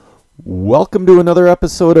Welcome to another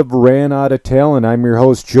episode of Ran Out of Talent. I'm your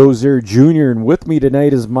host, Joe Zer Jr., and with me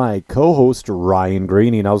tonight is my co-host, Ryan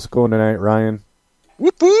Greening. How's it going tonight, Ryan?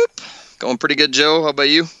 Whoop, whoop. Going pretty good, Joe. How about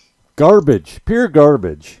you? Garbage. Pure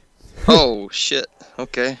garbage. Oh, shit.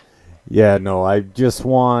 Okay. Yeah, no, I just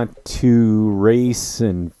want to race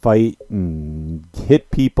and fight and hit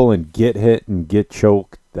people and get hit and get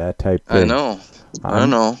choked, that type thing. I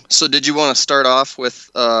know. So did you want to start off with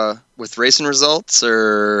racing results,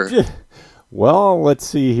 or? Well, let's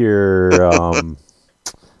see here.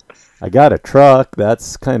 I got a truck.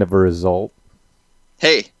 That's kind of a result.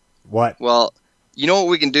 Hey. What? Well, you know what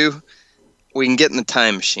we can do? We can get in the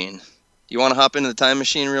time machine. You want to hop into the time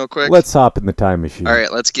machine real quick? Let's hop in the time machine. All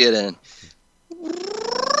right, let's get in.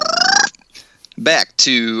 Back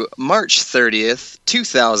to March 30th,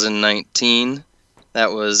 2019.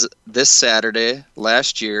 That was this Saturday,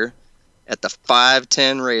 last year, at the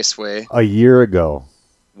 510 Raceway. A year ago.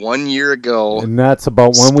 1 year ago. And that's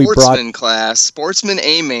about when we brought... Sportsman class, Sportsman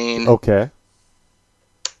A main. Okay.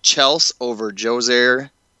 Chelsea over Joser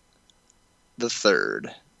the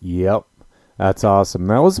third. Yep. That's awesome.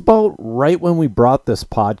 That was about right when we brought this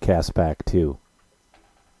podcast back, too.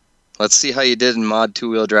 Let's see how you did in mod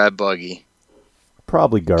two-wheel drive buggy.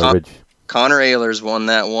 Probably garbage. Connor Ehlers won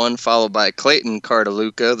that one, followed by Clayton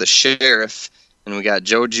Cardaluca, the sheriff, and we got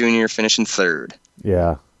Joe Jr. finishing third.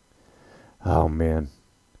 Yeah. Oh, man.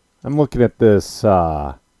 I'm looking at this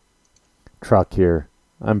truck here.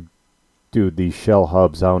 Dude, these shell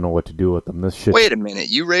hubs, I don't know what to do with them. This shit. Wait a minute,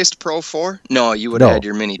 you raced Pro 4? No, you would have had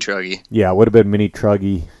your mini truggy. Yeah, it would have been mini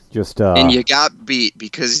truggy. And you got beat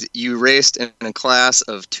because you raced in a class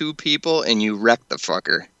of two people and you wrecked the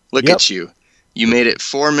fucker. Look at you. You made it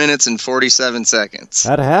 4 minutes and 47 seconds.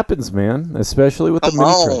 That happens, man, especially with the mini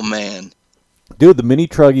truggy. Oh, man. Dude, the mini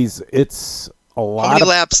truggies, it's a lot. How many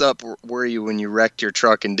laps up were you when you wrecked your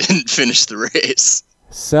truck and didn't finish the race?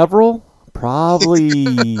 Several.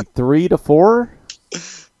 Probably 3 to 4.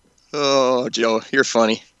 Oh, Joe, you're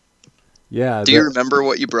funny. Yeah. Do you remember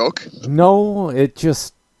what you broke? No,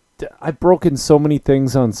 I've broken so many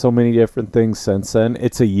things on so many different things since then.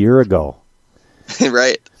 It's a year ago.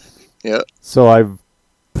 Right. Yeah. So I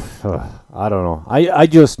don't know. I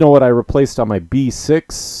just know what I replaced on my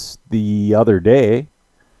B6 the other day.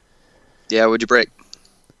 Yeah, what'd you break?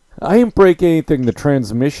 I didn't break anything. The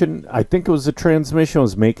transmission, I think it was the transmission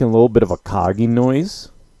was making a little bit of a cogging noise.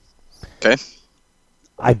 Okay.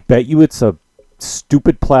 I bet you it's a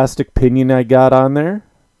stupid plastic pinion I got on there,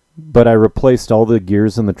 but I replaced all the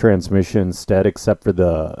gears in the transmission instead except for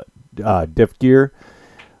the diff gear.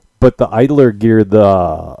 But the idler gear,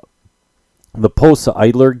 the post the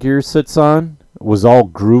idler gear sits on was all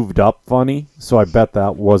grooved up funny, so I bet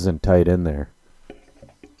that wasn't tight in there.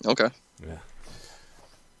 Okay. Yeah.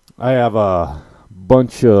 I have a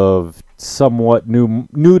bunch of somewhat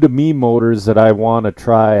new to me motors that I want to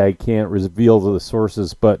try. I can't reveal the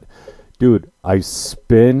sources, but dude, I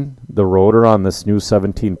spin the rotor on this new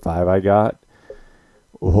 17.5 I got.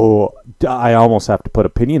 Oh, I almost have to put a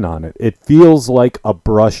pinion on it. It feels like a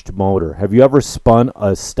brushed motor. Have you ever spun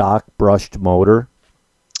a stock brushed motor?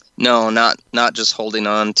 No, not just holding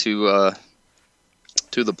on to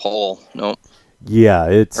the pole. Nope. Yeah,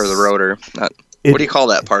 it's or the rotor. What do you call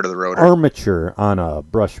that part of the rotor? Armature on a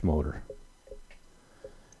brush motor.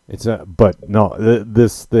 But no,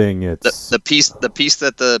 this thing, it's the piece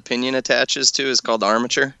that the pinion attaches to is called the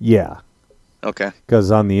armature. Yeah. Okay.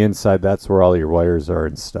 Because on the inside, that's where all your wires are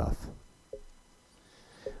and stuff.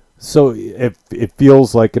 So it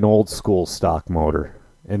feels like an old school stock motor.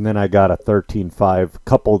 And then I got a 13.5,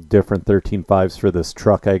 couple different 13.5s for this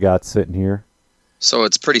truck I got sitting here. So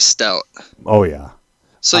it's pretty stout. Oh, yeah.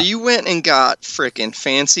 So you went and got frickin'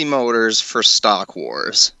 fancy motors for Stock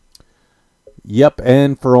Wars. Yep,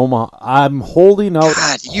 and for Omaha. I'm holding out.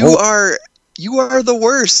 God, you are the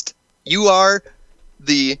worst. You are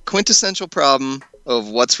the quintessential problem of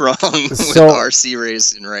what's wrong with RC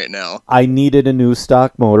racing right now. I needed a new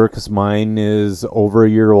stock motor because mine is over a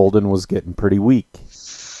year old and was getting pretty weak.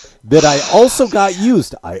 That I also got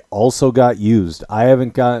used. I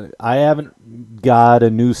haven't got a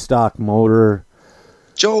new stock motor.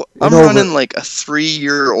 Joe, I'm running like a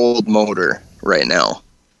 3-year-old motor right now.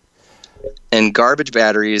 And garbage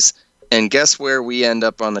batteries. And guess where we end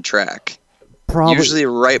up on the track? Probably. Usually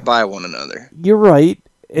right by one another. You're right.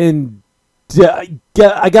 And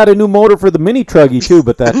I got a new motor for the mini truggy too,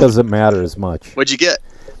 but that doesn't matter as much. What'd you get?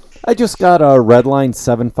 I just got a Redline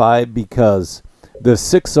 7.5 because the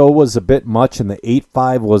 6.0 was a bit much and the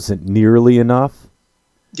 8.5 wasn't nearly enough.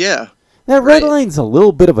 Yeah. That Redline's a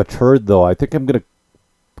little bit of a turd, though. I think I'm going to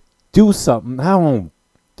do something. I don't know.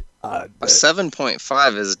 A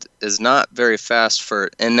 7.5 is not very fast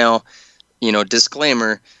for. And now,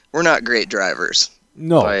 disclaimer: we're not great drivers.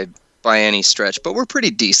 No. By any stretch, but we're pretty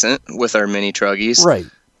decent with our mini truggies. Right.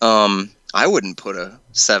 I wouldn't put a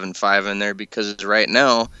 7.5 in there because right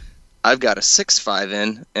now I've got a 6.5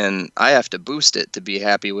 in, and I have to boost it to be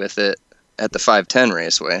happy with it at the 510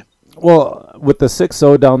 Raceway. Well, with the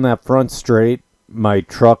 6.0 down that front straight, my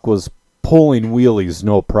truck was pulling wheelies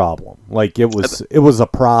no problem. Like it was a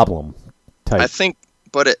problem type. I think,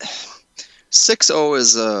 but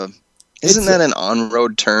 6.0 isn't that an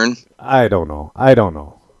on-road turn? I don't know.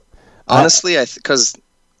 Honestly, because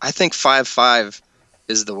I think 5.5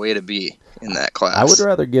 is the way to be in that class. I would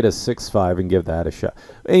rather get a 6.5 and give that a shot.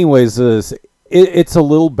 Anyways, it's a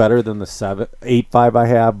little better than the 8.5 I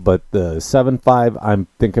have, but the 7.5 I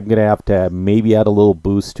think I'm gonna have to maybe add a little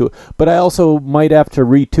boost to it. But I also might have to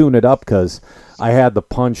retune it up because I had the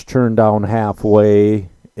punch turned down halfway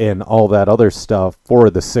and all that other stuff for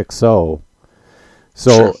the 6.0.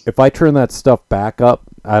 So Sure. If I turn that stuff back up,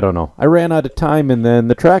 I don't know. I ran out of time and then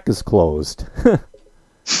the track is closed.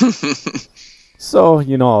 So,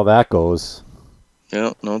 you know how that goes.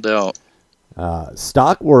 Yeah, no doubt.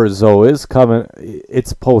 Stock Wars, though, is coming.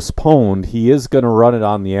 It's postponed. He is going to run it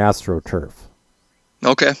on the AstroTurf.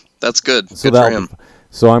 Okay, that's good. So Good for him.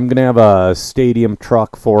 So I'm going to have a stadium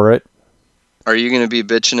truck for it. Are you going to be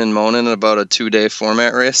bitching and moaning about a 2-day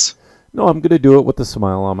format race? No, I'm going to do it with a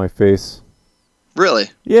smile on my face. Really?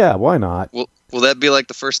 Yeah, why not? Will that be like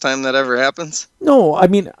the first time that ever happens? No, I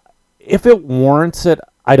mean, if it warrants it,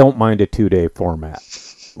 I don't mind a 2-day format.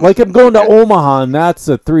 Like I'm going to Omaha, and that's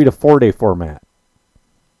a 3 to 4 day format.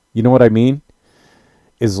 You know what I mean?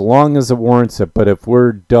 As long as it warrants it. But if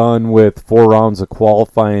we're done with 4 rounds of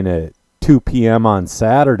qualifying at 2 p.m. on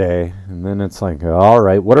Saturday, and then it's like, all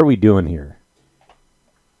right, what are we doing here?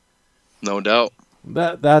 No doubt.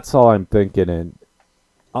 That's all I'm thinking. And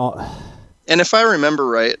if I remember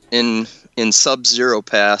right, in Sub-Zero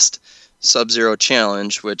past, Sub-Zero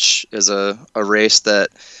Challenge, which is a race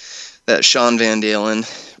that Sean Van Dalen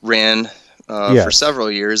ran Yes. for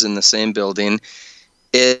several years in the same building,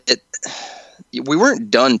 we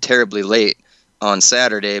weren't done terribly late on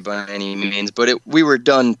Saturday by any means, but we were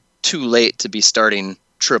done too late to be starting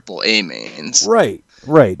triple A mains. Right.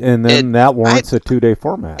 And then that warrants a 2-day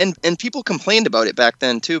format. And people complained about it back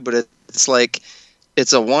then too, but it's like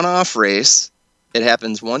it's a one-off race. It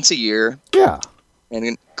happens once a year. Yeah.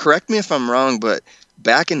 And correct me if I'm wrong, but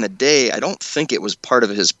back in the day, I don't think it was part of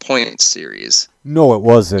his points series. No, it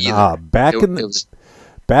wasn't. Either. Back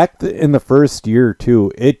in the first year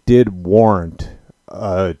too, it did warrant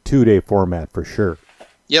a 2-day format for sure.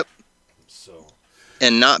 Yep.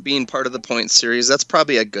 And not being part of the points series, that's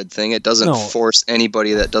probably a good thing. It doesn't force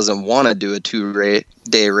anybody that doesn't want to do a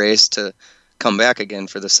 2-day race to come back again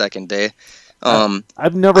for the second day.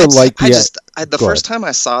 I've never liked the first time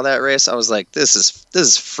I saw that race, I was like, this is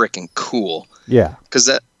freaking cool. Yeah. Because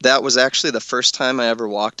that was actually the first time I ever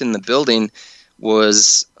walked in the building.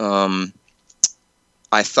 Was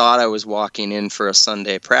I thought I was walking in for a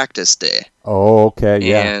Sunday practice day. Oh, okay,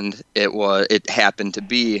 yeah. And it happened to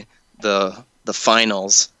be the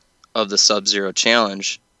finals of the Sub-Zero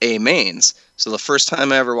Challenge A mains. So the first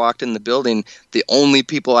time I ever walked in the building, the only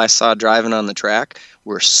people I saw driving on the track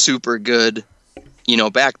were super good.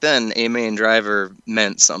 Back then, A main driver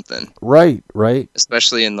meant something. Right.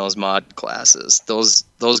 Especially in those mod classes. Those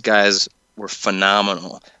guys were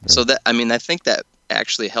phenomenal. Right. So I think that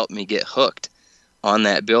actually helped me get hooked on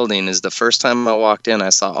that building. Is the first time I walked in,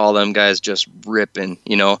 I saw all them guys just ripping,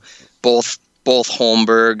 both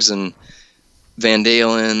Holmbergs and Van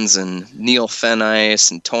Dalen's and Neil Fenice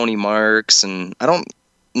and Tony Marks, and I don't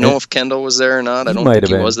know if Kendall was there or not. I don't think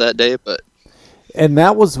he was that day, but. And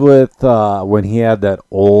that was with when he had that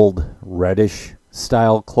old reddish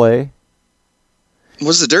style clay.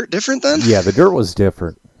 Was the dirt different then? Yeah, the dirt was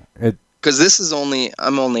different. Because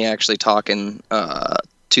I'm only actually talking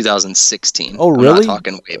 2016. Oh, really? I'm not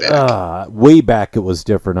talking way back. Way back it was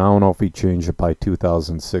different. I don't know if he changed it by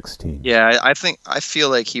 2016. Yeah, I feel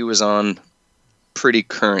like he was on pretty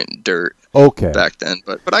current dirt. Okay. Back then,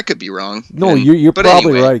 but I could be wrong. No, you're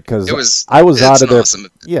probably anyway, right because I was out of there. Awesome.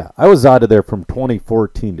 Yeah, I was out of there from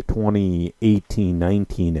 2014 to 2018,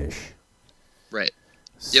 19ish. Right.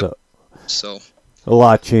 So a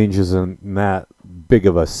lot changes in that big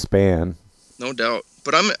of a span. No doubt,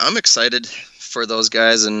 but I'm excited for those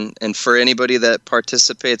guys and for anybody that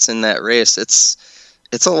participates in that race. It's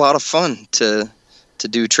a lot of fun to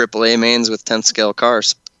do AAA mains with 10 scale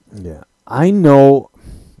cars. Yeah, I know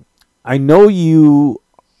you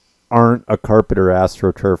aren't a Carpenter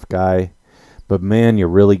AstroTurf guy, But man, you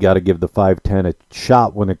really got to give the 510 a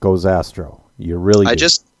shot when it goes Astro. You really do.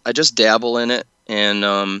 I just dabble in it,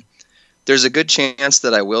 and there's a good chance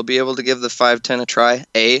that I will be able to give the 510 a try.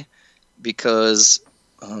 Because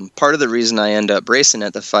part of the reason I end up racing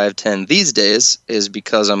at the 510 these days is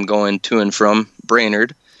because I'm going to and from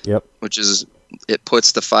Brainerd. Yep. It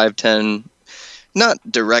puts the 510 not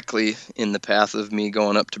directly in the path of me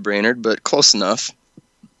going up to Brainerd, but close enough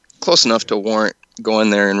to warrant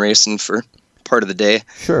going there and racing for part of the day.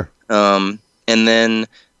 Sure. And then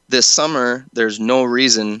this summer, there's no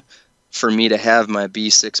reason for me to have my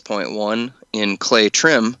B6.1 in clay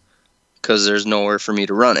trim because there's nowhere for me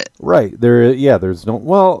to run it. Right. There's no...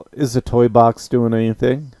 Well, is the toy box doing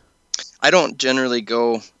anything? I don't generally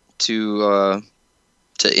go to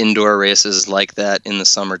indoor races like that in the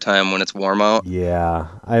summertime when it's warm out. Yeah.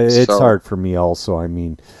 It's hard for me also. I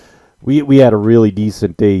mean, we had a really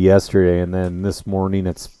decent day yesterday, and then this morning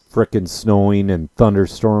it's frickin' snowing and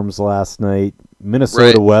thunderstorms last night.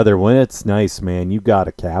 Minnesota weather, when it's nice, man, you got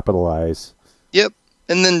to capitalize. Yep.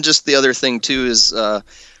 And then just the other thing, too, is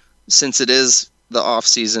since it is the off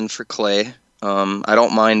season for clay, I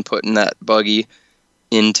don't mind putting that buggy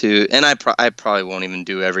into, and I probably won't even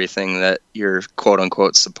do everything that you're quote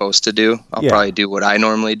unquote supposed to do. I'll probably do what I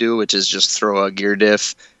normally do, which is just throw a gear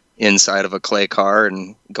diff inside of a clay car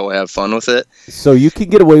and go have fun with it. So you can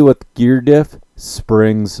get away with gear diff,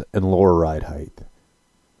 springs, and lower ride height.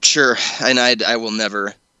 Sure, and I will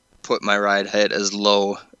never put my ride height as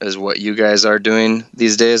low as what you guys are doing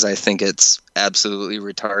these days. I think it's absolutely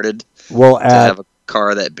retarded to have a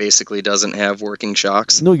car that basically doesn't have working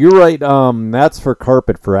shocks. No, you're right. That's for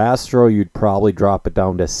carpet. For Astro, you'd probably drop it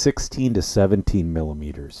down to 16 to 17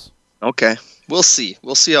 millimeters. Okay. We'll see.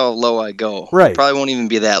 We'll see how low I go. Right. Probably won't even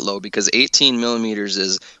be that low because 18 millimeters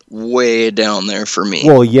is way down there for me.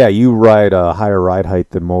 Well, yeah, you ride a higher ride height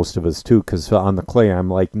than most of us, too, because on the clay, I'm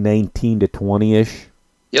like 19 to 20-ish.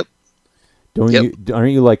 Yep.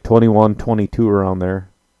 Aren't you like 21, 22 around there?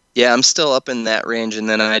 Yeah, I'm still up in that range, and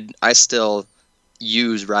then I still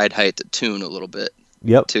use ride height to tune a little bit.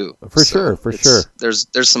 Yep. Too. For sure. There's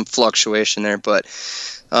some fluctuation there, but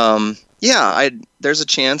there's a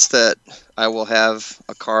chance that I will have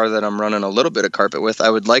a car that I'm running a little bit of carpet with. I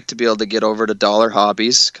would like to be able to get over to Dollar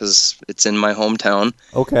Hobbies because it's in my hometown.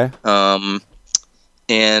 Okay.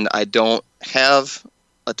 And I don't have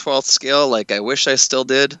a 12th scale like I wish I still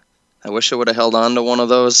did. I wish I would have held on to one of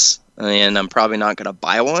those, and I'm probably not going to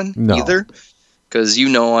buy one either because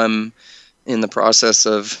I'm in the process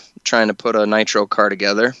of trying to put a nitro car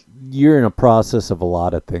together. You're in a process of a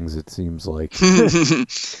lot of things, it seems like.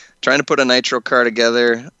 Trying to put a nitro car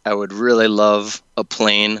together. I would really love a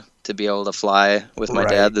plane to be able to fly with my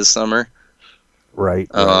dad this summer. Right.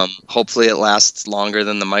 Hopefully it lasts longer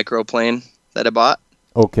than the microplane that I bought.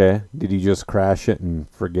 Okay. Did you just crash it and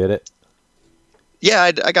forget it?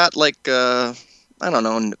 Yeah, I got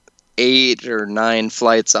 8 or 9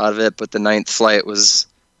 flights out of it, but the 9th flight was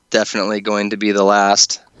definitely going to be the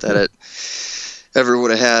last that it ever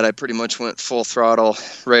would have had. I pretty much went full throttle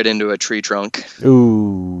right into a tree trunk.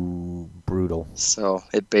 Ooh, brutal. So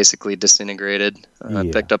it basically disintegrated. I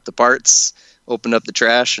picked up the parts, opened up the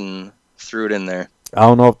trash, and threw it in there. I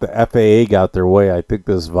don't know if the FAA got their way. I think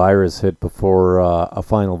this virus hit before a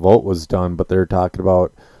final vote was done, but they're talking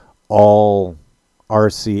about all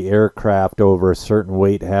RC aircraft over a certain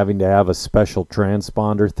weight having to have a special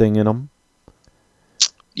transponder thing in them.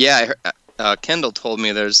 Yeah, Kendall told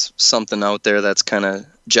me there's something out there that's kind of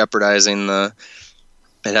jeopardizing it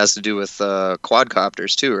has to do with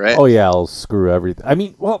quadcopters too, right? Oh yeah, I'll screw everything. I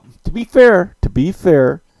mean, well, to be fair,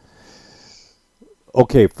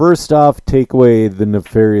 okay, first off, take away the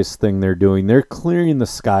nefarious thing they're doing. They're clearing the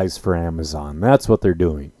skies for Amazon. That's what they're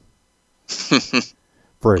doing.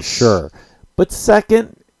 For sure. But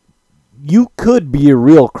second, you could be a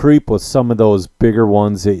real creep with some of those bigger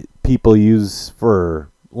ones that people use for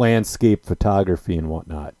landscape photography and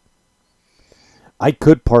whatnot. I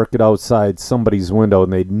could park it outside somebody's window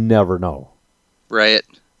and they'd never know. Right.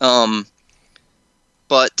 But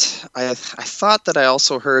I thought that I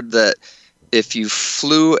also heard that if you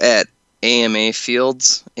flew at AMA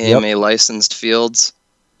fields, AMA licensed fields,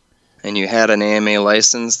 and you had an AMA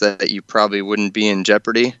license, that you probably wouldn't be in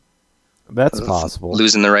jeopardy. That's possible.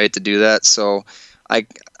 Losing the right to do that. So I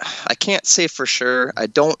can't say for sure. I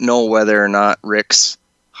don't know whether or not Rick's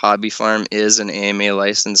Hobby Farm is an AMA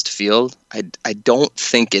licensed field. I don't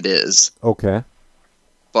think it is. Okay.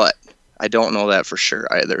 But I don't know that for sure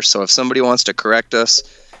either. So if somebody wants to correct us,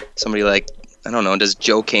 somebody like, I don't know, does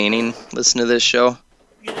Joe Caning listen to this show?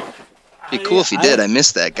 Be cool if he did. I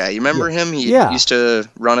missed that guy. You remember him? He used to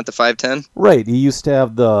run at the 510. Right. He used to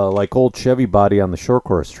have the old Chevy body on the short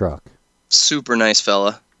course truck. Super nice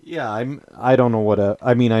fella. Yeah, I don't know what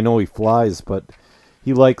I mean, I know he flies, but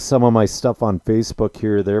he likes some of my stuff on Facebook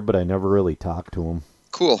here or there, but I never really talked to him.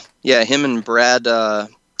 Cool. Yeah, him and Brad.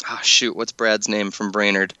 What's Brad's name from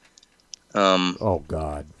Brainerd? Oh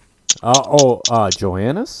God.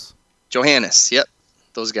 Johannes. Johannes. Yep.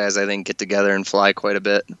 Those guys, I think, get together and fly quite a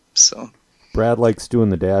bit. So. Brad likes doing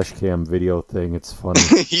the dash cam video thing. It's funny.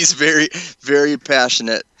 He's very, very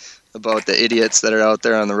passionate about the idiots that are out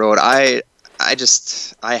there on the road. I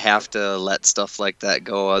have to let stuff like that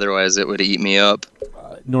go, otherwise it would eat me up.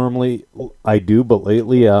 Normally I do, but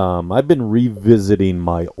lately I've been revisiting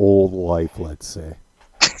my old life, let's say.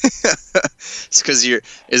 It's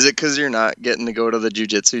because you're not getting to go to the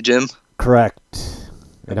jiu-jitsu gym? Correct.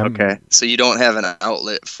 Okay, so you don't have an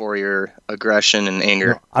outlet for your aggression and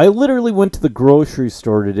anger. No, I literally went to the grocery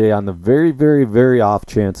store today on the very, very, very off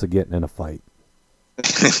chance of getting in a fight.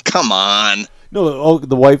 Come on. No,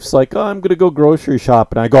 the wife's like, I'm going to go grocery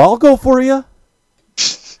shopping. I go, I'll go for you.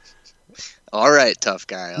 All right, tough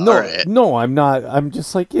guy. All right. No, I'm not. I'm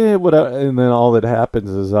just like, yeah, whatever. And then all that happens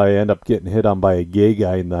is I end up getting hit on by a gay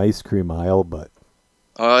guy in the ice cream aisle. But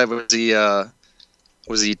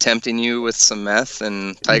was he tempting you with some meth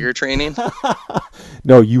and tiger training?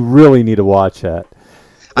 No, you really need to watch that.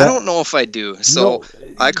 I don't know if I do. So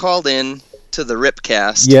I called in to the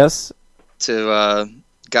Ripcast. Yes. To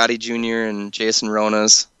Gotti Jr. and Jason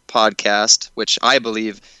Rona's podcast, which I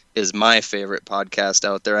believe is my favorite podcast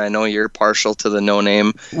out there. I know you're partial to the No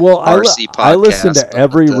Name RC podcast. I listen to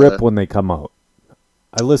every rip when they come out.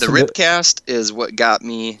 The Ripcast is what got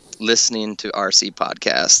me listening to RC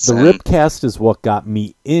podcasts. The Ripcast is what got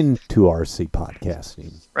me into RC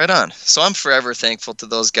podcasting. Right on. So I'm forever thankful to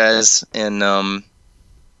those guys. And I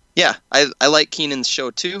like Keenan's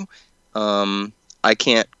show too. I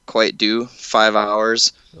can't quite do 5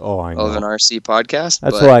 hours of an RC podcast.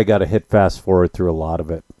 That's why I got to hit fast forward through a lot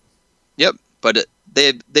of it. Yep. But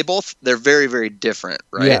they're very, very different,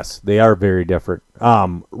 right? Yes, they are very different.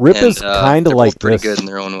 Rip is kind of like pretty this. Good in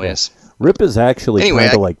their own ways. Yeah. Rip is actually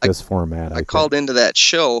kind of like this format. I called into that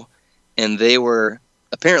show, and they were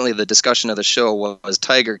apparently the discussion of the show was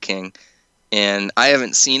Tiger King, and I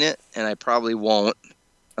haven't seen it, and I probably won't.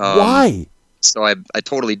 Why? So I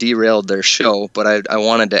totally derailed their show, but I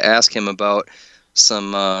wanted to ask him about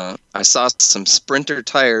some. I saw some Sprinter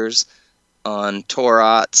tires on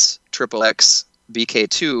Torot's XXX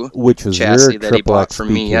BK2, which was chassis that he bought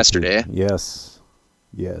from me yesterday. Yes.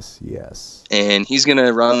 And he's going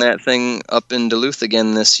to run that thing up in Duluth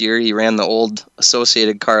again this year. He ran the old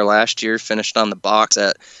Associated car last year, finished on the box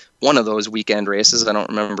at one of those weekend races. I don't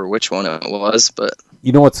remember which one it was, but...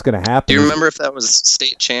 You know what's going to happen? Do you remember if that was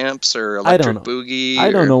State Champs or Electric Boogie?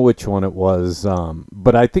 I don't know which one it was,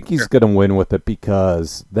 but I think he's going to win with it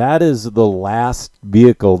because that is the last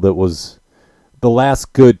vehicle that was... the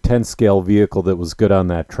last good 10-scale vehicle that was good on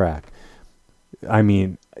that track. I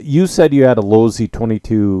mean, you said you had a Losi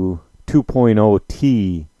 22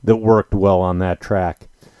 2.0T that worked well on that track.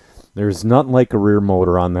 There's nothing like a rear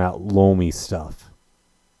motor on that Lomi stuff.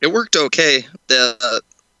 It worked okay.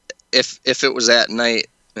 If it was at night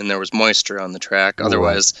and there was moisture on the track.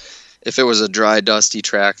 Otherwise, if it was a dry, dusty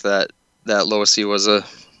track, that Losi was a...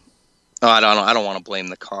 Oh, I don't want to blame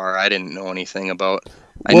the car. I didn't know anything about...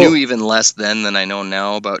 I knew even less then than I know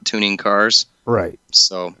now about tuning cars. Right.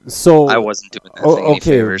 So I wasn't doing that thing any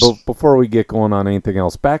favors. Before we get going on anything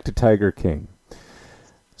else, back to Tiger King.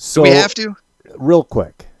 So, do we have to? Real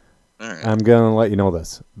quick. All right. I'm going to let you know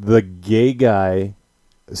this. The gay guy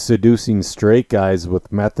seducing straight guys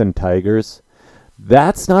with meth and tigers,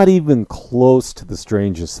 that's not even close to the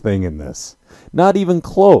strangest thing in this. Not even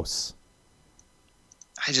close.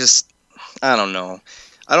 I don't know.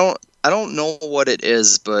 I don't know what it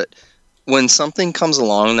is, but when something comes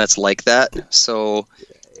along that's like that, so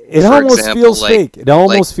it almost feels fake. It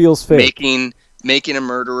almost feels fake. Making a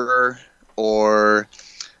murderer, or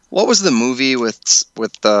what was the movie with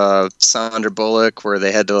Sandra Bullock where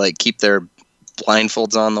they had to keep their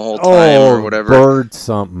blindfolds on the whole time or whatever? Bird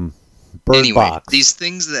Box. These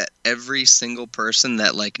things that every single person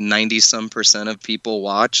that 90-some% of people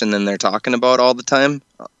watch and then they're talking about all the time.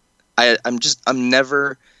 I'm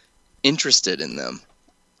never interested in them,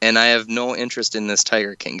 and I have no interest in this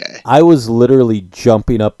Tiger King guy. I was literally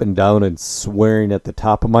jumping up and down and swearing at the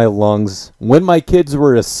top of my lungs when my kids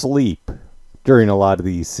were asleep during a lot of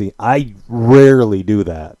these scenes. I rarely do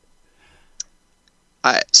that.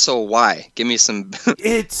 So why? Give me some.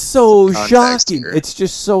 It's so context shocking. here. It's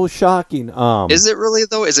just so shocking. Is it really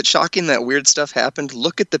though? Is it shocking that weird stuff happened?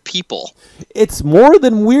 Look at the people. It's more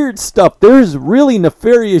than weird stuff. There's really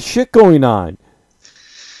nefarious shit going on.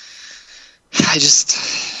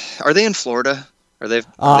 Are they in Florida? Are they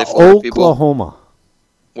Florida people? Oklahoma.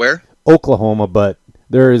 Where? Oklahoma, but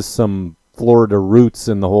there is some Florida roots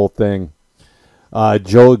in the whole thing.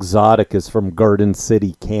 Joe Exotic is from Garden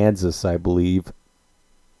City, Kansas, I believe.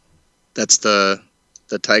 That's the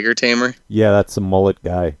tiger tamer? Yeah, that's the mullet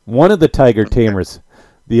guy. One of the tiger tamers.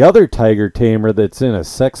 The other tiger tamer that's in a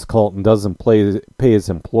sex cult and doesn't pay his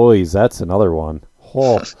employees, that's another one.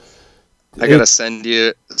 Oh. I gotta send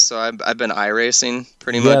you. So I've been iRacing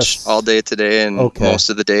pretty much all day today and most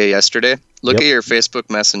of the day yesterday. Look at your Facebook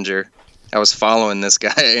Messenger. I was following this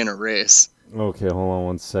guy in a race. Okay, hold on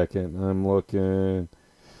one second. I'm looking.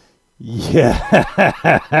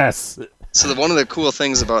 Yes. So one of the cool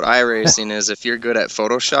things about iRacing is if you're good at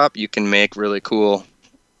Photoshop, you can make really cool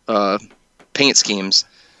paint schemes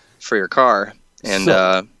for your car.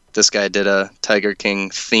 And this guy did a Tiger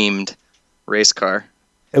King themed race car.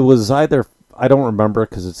 It was either, I don't remember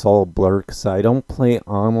because it's all blurred because I don't play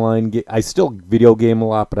online. I still video game a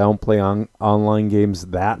lot, but I don't play online games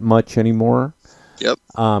that much anymore. Yep.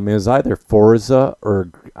 It was either Forza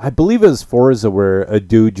or I believe it was Forza where a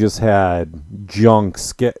dude just had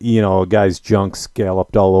a guy's junk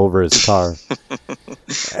scalloped all over his car.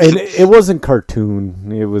 And it wasn't cartoon.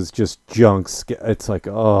 It was just junk. It's like,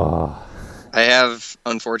 oh. I have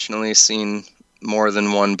unfortunately seen more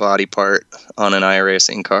than one body part on an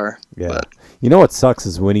iRacing car. Yeah. But you know what sucks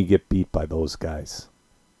is when you get beat by those guys.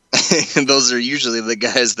 Those are usually the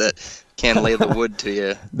guys that can lay the wood to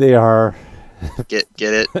you. They are. Get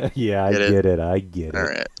it? Yeah, I get it. I get it. All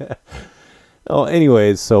right. Oh,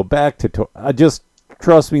 anyways, so back to just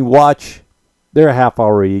trust me. Watch. They're a half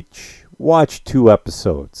hour each. Watch 2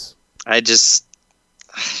 episodes.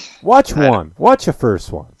 Watch one. Watch the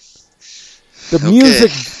first one.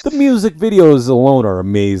 The music videos alone are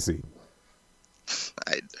amazing.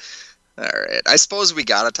 All right. I suppose we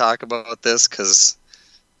got to talk about this because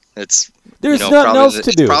there's nothing else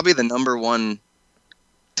to do. It's probably the number one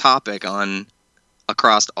topic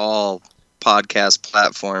across all podcast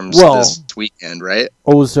platforms this weekend, right?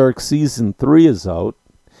 Ozark season 3 is out.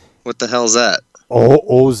 What the hell's that? Oh,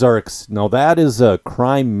 Ozarks. No, that is a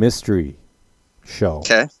crime mystery show.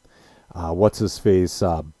 Okay. What's his face?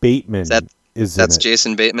 Bateman That's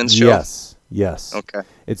Jason Bateman's show? Yes. Okay.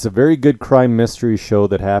 It's a very good crime mystery show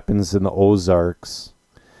that happens in the Ozarks.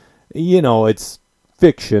 It's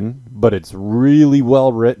fiction, but it's really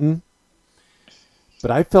well written. But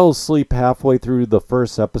I fell asleep halfway through the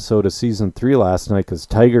first episode of season 3 last night because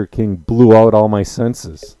Tiger King blew out all my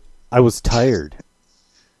senses. I was tired.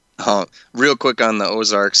 Real quick on the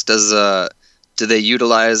Ozarks, do they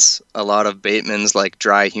utilize a lot of Bateman's like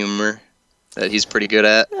dry humor that he's pretty good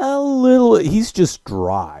at? A little. He's just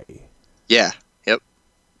dry. Yeah. Yep.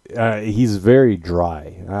 He's very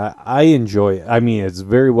dry. I enjoy it. I mean, it's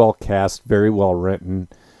very well cast, very well written.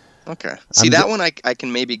 Okay. See, that one I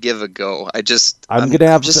can maybe give a go. I'm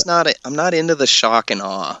not into the shock and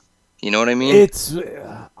awe. You know what I mean?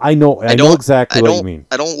 I know exactly what you mean.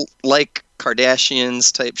 I don't like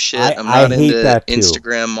Kardashians type shit. I'm not into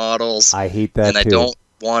Instagram models. I hate that and too. I don't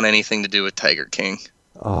want anything to do with Tiger King.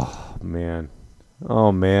 Oh man.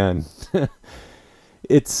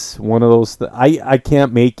 It's one of those I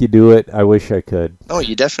can't make you do it. I wish I could. Oh,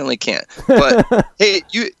 you definitely can't. But hey,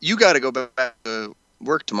 you got to go back to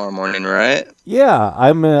work tomorrow morning, right? Yeah,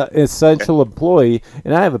 I'm an essential employee,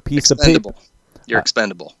 and I have a piece of paper. You're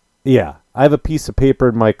expendable. Yeah, I have a piece of paper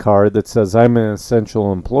in my car that says I'm an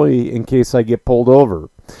essential employee in case I get pulled over.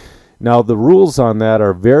 Now, the rules on that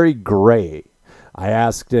are very gray. I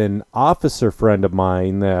asked an officer friend of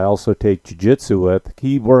mine that I also take jiu-jitsu with.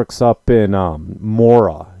 He works up in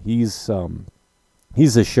Mora. He's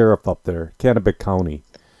a sheriff up there, Kennebec County.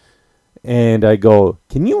 And I go,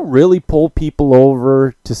 can you really pull people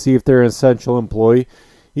over to see if they're an essential employee?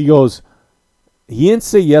 He didn't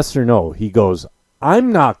say yes or no. He goes,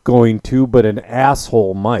 I'm not going to, but an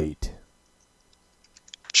asshole might.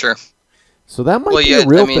 Sure. So that might be a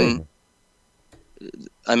real thing.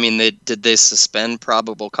 I mean, did they suspend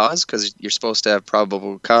probable cause? Because you're supposed to have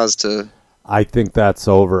probable cause to... I think that's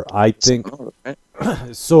over.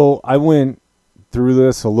 So I went through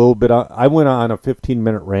this a little bit. I went on a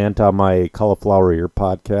 15-minute rant on my Cauliflower Ear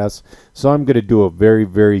podcast, so I'm going to do a very,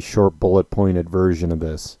 very short bullet-pointed version of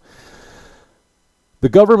this. The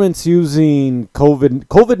government's using COVID.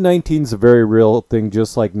 COVID-19 is a very real thing,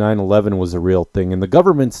 just like 9/11 was a real thing. And the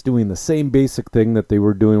government's doing the same basic thing that they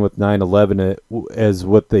were doing with 9/11 as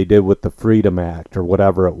what they did with the Freedom Act or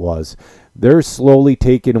whatever it was. They're slowly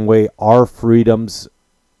taking away our freedoms,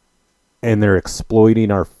 and they're exploiting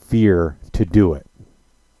our fear to do it.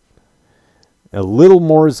 A little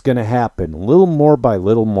more is going to happen, little more by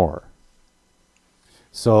little more.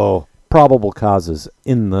 So, probable causes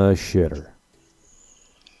in the shitter.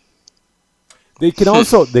 They can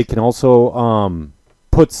also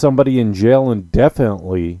put somebody in jail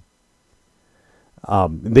indefinitely.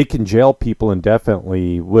 They can jail people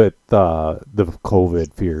indefinitely with the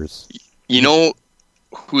COVID fears. You know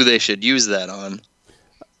who they should use that on?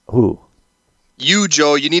 Who? You,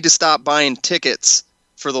 Joe. You need to stop buying tickets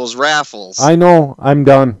for those raffles. I know. I'm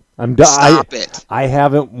done. Stop it. I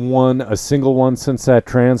haven't won a single one since that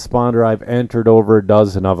transponder. I've entered over a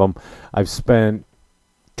dozen of them. I've spent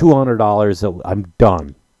 $200. I'm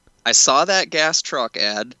done. I saw that gas truck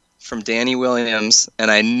ad from Danny Williams, and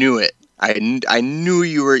I knew it. I knew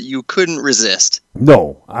you couldn't resist.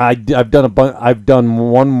 No, I've done I've done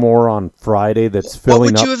one more on Friday that's filling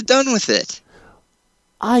up. What would you have done with it?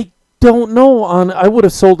 I don't know. I would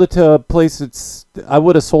have sold it to a place I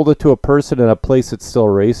would have sold it to a person in a place that still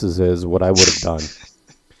races is what I would have done.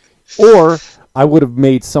 Or I would have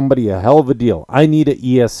made somebody a hell of a deal. I need an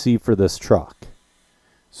ESC for this truck.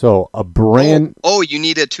 So a brand. Oh, you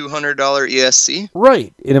need a $200 ESC?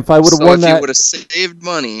 Right. And if I would have won that. If you would have saved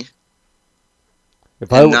money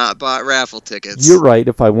not bought raffle tickets. You're right.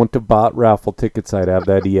 If I wouldn't have bought raffle tickets, I'd have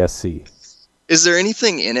that ESC. Is there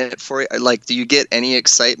anything in it for you? Like, do you get any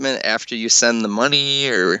excitement after you send the money?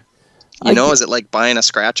 Or, is it like buying a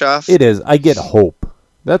scratch off? It is. I get hope.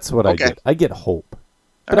 That's what I get. I get hope.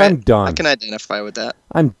 But right. I'm done. I can identify with that.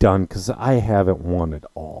 I'm done because I haven't won it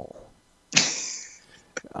all.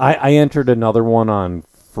 I entered another one on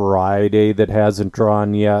Friday that hasn't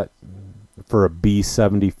drawn yet for a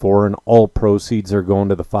B74, and all proceeds are going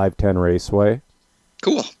to the 510 Raceway.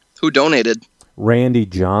 Cool. Who donated? Randy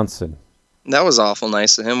Johnson. That was awful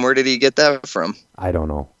nice of him. Where did he get that from? I don't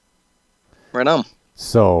know. Right on.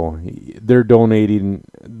 So they're donating.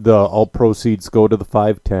 All proceeds go to the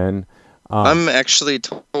 510. I'm actually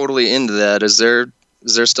totally into that. Is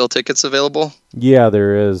there still tickets available? Yeah,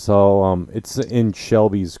 there is. It's in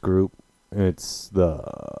Shelby's group. It's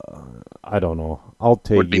I don't know. I'll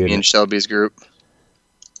take it. What do you mean Shelby's group?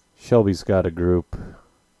 Shelby's got a group.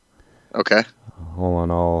 Okay. Hold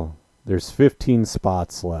on. There's 15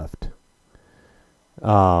 spots left.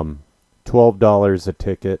 $12 a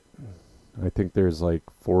ticket. I think there's like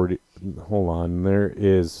 40. Hold on. There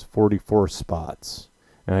is 44 spots.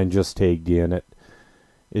 And I just tagged in it.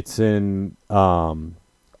 It's in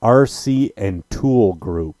RC and Tool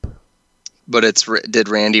group. But did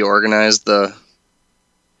Randy organize the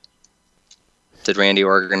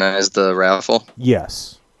raffle?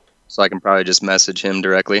 Yes. So I can probably just message him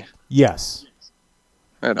directly? Yes.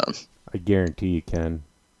 Right on. I guarantee you can.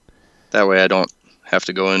 That way I don't have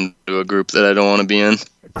to go into a group that I don't want to be in.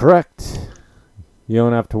 Correct. You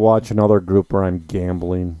don't have to watch another group where I'm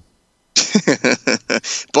gambling.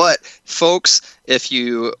 But, folks, if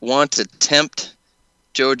you want to tempt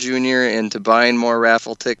Joe Jr. into buying more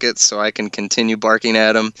raffle tickets so I can continue barking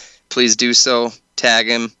at him, please do so. Tag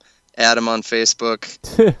him. Add him on Facebook.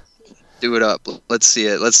 Do it up. Let's see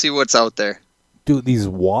it. Let's see what's out there. Dude,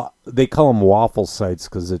 they call them waffle sites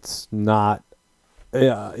because it's not...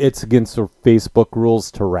 it's against the Facebook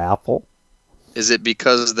rules to raffle. Is it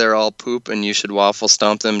because they're all poop and you should waffle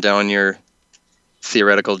stomp them down your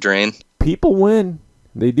theoretical drain? People win.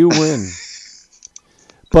 They do win.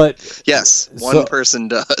 But yes, one person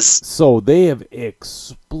does. So they have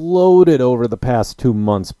exploded over the past 2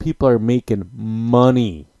 months. People are making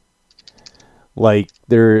money. Like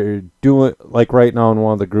they're doing, like right now in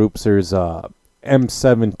one of the groups, there's a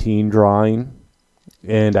M17 drawing,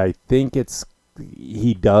 and I think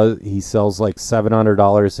he sells like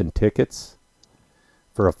 $700 in tickets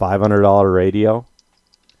for a $500 radio.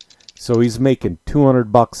 So he's making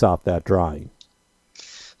 $200 off that drawing.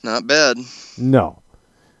 Not bad. No.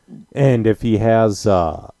 And if he has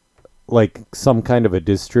like some kind of a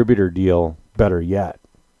distributor deal, better yet.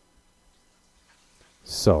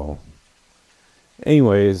 So,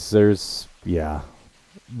 anyways, is it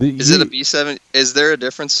a B7? Is there a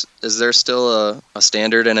difference? Is there still a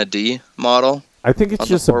standard and a D model? I think it's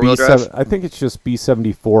just a B7. I think it's just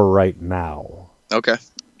B74 right now. Okay.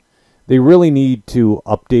 They really need to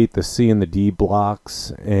update the C and the D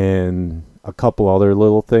blocks and a couple other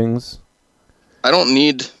little things.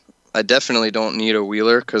 I definitely don't need a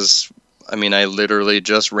wheeler because, I mean, I literally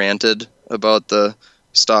just ranted about the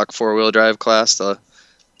stock 4-wheel drive class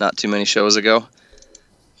not too many shows ago.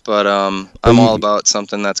 But I'm you- all about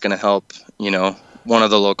something that's going to help, one of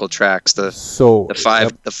the local tracks, the So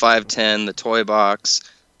 510, the Toy Box,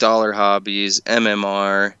 Dollar Hobbies,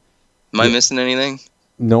 MMR. Am I missing anything?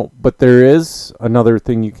 No, but there is another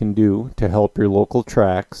thing you can do to help your local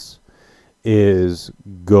tracks is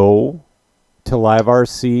go to Live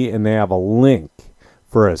RC and they have a link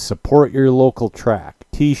for a support your local track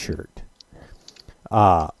t-shirt.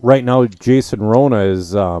 Right now Jason Rona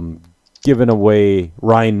is giving away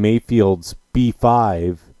Ryan Mayfield's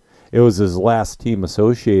B5. It was his last team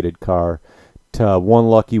associated car to one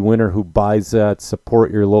lucky winner who buys that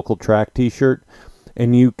support your local track t-shirt.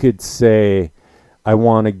 And you could say, I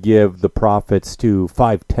want to give the profits to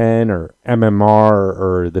 510 or MMR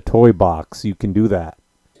or the Toy Box. You can do that.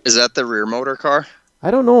 Is that the rear motor car?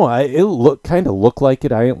 I don't know. It kind of looked like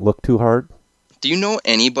it. I didn't look too hard. Do you know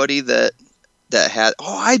anybody that had?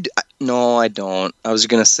 No, I don't. I was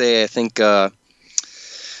gonna say, I think.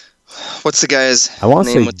 What's the guy's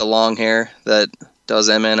name with the long hair that does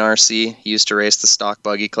MNRC? He used to race the stock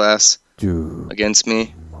buggy class. Dude, against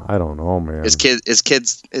me. I don't know, man. His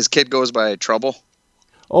kid goes by Trouble.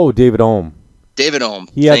 Oh, David Ohm. David Ohm.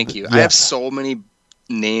 Thank you. Yeah. I have so many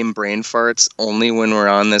name brain farts only when we're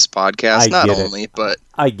on this podcast. But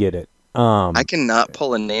I get it. I cannot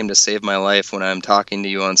pull a name to save my life when I'm talking to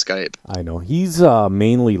you on Skype. I know. He's a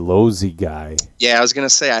mainly Lowe's guy. Yeah, I was going to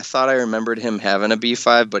say, I thought I remembered him having a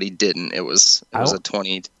B5, but he didn't. It was a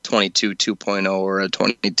 2022 2.0 or a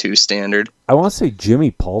 22 standard. I want to say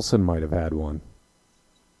Jimmy Paulson might have had one.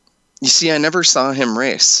 You see, I never saw him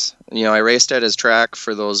race. I raced at his track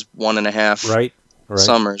for those 1.5 right.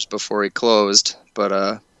 summers before he closed, but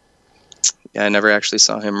I never actually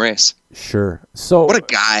saw him race. Sure. So what a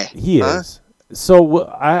guy he is. So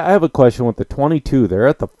I have a question with the 22. They're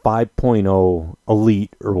at the 5.0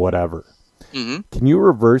 Elite or whatever. Mm-hmm. Can you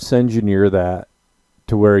reverse engineer that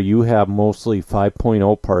to where you have mostly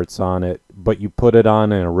 5.0 parts on it, but you put it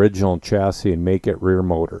on an original chassis and make it rear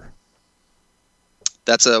motor?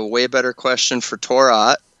 That's a way better question for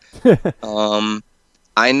Torat.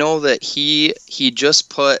 I know that he just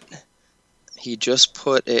put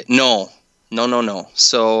it. No.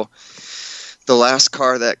 So the last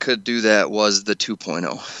car that could do that was the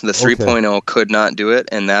 2.0. The 3.0 could not do it,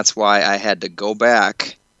 and that's why I had to go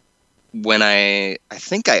back when I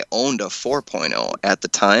think I owned a 4.0 at the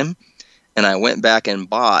time, and I went back and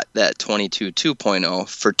bought that 22 2.0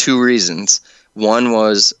 for two reasons. One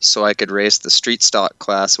was so I could race the street stock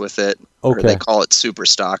class with it, or they call it super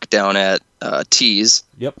stock, down at T's.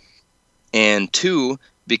 Yep. And two,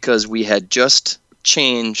 because we had just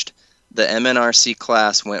changed the MNRC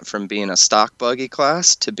class, went from being a stock buggy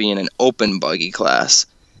class to being an open buggy class.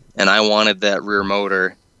 And I wanted that rear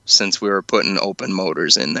motor since we were putting open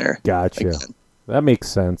motors in there. Gotcha. Again. That makes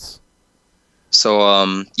sense.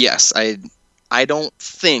 So, yes, I don't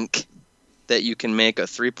think that you can make a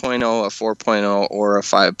 3.0, a 4.0, or a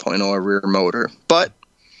 5.0 a rear motor. But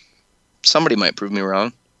somebody might prove me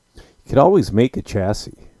wrong. You could always make a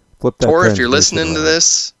chassis. Flip that. Or if you're listening to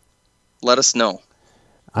this, let us know.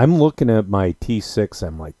 I'm looking at my T6.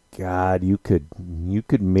 I'm like, God, you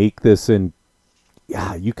could make this into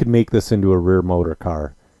a rear motor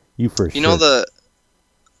car. Sure. The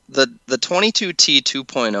 22T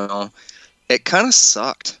 2.0, it kind of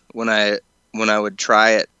sucked when I would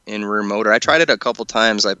try it in rear motor. I tried it a couple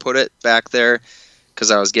times. I put it back there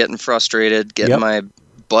because I was getting frustrated, getting my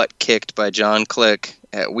butt kicked by John Click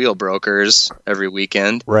at Wheel Brokers every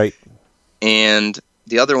weekend. Right. And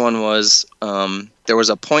the other one was there was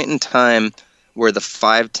a point in time where the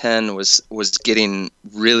 510 was getting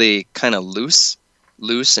really kind of loose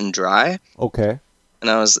and dry. Okay. And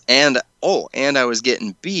I was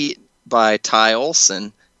getting beat by Ty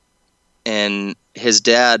Olson, and his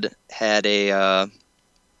dad had a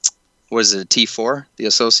was it a T4, the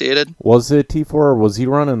Associated? Was it a T4 or was he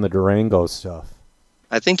running the Durango stuff?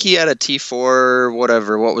 I think he had a T4,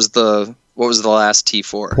 whatever. What was the last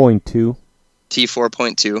T4? 0.2.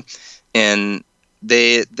 T4.2, and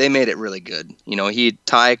they made it really good.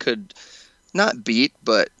 Ty could not beat,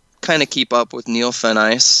 but kind of keep up with Neil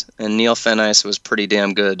Fenice, and Neil Fenice was pretty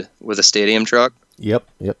damn good with a stadium truck. Yep.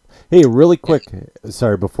 Hey, really quick,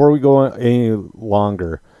 sorry, before we go any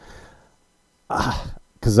longer,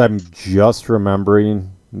 because I'm just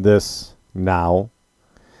remembering this now,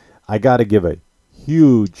 I got to give a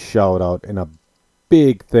huge shout out and a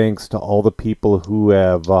big thanks to all the people who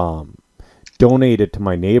have donated to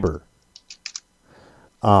my neighbor.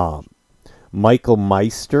 Michael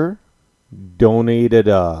Meister donated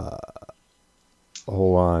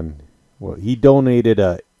he donated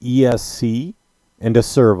a ESC and a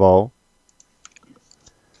servo.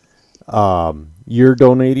 You're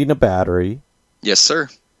donating a battery. Yes, sir.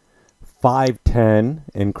 510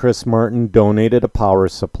 and Chris Martin donated a power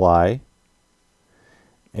supply.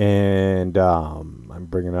 And I'm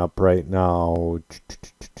bringing up right now.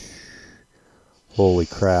 Holy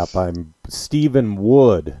crap! I'm Stephen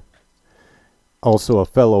Wood, also a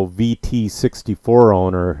fellow VT64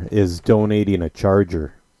 owner, is donating a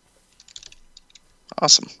charger.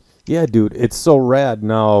 Awesome. Yeah, dude, it's so rad.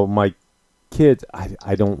 Now my kids,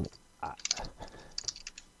 I don't.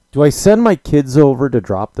 Do I send my kids over to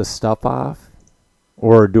drop the stuff off,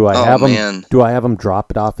 or do I have them? Do I have them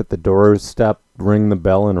drop it off at the doorstep, ring the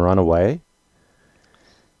bell, and run away?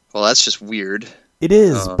 Well, that's just weird. It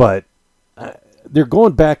is, but they're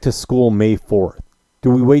going back to school May 4th. Do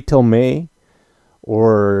we wait till May,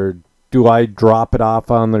 or do I drop it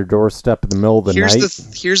off on their doorstep in the middle of the night?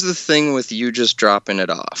 Here's the thing with you just dropping it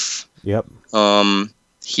off. Yep.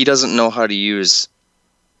 He doesn't know how to use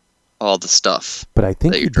all the stuff. But I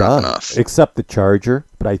think he does, off. Except the charger.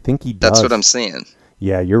 But I think he does. That's what I'm saying.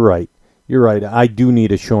 Yeah, you're right. You're right. I do need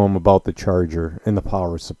to show him about the charger and the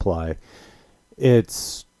power supply.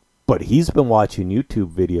 But he's been watching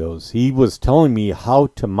YouTube videos. He was telling me how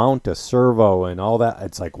to mount a servo and all that.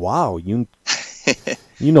 It's like, wow, you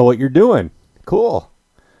know what you're doing. Cool.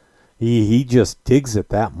 He just digs it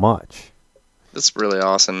that much. That's really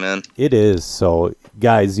awesome, man. It is. So,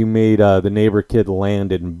 guys, you made the neighbor kid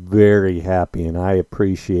Landon very happy, and I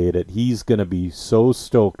appreciate it. He's going to be so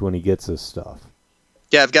stoked when he gets his stuff.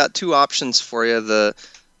 Yeah, I've got two options for you. The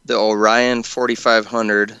Orion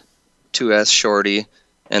 4500 2S Shorty,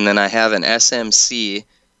 and then I have an SMC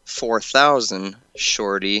 4000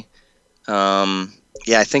 Shorty. Yeah,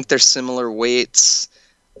 I think they're similar weights.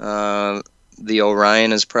 The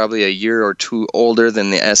Orion is probably a year or two older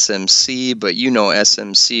than the SMC, but you know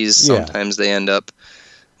SMCs, sometimes they end up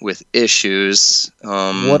with issues.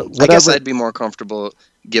 I guess I'd be more comfortable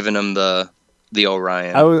giving them the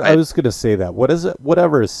Orion. I was going to say that. What is it?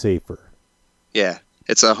 Whatever is safer. Yeah.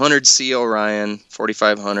 It's a 100C Orion,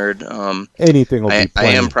 4500. Anything will be plenty.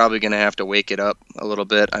 I am probably going to have to wake it up a little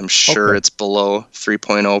bit. I'm sure it's below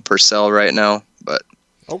 3.0 per cell right now, but...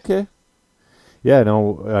 Okay. Yeah,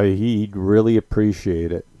 no, he'd really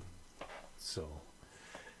appreciate it. So,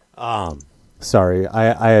 sorry,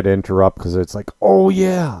 I had to interrupt because it's like, oh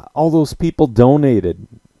yeah, all those people donated.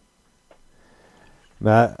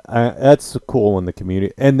 That's cool in the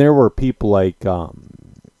community, and there were people like,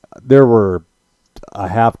 there were a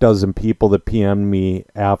half dozen people that PM'd me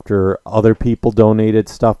after other people donated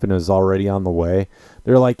stuff and is already on the way.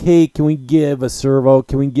 They're like, hey, can we give a servo?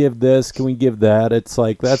 Can we give this? Can we give that? It's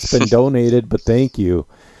like, that's been donated, but thank you.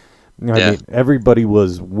 I mean, everybody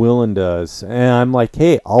was willing to, and I'm like,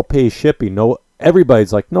 hey, I'll pay shipping. No,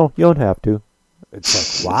 everybody's like, no, you don't have to.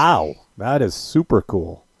 It's like, wow, that is super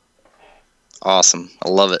cool. Awesome. I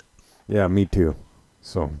love it. Yeah, me too.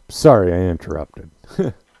 So, sorry I interrupted.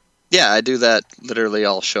 Yeah, I do that literally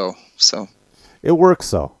all show, so. It works,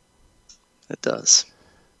 though. It does.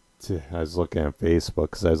 I was looking at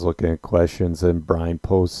Facebook because I was looking at questions, and Brian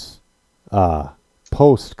post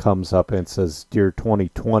comes up and says, "Dear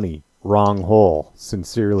 2020, wrong hole.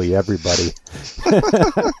 Sincerely, everybody."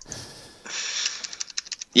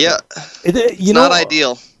 Yeah, it's not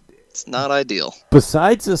ideal. It's not ideal.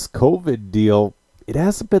 Besides this COVID deal, it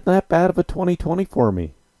hasn't been that bad of a 2020 for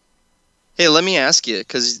me. Hey, let me ask you,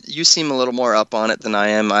 because you seem a little more up on it than I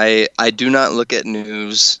am. I do not look at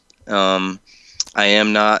news. I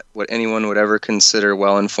am not what anyone would ever consider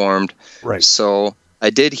well-informed. Right. So I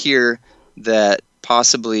did hear that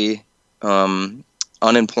possibly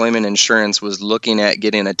unemployment insurance was looking at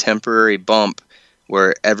getting a temporary bump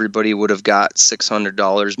where everybody would have got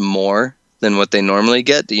 $600 more than what they normally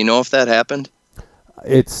get. Do you know if that happened?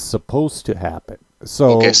 It's supposed to happen.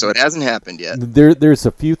 So it hasn't happened yet. There's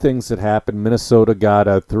a few things that happened. Minnesota got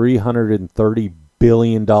a $330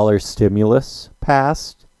 billion stimulus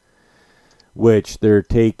passed, which they're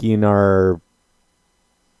taking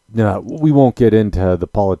we won't get into the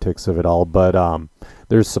politics of it all, but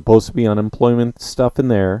there's supposed to be unemployment stuff in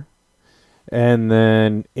there. And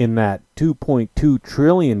then in that $2.2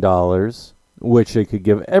 trillion, which they could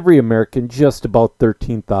give every American just about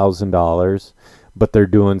 $13,000, but they're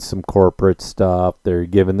doing some corporate stuff. They're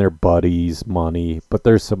giving their buddies money, but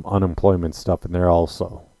there's some unemployment stuff in there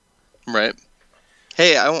also. Right.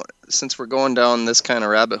 Hey, since we're going down this kind of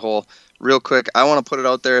rabbit hole, real quick, I want to put it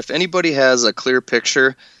out there. If anybody has a clear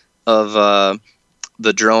picture of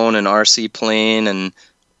the drone and RC plane, and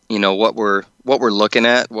you know what we're looking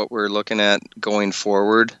at going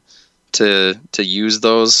forward to use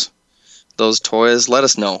those those toys, let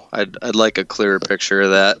us know. I'd like a clearer picture of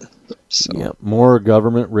that. So. Yeah, more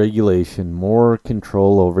government regulation, more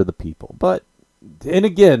control over the people. But, and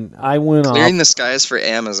again, I went Clearing off. the skies for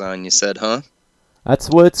Amazon, you said, huh? That's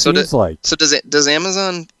what it seems like. So does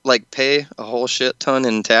Amazon like pay a whole shit ton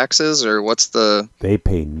in taxes, or what's the? They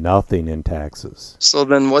pay nothing in taxes. So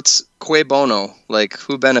then what's cui bono? Like,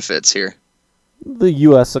 who benefits here? The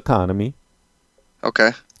U.S. economy.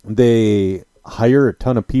 Okay. They hire a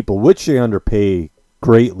ton of people, which they underpay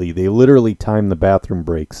greatly. They literally time the bathroom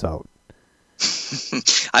breaks out.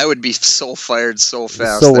 I would be so fired so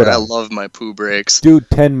fast. So would I I. love my poo breaks. Dude,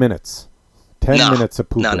 10 minutes. 10 minutes of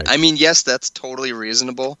poo break. I mean, yes, that's totally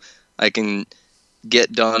reasonable. I can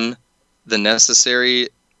get done the necessary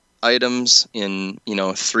items in,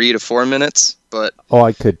 3 to 4 minutes, but... Oh,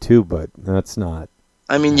 I could too, but that's not.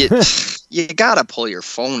 I mean, you gotta pull your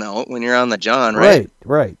phone out when you're on the John, right?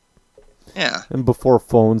 Right. Yeah. And before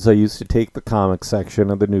phones, I used to take the comic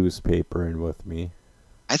section of the newspaper in with me.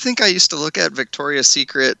 I think I used to look at Victoria's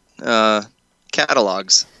Secret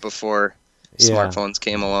catalogs before smartphones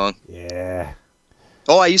came along. Yeah.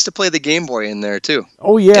 Oh, I used to play the Game Boy in there too.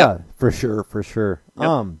 Oh yeah, for sure.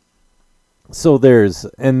 Yep. So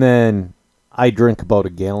and then I drink about a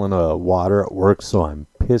gallon of water at work, so I'm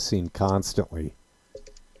pissing constantly.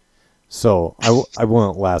 So I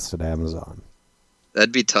won't last at Amazon.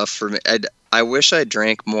 That'd be tough for me. I wish I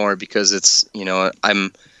drank more because it's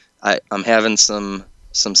I'm having some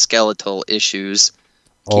skeletal issues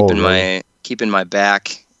keeping my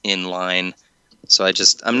back in line. So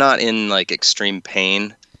I'm not in like extreme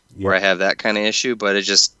pain where I have that kind of issue, but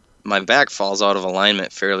my back falls out of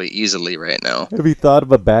alignment fairly easily right now. Have you thought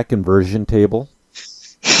of a back inversion table?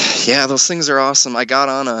 Yeah, those things are awesome. I got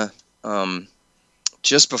on a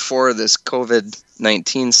just before this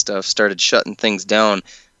COVID-19 stuff started shutting things down,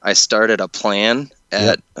 I started a plan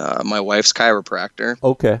at my wife's chiropractor.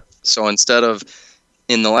 Okay. So instead of,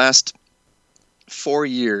 in the last 4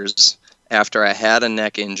 years after I had a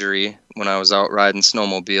neck injury when I was out riding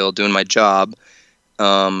snowmobile doing my job,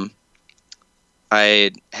 I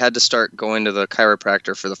had to start going to the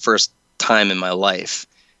chiropractor for the first time in my life.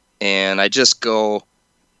 And I just go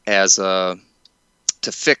as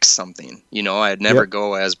to fix something. I'd never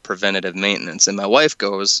go as preventative maintenance. And my wife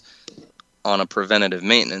goes on a preventative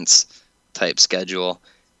maintenance type schedule.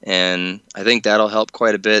 And I think that'll help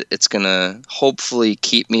quite a bit. It's going to hopefully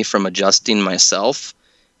keep me from adjusting myself,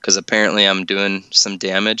 because apparently I'm doing some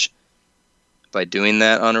damage by doing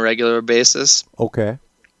that on a regular basis. Okay.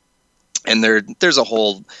 And there's a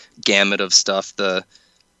whole gamut of stuff the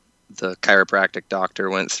chiropractic doctor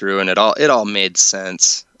went through, and it all made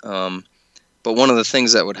sense. But one of the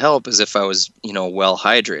things that would help is if I was, well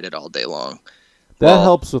hydrated all day long. That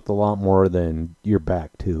helps with a lot more than your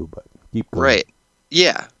back too, but keep going. Right.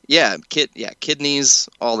 Yeah. Kidneys,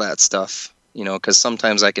 all that stuff, because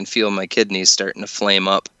sometimes I can feel my kidneys starting to flame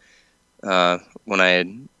up when I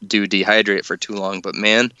do dehydrate for too long. But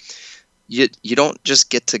man, you don't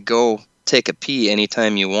just get to go take a pee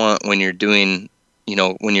anytime you want when you're doing,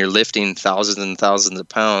 when you're lifting thousands and thousands of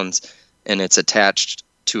pounds and it's attached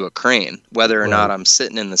to a crane, whether or not I'm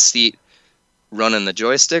sitting in the seat running the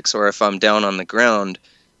joysticks or if I'm down on the ground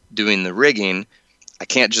doing the rigging. I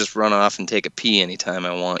can't just run off and take a pee anytime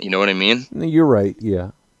I want. You know what I mean? You're right,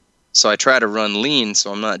 yeah. So I try to run lean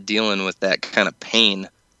so I'm not dealing with that kind of pain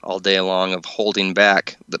all day long of holding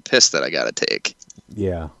back the piss that I got to take.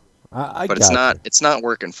 Yeah. But it's not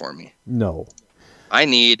working for me. No. I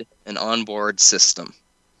need an onboard system.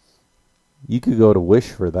 You could go to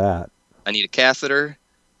Wish for that. I need a catheter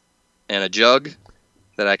and a jug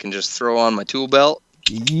that I can just throw on my tool belt.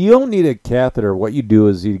 You don't need a catheter. What you do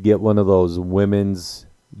is you get one of those women's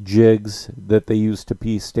jigs that they use to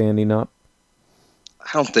pee standing up. I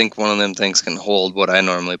don't think one of them things can hold what I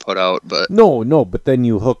normally put out, but... No, but then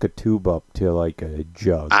you hook a tube up to like a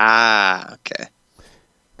jug. Ah, okay.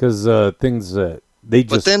 Because things that they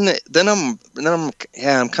just... But then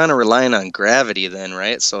I'm kind of relying on gravity then,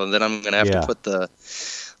 right? So then I'm going to have to put the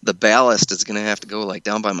ballast is going to have to go like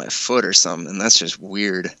down by my foot or something. That's just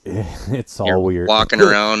weird. It's all you're weird. Walking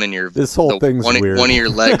around and this whole thing's weird. One of your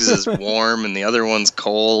legs is warm and the other one's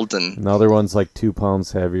cold. And another one's like 2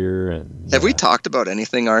 pounds heavier. And have we talked about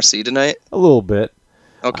anything RC tonight? A little bit.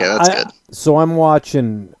 Okay, that's good. So I'm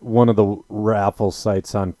watching one of the raffle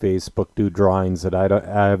sites on Facebook do drawings that I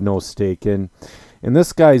have no stake in. And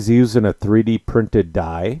this guy's using a 3D printed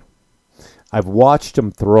die. I've watched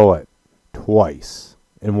him throw it twice.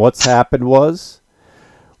 And what's happened was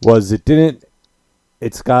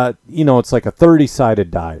it's got, it's like a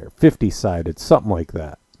 30-sided die or 50-sided, something like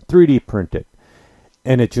that, 3D printed.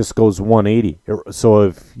 And it just goes 180. So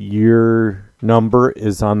if your number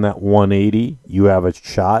is on that 180, you have a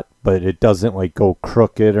shot, but it doesn't like go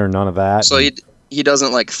crooked or none of that. So he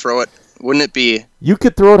doesn't like throw it. Wouldn't it be? You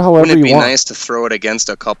could throw it however you want. Wouldn't it be nice to throw it against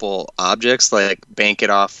a couple objects, like bank it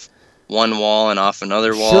off one wall and off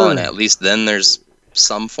another wall, Sure. and at least then there's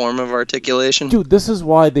some form of articulation? Dude, this is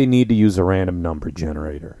why they need to use a random number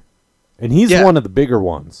generator. And he's Yeah. one of the bigger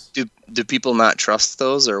ones. Do people not trust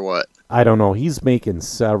those or what? I don't know. He's making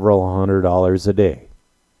several $100s a day.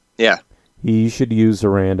 Yeah. He should use a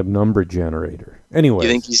random number generator. Anyway.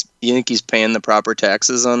 You think he's paying the proper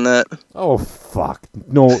taxes on that? Oh, fuck.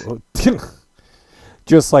 No.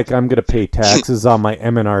 Just like I'm going to pay taxes on my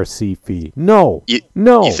M&RC fee. No.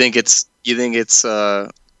 No. You think it's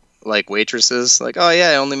like waitresses? Like, oh yeah,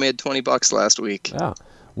 I only made $20 last week. Yeah.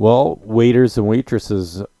 Well, waiters and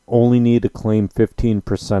waitresses only need to claim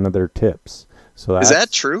 15% of their tips. So Is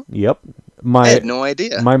that true? Yep. I had no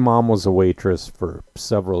idea. My mom was a waitress for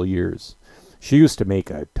several years. She used to make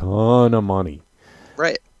a ton of money.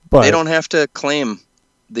 Right. But they don't have to claim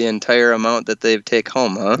the entire amount that they take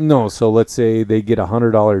home, huh? No, so let's say they get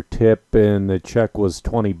 $100 tip and the check was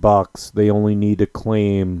 $20. They only need to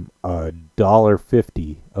claim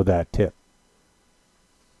 $1.50 of that tip.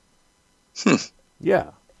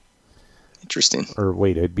 Yeah. Interesting. Or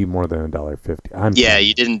wait, it'd be more than $1.50. Yeah,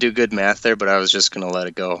 you didn't do good math there, but I was just gonna let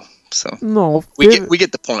it go. So no, we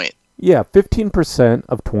get the point. Yeah, 15%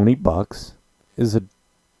 of $20 is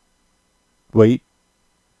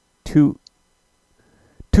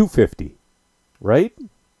 $2.50, right?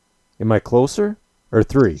 Am I closer or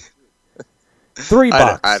 $3?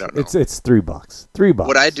 $3. I don't know. It's $3. $3.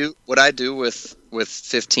 What I do with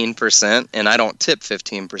 15%, and I don't tip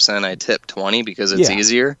 15%. I tip 20 because it's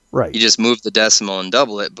easier. Right. You just move the decimal and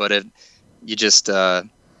double it. But if you just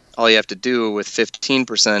all you have to do with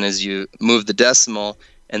 15% is you move the decimal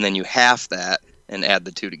and then you half that and add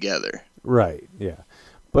the two together. Right. Yeah.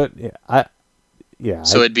 But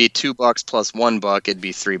So it'd be $2 plus $1. It'd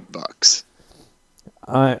be $3.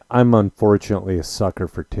 I'm unfortunately a sucker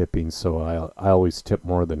for tipping, so I always tip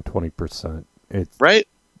more than 20%. Right?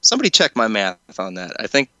 Somebody check my math on that. I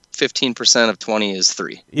think 15% of 20 is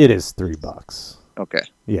 3. It is $3. Okay.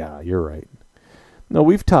 Yeah, you're right. No,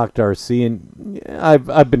 we've talked RC, and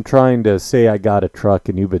I've been trying to say I got a truck,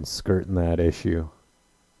 and you've been skirting that issue.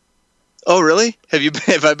 Oh, really?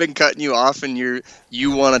 Have I been cutting you off, and you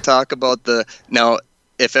want to talk about now?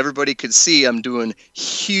 If everybody could see, I'm doing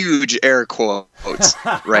huge air quotes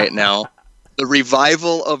right now. The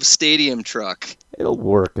revival of Stadium Truck. It'll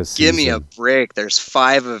work a season. Give me a break. There's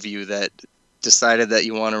 5 of you that decided that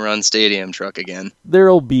you want to run Stadium Truck again.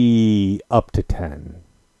 There'll be up to 10.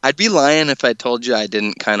 I'd be lying if I told you I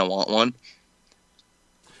didn't kind of want one.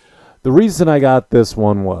 The reason I got this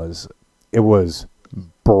one was it was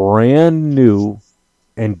brand new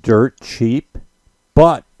and dirt cheap,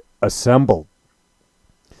 but assembled.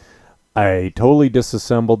 I totally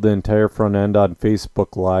disassembled the entire front end on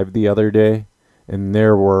Facebook Live the other day, and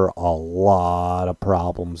there were a lot of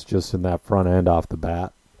problems just in that front end off the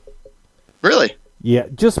bat. Really? Yeah,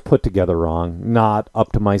 just put together wrong, not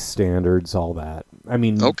up to my standards, all that. I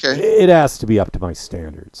mean, okay. It has to be up to my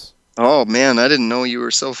standards. Oh, man, I didn't know you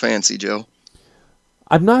were so fancy, Joe.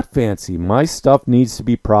 I'm not fancy. My stuff needs to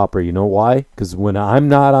be proper. You know why? Because when I'm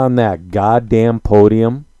not on that goddamn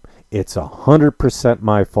podium, it's 100%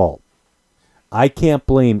 my fault. I can't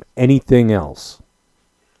blame anything else.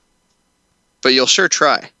 But you'll sure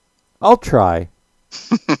try. I'll try.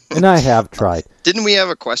 And I have tried. Didn't we have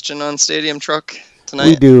a question on Stadium Truck tonight?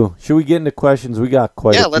 We do. Should we get into questions? We got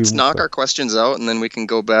quite a few. Yeah, let's knock our questions out, and then we can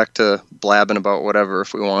go back to blabbing about whatever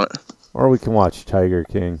if we want. Or we can watch Tiger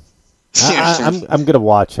King. I'm going to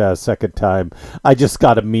watch that a second time. I just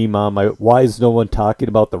got a meme on my... Why is no one talking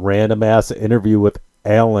about the random-ass interview with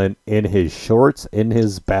Alan in his shorts in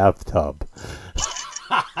his bathtub?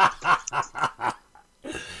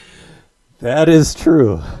 That is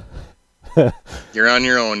true. You're on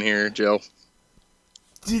your own here, Joe.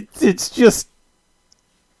 It's just...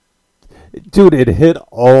 Dude, it hit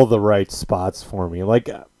all the right spots for me. Like,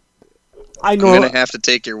 I know... I'm going to have to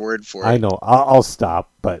take your word for it. I know. I'll stop,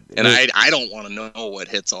 but... And I don't want to know what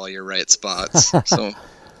hits all your right spots. So,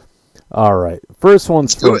 all right. First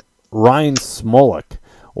one's from Ryan Smolik.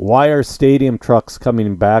 Why are Stadium Trucks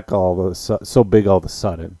coming back so big all of a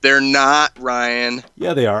sudden? They're not, Ryan.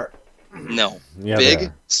 Yeah, they are. No. Yeah,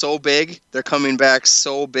 big? So big? They're coming back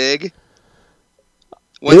so big?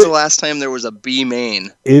 When's the last time there was a B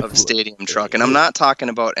main of Stadium Truck? And I'm not talking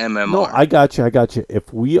about MMR. No, I got you.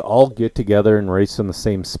 If we all get together and race in the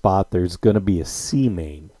same spot, there's going to be a C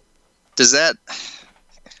main. Does that...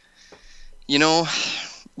 You know,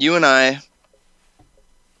 you and I,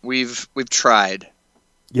 we've tried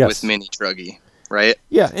Yes. with mini truggy, right?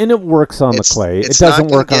 Yeah, and it works on the clay. It doesn't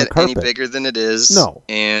not work gonna on get any carpet. bigger than it is. No.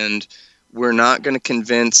 And we're not going to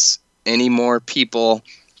convince any more people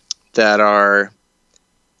that are,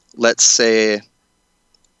 let's say,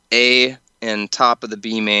 A and top of the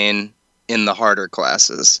B main in the harder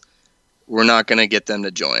classes. We're not going to get them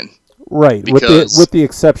to join. Right, Because with the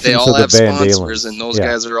exceptions they all of the have Van sponsors, Dalens. and those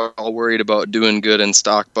guys are all worried about doing good in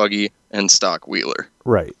stock buggy and stock wheeler.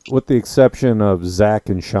 Right, with the exception of Zach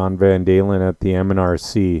and Sean Van Dalen at the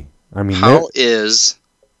MNRC. I mean, how is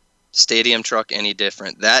Stadium Truck any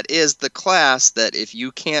different? That is the class that if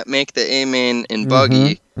you can't make the A main in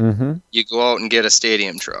buggy, you go out and get a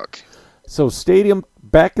Stadium Truck. So Stadium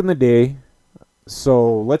back in the day.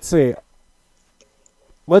 So let's say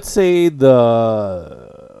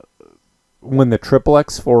when the Triple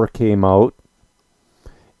X4 came out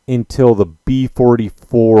until the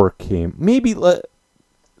B44 came. Maybe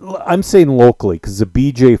I'm saying locally because the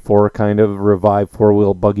BJ4 kind of revived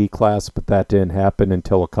four-wheel buggy class, but that didn't happen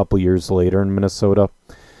until a couple years later in Minnesota.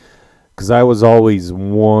 Because I was always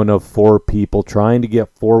one of 4 people trying to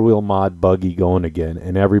get four-wheel mod buggy going again,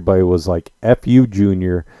 and everybody was like, F you,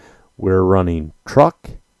 Junior, we're running truck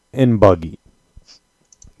and buggy.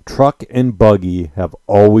 Truck and buggy have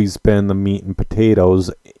always been the meat and potatoes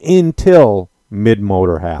until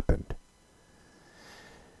mid-motor happened.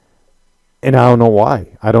 And I don't know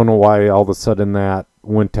why. I don't know why all of a sudden that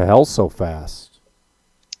went to hell so fast.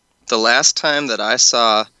 The last time that I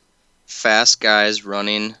saw fast guys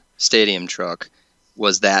running Stadium Truck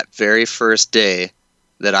was that very first day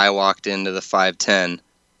that I walked into the 510.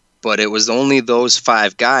 But it was only those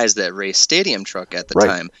 5 guys that raced Stadium Truck at the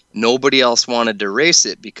time. Nobody else wanted to race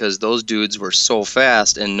it because those dudes were so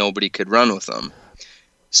fast and nobody could run with them.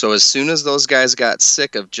 So as soon as those guys got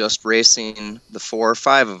sick of just racing the 4 or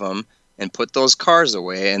 5 of them and put those cars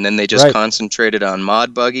away, and then they just concentrated on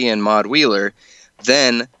mod buggy and mod wheeler,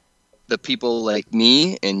 then the people like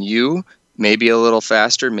me and you, maybe a little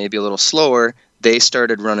faster, maybe a little slower, they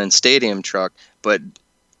started running Stadium Truck, but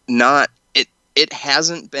it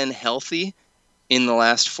hasn't been healthy in the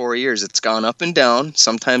last 4 years. It's gone up and down.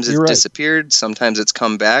 Sometimes it's disappeared. Sometimes it's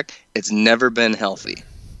come back. It's never been healthy.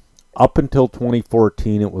 Up until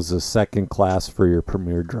 2014, it was a second class for your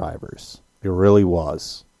premier drivers. It really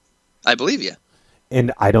was. I believe you.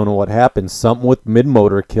 And I don't know what happened. Something with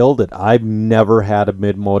mid-motor killed it. I've never had a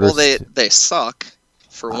mid-motor. Well, they suck,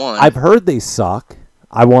 for one. I've heard they suck.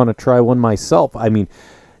 I want to try one myself. I mean,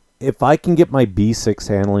 if I can get my B6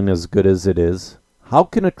 handling as good as it is, how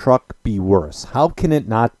can a truck be worse? How can it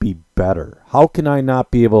not be better? How can I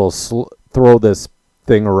not be able to throw this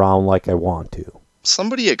thing around like I want to?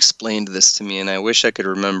 Somebody explained this to me, and I wish I could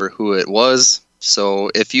remember who it was.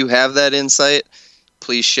 So if you have that insight,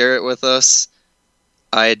 please share it with us.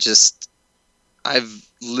 I've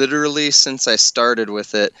literally, since I started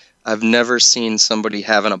with it, I've never seen somebody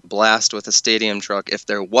having a blast with a Stadium Truck if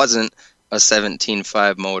there wasn't a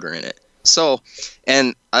 17.5 motor in it. So,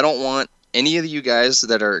 and I don't want any of you guys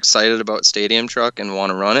that are excited about Stadium Truck and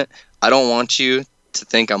want to run it, I don't want you to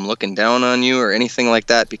think I'm looking down on you or anything like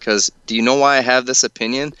that, because do you know why I have this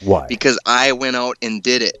opinion? Why? Because I went out and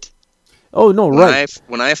did it. Oh, no,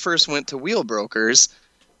 When I first went to Wheel Brokers,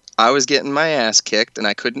 I was getting my ass kicked and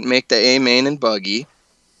I couldn't make the A main and buggy,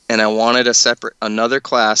 and I wanted another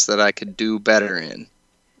class that I could do better in.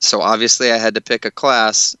 So obviously I had to pick a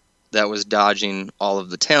class that was dodging all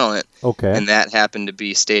of the talent. Okay. And that happened to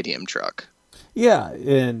be Stadium Truck. Yeah,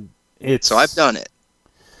 and it's... So I've done it.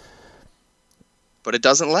 But it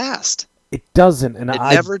doesn't last. It doesn't. And it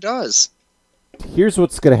never does. Here's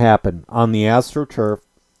what's going to happen. On the AstroTurf,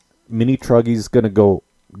 Mini Truggy's going to go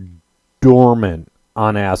dormant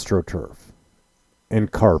on AstroTurf and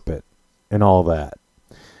carpet and all that.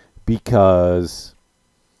 Because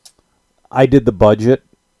I did the budget,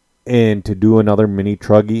 and to do another Mini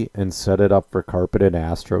Truggy and set it up for carpet and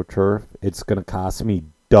AstroTurf, it's going to cost me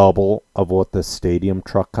double of what the Stadium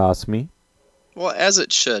Truck cost me. Well, as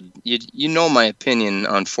it should. You know my opinion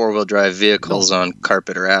on four-wheel drive vehicles on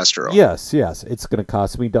carpet or Astro. Yes. It's going to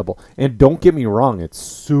cost me double. And don't get me wrong, it's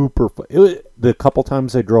super fun. The couple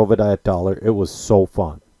times I drove it at Dollar, it was so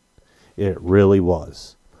fun. It really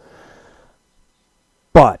was.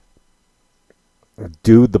 But,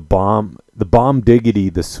 dude, the bomb diggity,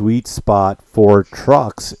 the sweet spot for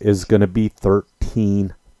trucks is going to be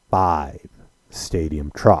 13.5 Stadium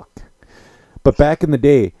Truck. But back in the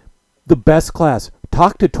day, the best class,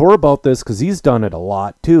 talk to Tor about this because he's done it a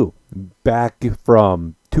lot too. Back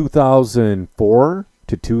from 2004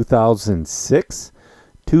 to 2006,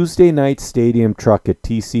 Tuesday night Stadium Truck at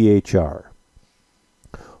TCHR.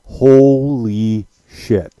 Holy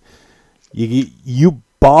shit. You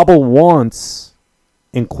bobble once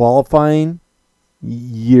in qualifying,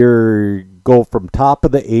 you go from top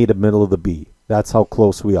of the A to middle of the B. That's how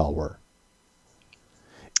close we all were.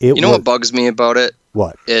 What bugs me about it?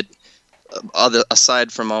 What?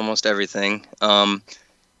 Aside from almost everything, I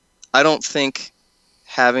don't think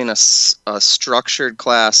having a structured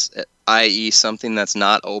class, i.e. something that's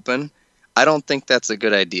not open, I don't think that's a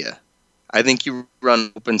good idea. I think you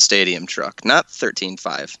run open stadium truck, not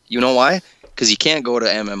 13.5. You know why? Because you can't go to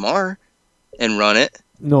MMR and run it.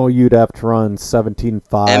 No, you'd have to run 17.5.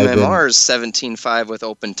 MMR is 17.5 with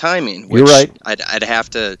open timing. Which you're right. I'd have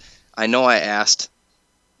to. I know I asked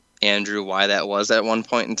Andrew why that was at one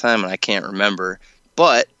point in time, and I can't remember.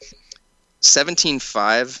 But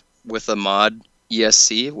 17.5 with a mod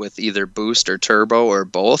ESC with either boost or turbo or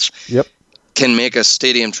both, yep, can make a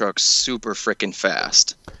stadium truck super freaking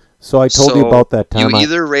fast. So I told you about that time. You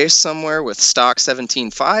either race somewhere with stock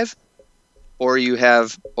 17.5 or you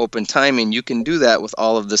have open timing. You can do that with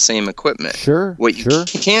all of the same equipment. Sure. What you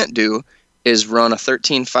can't do is run a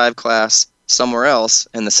 13.5 class somewhere else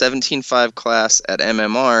and the 17.5 class at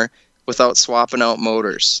MMR without swapping out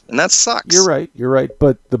motors. And that sucks. You're right.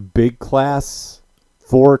 But the big class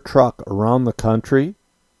 4 truck around the country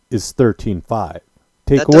is 13.5.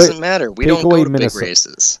 That doesn't matter. We don't go to big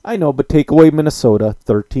races. I know, but take away Minnesota,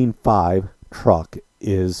 13.5 truck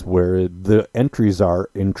is where the entries are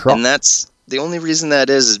in truck. And that's the only reason that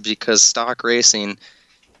is because stock racing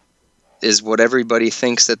is what everybody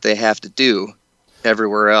thinks that they have to do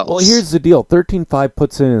everywhere else. Well, here's the deal. 13.5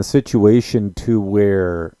 puts it in a situation to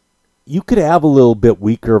where you could have a little bit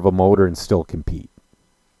weaker of a motor and still compete.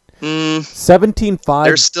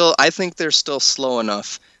 17.5. I think they're still slow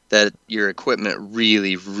enough that your equipment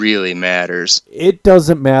really, really matters. It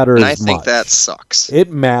doesn't matter as much. And I think that sucks. It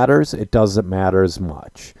matters. It doesn't matter as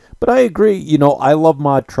much. But I agree. I love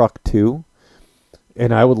mod truck too.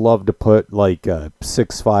 And I would love to put like a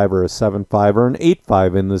 6.5 or a 7.5 or an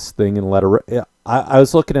 8.5 in this thing and let it... I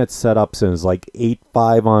was looking at setups and it was like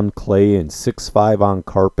 8.5 on clay and 6.5 on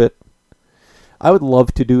carpet. I would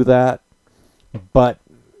love to do that. But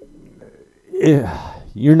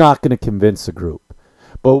you're not going to convince a group.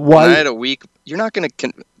 But why? I had a week. You're not going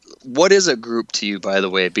to. What is a group to you, by the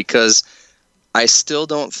way? Because I still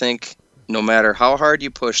don't think, no matter how hard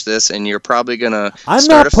you push this, and you're probably going to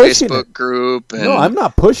start a Facebook group. And no, I'm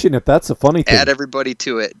not pushing it. That's a funny thing. Add everybody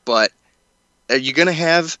to it. But are you going to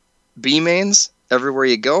have B mains everywhere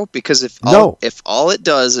you go? Because if all it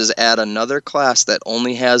does is add another class that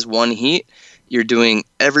only has one heat, you're doing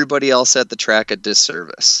everybody else at the track a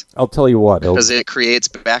disservice. I'll tell you what. Because it creates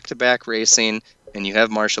back-to-back racing. And you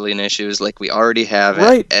have marshalling issues like we already have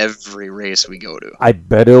at every race we go to. I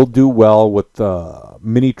bet it'll do well with the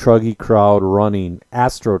mini truggy crowd running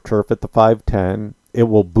AstroTurf at the 510. It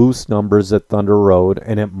will boost numbers at Thunder Road,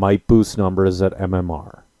 and it might boost numbers at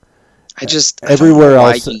MMR. I don't know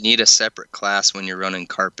why you need a separate class when you're running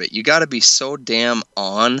carpet. You got to be so damn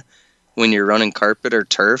on when you're running carpet or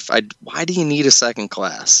turf. Why do you need a second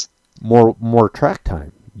class? More track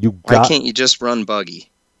time. Why can't you just run buggy?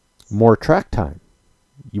 More track time.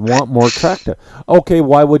 You want more track time. Okay,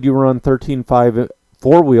 why would you run 13.5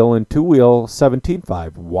 4-wheel and 2-wheel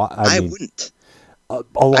 17.5? Why? I mean, wouldn't.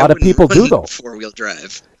 A lot of people do, though. 4-wheel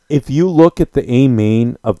drive. If you look at the A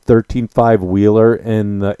main of 13.5 wheeler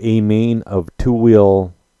and the A main of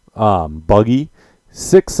 2-wheel buggy,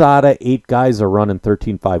 6 out of 8 guys are running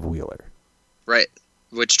 13.5 wheeler. Right,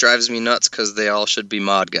 which drives me nuts because they all should be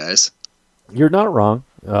mod guys. You're not wrong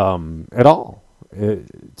at all.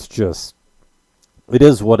 It's just, it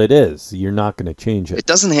is what it is. You're not going to change it. It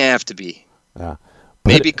doesn't have to be.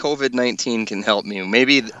 Maybe COVID-19 can help me.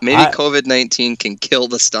 Maybe COVID-19 can kill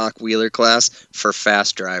the stock wheeler class for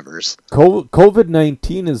fast drivers.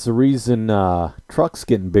 COVID-19 is the reason trucks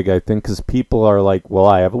getting big, I think, because people are like, well,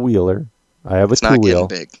 I have a wheeler. I have a 2-wheel. It's not getting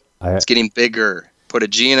big. It's getting bigger. Put a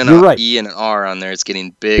G and an E and an R on there. It's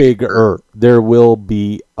getting bigger. There will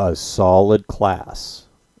be a solid class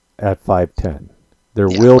at 510. There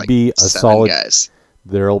will be a solid guys.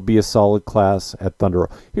 There'll be a solid class at Thunder Road.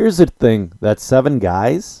 Here's the thing: that 7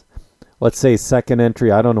 guys. Let's say second entry.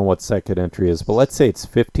 I don't know what second entry is, but let's say it's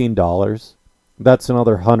 $15. That's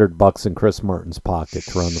another $100 in Chris Martin's pocket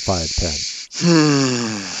to run the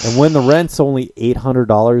 510. And when the rent's only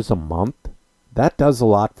 $800 a month, that does a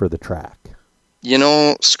lot for the track.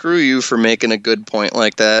 Screw you for making a good point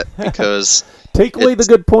like that, because take away the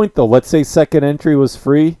good point though. Let's say second entry was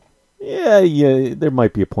free. Yeah, there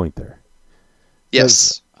might be a point there.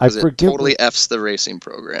 Yes, because it totally F's the racing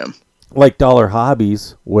program. like Dollar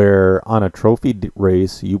Hobbies, where on a trophy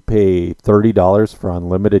race you pay $30 for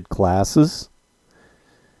unlimited classes.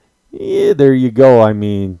 Yeah, there you go. I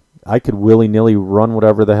mean, I could willy-nilly run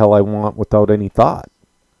whatever the hell I want without any thought.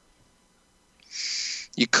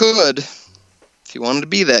 You could, if you wanted to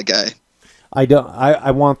be that guy. I don't.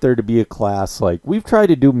 I want there to be a class like we've tried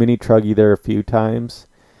to do mini truggy there a few times,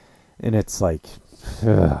 and it's like,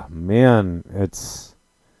 man, it's.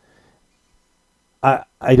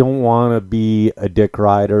 I don't want to be a dick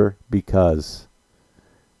rider because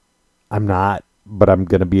I'm not, but I'm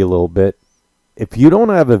gonna be a little bit. If you don't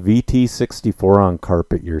have a VT64 on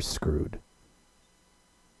carpet, you're screwed.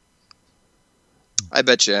 I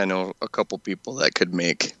bet you I know a couple people that could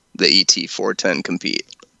make the ET410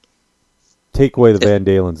 compete. Take away the Van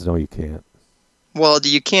Dalens. No, you can't. Well,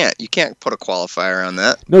 you can't. You can't put a qualifier on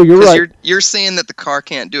that. No, you're right. You're saying that the car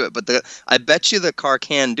can't do it, but I bet you the car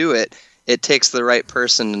can do it. It takes the right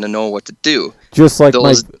person to know what to do. Just like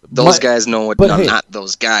those guys know what. But hey, not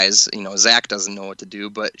those guys. You know, Zach doesn't know what to do,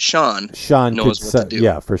 but Sean knows what to do.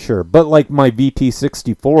 Yeah, for sure. But like my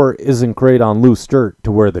VT64 isn't great on loose dirt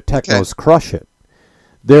to where the Technos crush it.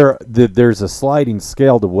 There's a sliding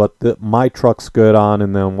scale to what my truck's good on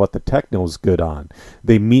and then what the Techno's good on.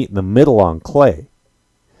 They meet in the middle on clay.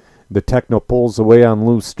 The Techno pulls away on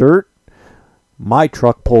loose dirt. My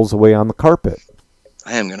truck pulls away on the carpet.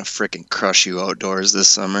 I am going to frickin' crush you outdoors this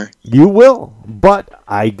summer. You will. But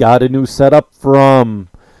I got a new setup from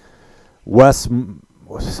Wes.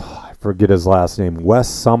 I forget his last name. Wes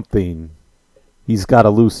something. He's got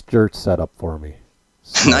a loose dirt setup for me.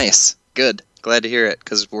 So. Nice. Good. Glad to hear it,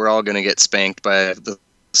 because we're all going to get spanked by the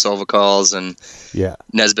Sovacals, and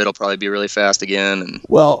Nesbitt will probably be really fast again. And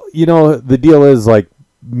well, you know, the deal is, like,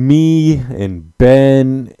 me and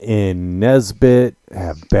Ben and Nesbitt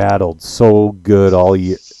have battled so good all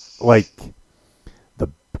year. Like,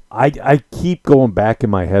 I keep going back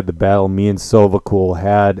in my head the battle me and Sovacool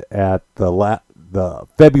had at the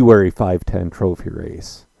February 510 trophy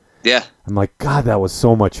race. Yeah. I'm like, God, that was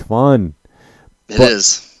so much fun. It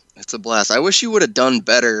is. It's a blast. I wish you would have done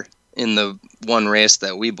better in the one race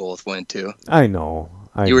that we both went to. I know.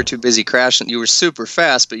 You were too busy crashing. You were super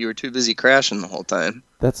fast, but you were too busy crashing the whole time.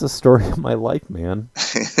 That's the story of my life, man.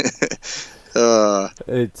 Do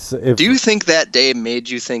you think that day made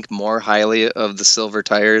you think more highly of the silver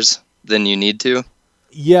tires than you need to?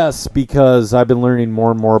 Yes, because I've been learning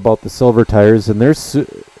more and more about the silver tires, and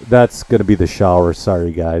that's going to be the shower.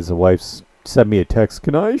 Sorry, guys. The wife's sent me a text.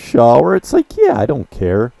 Can I shower? It's like, yeah, I don't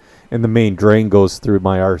care. And the main drain goes through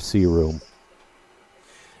my RC room.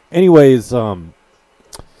 Anyways,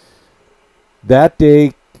 that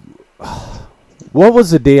day, what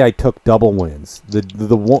was the day I took double wins?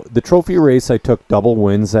 The trophy race I took double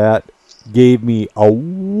wins at gave me a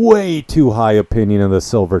way too high opinion of the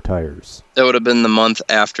silver tires. That would have been the month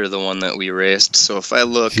after the one that we raced. So if I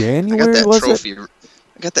look, January, I got that trophy. It?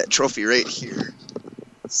 I got that trophy right here.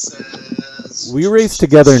 It says, we raced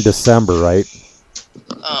together in December, right?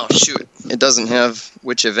 Oh, shoot. It doesn't have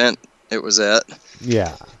which event it was at.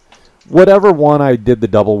 Yeah. Whatever one I did the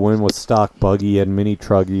double win with stock buggy and mini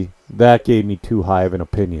truggy, that gave me too high of an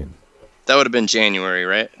opinion. That would have been January,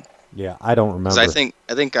 right? Yeah, I don't remember. I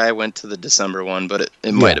think I went to the December one, but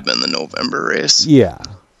it might have been the November race. Yeah.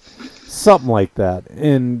 Something like that.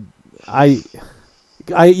 And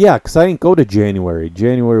because I didn't go to January.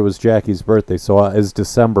 January was Jackie's birthday, so it's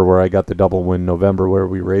December where I got the double win, November where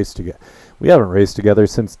we raced together. We haven't raced together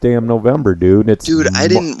since damn November, dude. I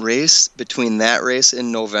didn't race between that race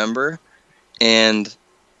in November and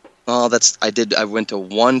I went to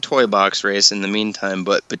one toy box race in the meantime,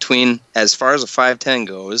 but between, as far as a 510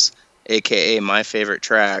 goes, aka my favorite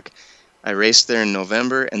track, I raced there in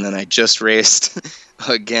November, and then I just raced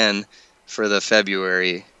again for the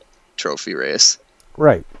February trophy race.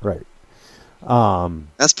 Right.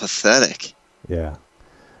 That's pathetic. Yeah.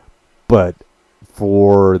 But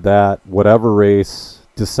for that whatever race,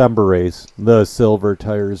 December race, the silver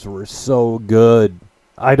tires were so good.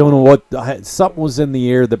 I don't know what, something was in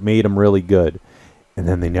the air that made them really good. And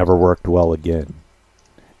then they never worked well again.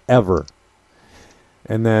 Ever.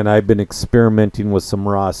 And then I've been experimenting with some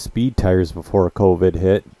Ross Speed tires before COVID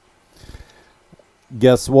hit.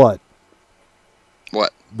 Guess what?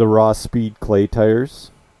 What? The Ross Speed clay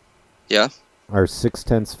tires. Yeah? Are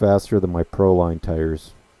 0.6 faster than my Proline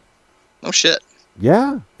tires. Oh, shit.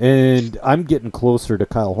 Yeah, and I'm getting closer to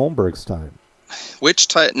Kyle Holmberg's time. Which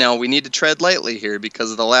tire? Now, we need to tread lightly here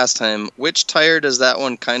because of the last time. Which tire does that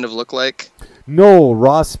one kind of look like? No,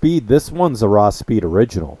 Ross Speed. This one's a Ross Speed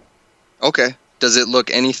original. Okay. Does it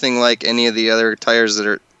look anything like any of the other tires that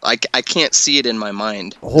are I can't see it in my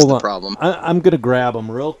mind. Hold That's the on. problem. I'm going to grab them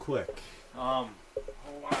real quick. Hold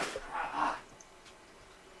on.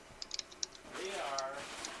 They are...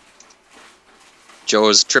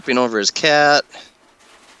 Joe's tripping over his cat.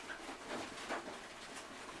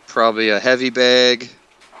 Probably a heavy bag.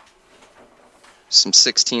 Some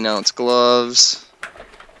 16-ounce gloves.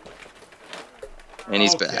 And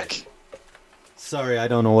he's back. Sorry, I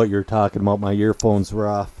don't know what you're talking about. My earphones were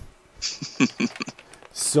off.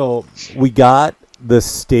 So, we got the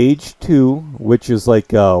Stage 2, which is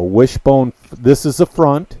like a wishbone. This is the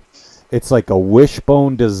front. It's like a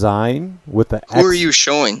wishbone design with the X. Who are you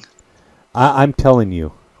showing? I'm telling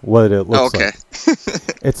you what it looks like.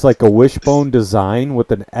 It's like a wishbone design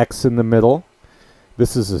with an X in the middle.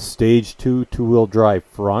 This is a Stage 2 two-wheel drive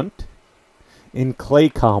front. In clay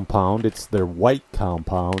compound, it's their white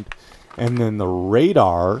compound. And then the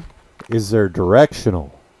radar is their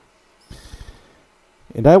directional.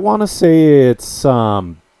 And I want to say it's,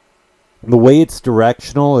 the way it's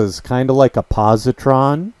directional is kind of like a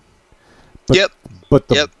positron. But, Yep. But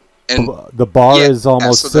the, yep. And the bar is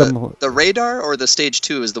almost so similar. the radar or the Stage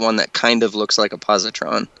 2 is the one that kind of looks like a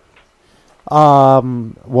positron.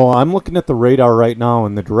 Well, I'm looking at the radar right now,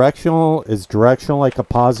 and the directional is directional like a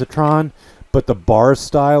positron, but the bar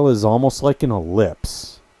style is almost like an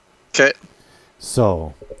ellipse. Okay.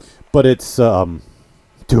 So, but it's,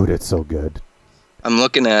 dude, it's so good. I'm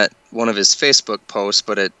looking at one of his Facebook posts,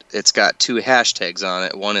 but it's got two hashtags on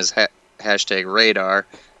it. One is hashtag radar,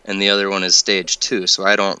 and the other one is Stage 2, so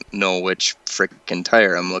I don't know which frickin'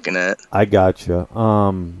 tire I'm looking at. I gotcha. I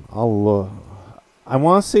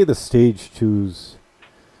want to say the Stage 2's,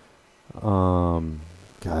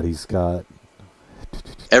 God, he's got...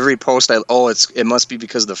 Every post it must be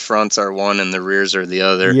because the fronts are one and the rears are the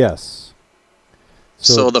other. Yes.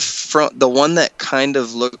 So the one that kind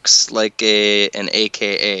of looks like an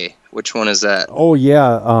AKA, which one is that? Oh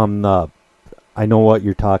yeah, I know what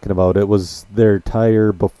you're talking about. It was their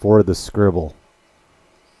tire before the scribble.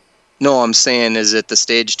 No, I'm saying, is it the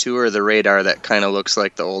Stage 2 or the radar that kind of looks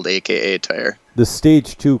like the old AKA tire? The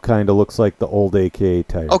Stage 2 kind of looks like the old AKA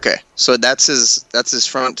tire. Okay, so that's his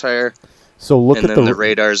front tire. So look and at then the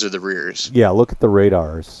radars are the rears. Yeah, look at the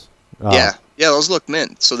radars. Yeah, those look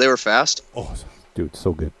mint. So they were fast. Oh, dude,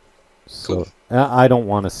 so good. Cool. So I don't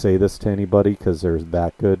want to say this to anybody because they're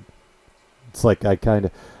that good. It's like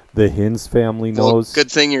the Hins family knows. Well,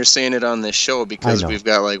 good thing you're saying it on this show because we've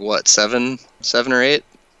got like what, seven or eight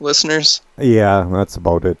listeners. Yeah, that's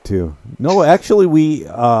about it too. No, actually, we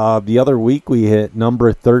the other week we hit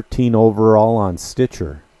number 13 overall on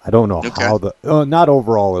Stitcher. I don't know how not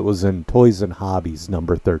overall. It was in Toys and Hobbies,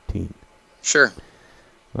 number 13. Sure.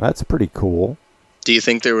 Well, that's pretty cool. Do you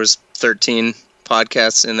think there was 13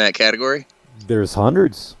 podcasts in that category? There's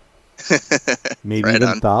hundreds, maybe right even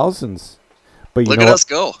on. Thousands. But look at us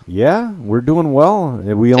go. Yeah, we're doing well.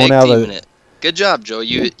 We Tag don't have it. Good job, Joe.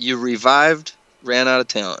 You revived, ran out of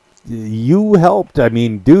talent. You helped. I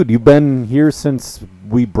mean, dude, you've been here since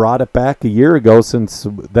we brought it back a year ago, since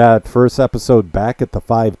that first episode back at the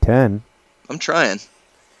 510. I'm trying.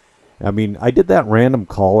 I mean, I did that random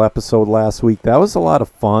call episode last week. That was a lot of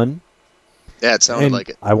fun. Yeah, it sounded like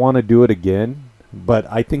it. I want to do it again, but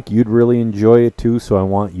I think you'd really enjoy it too, so I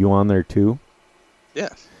want you on there too. Yeah.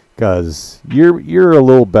 Because you're a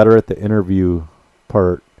little better at the interview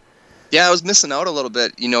part. Yeah, I was missing out a little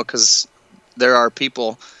bit, because there are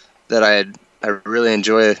people that I really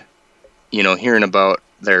enjoy, hearing about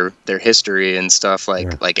their history and stuff,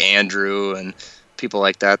 like Andrew and people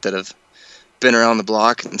like that have been around the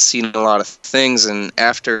block and seen a lot of things. And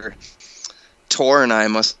after Tor and I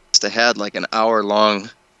must have had like an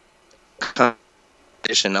hour-long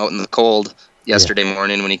conversation out in the cold yesterday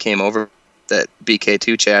morning when he came over that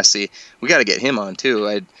BK2 chassis. We got to get him on too.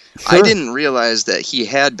 I didn't realize that he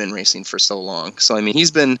had been racing for so long. So I mean,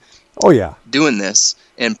 he's been doing this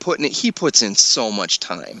and he puts in so much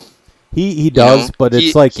time. He does, but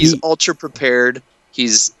it's like he's ultra prepared.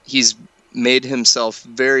 He's made himself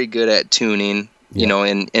very good at tuning,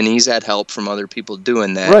 and he's had help from other people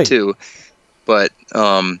doing that too. But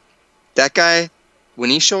that guy, when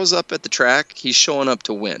he shows up at the track, he's showing up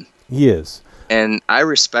to win. He is. And I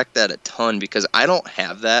respect that a ton because I don't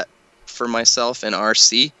have that for myself in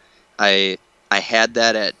RC. I had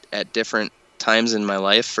that at different times in my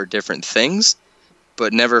life for different things,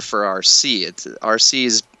 but never for RC.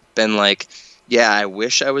 RC's been like, yeah, I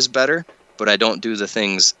wish I was better, but I don't do the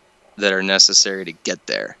things that are necessary to get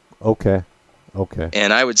there. Okay.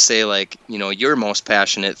 And I would say, like, your most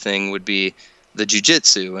passionate thing would be the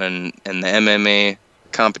jiu-jitsu and the MMA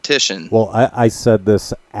competition. Well, I said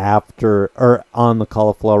this on the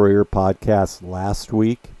Cauliflower Ear podcast last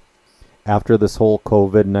week. after this whole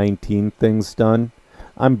COVID-19 thing's done,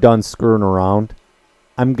 I'm done screwing around.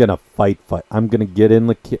 I'm going to fight. I'm going to get in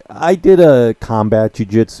the... I did a combat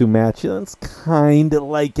jiu-jitsu match. That's kind of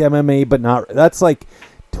like MMA, but not... That's like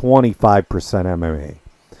 25% MMA.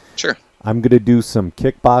 Sure. I'm going to do some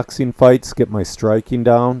kickboxing fights, get my striking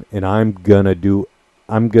down, and I'm going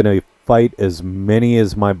to fight as many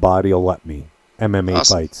as my body will let me. MMA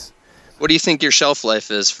Awesome. fights. What do you think your shelf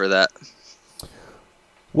life is for that?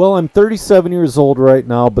 Well, I'm 37 years old right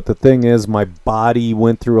now, but the thing is, my body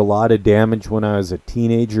went through a lot of damage when I was a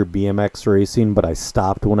teenager BMX racing, but I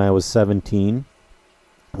stopped when I was 17.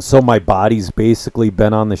 So my body's basically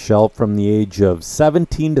been on the shelf from the age of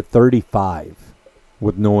 17 to 35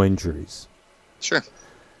 with no injuries. Sure.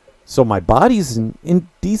 So my body's in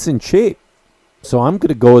decent shape. So I'm going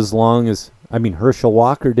to go as long as... I mean, Herschel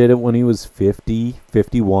Walker did it when he was 50,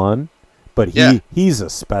 51. But he's a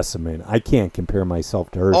specimen. I can't compare myself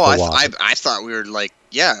to Herschel Walker. I thought we were like,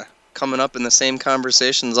 coming up in the same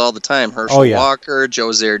conversations all the time. Herschel Walker,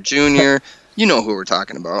 Joe Zaire Jr. You know who we're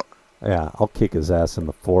talking about. Yeah, I'll kick his ass in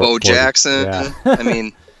the fourth. Bo Jackson. Yeah. I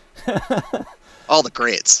mean, all the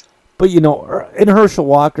greats. But, in Herschel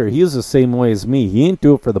Walker, he was the same way as me. He didn't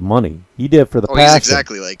do it for the money. He did it for the passion. He's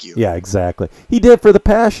exactly like you. Yeah, exactly. He did it for the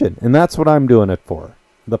passion, and that's what I'm doing it for.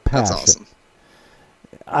 The passion. That's awesome.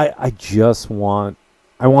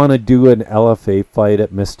 I want to do an LFA fight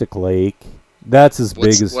at Mystic Lake. That's as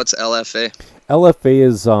big as... What's LFA? LFA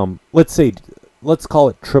is, let's call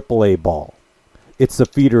it AAA ball. It's the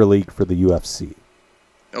feeder league for the UFC.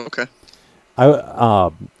 Okay.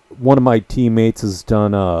 One of my teammates has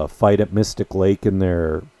done a fight at Mystic Lake in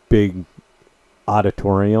their big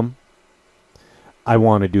auditorium. I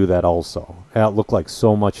want to do that also. That looked like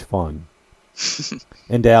so much fun.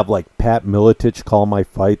 And to have like Pat Miletich call my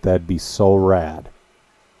fight, that'd be so rad.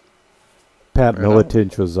 Pat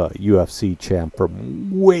Miletich was a UFC champ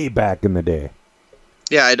from way back in the day.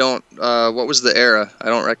 Yeah, I don't... what was the era? I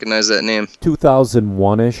don't recognize that name.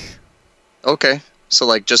 2001-ish. Okay. So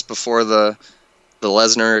like just before the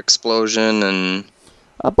Lesnar explosion and...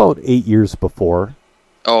 About 8 years before.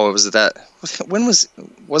 Oh, it was that...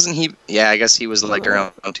 Wasn't he... Yeah, I guess he was like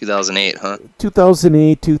around 2008, huh?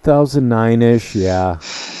 2008, 2009-ish, yeah.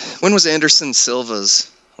 When was Anderson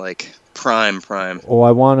Silva's, like, prime? Oh,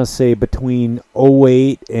 I want to say between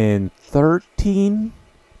 08 and 13?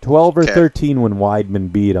 12 or 13 when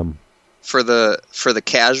Weidman beat him. For the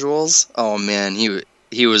casuals, oh man,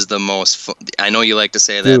 he was the most fun. I know you like to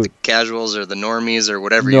say that. Dude, the casuals or the normies or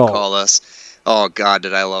whatever you call us. Oh God,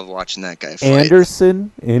 did I love watching that guy fight.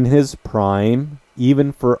 Anderson in his prime,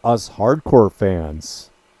 even for us hardcore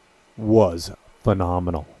fans, was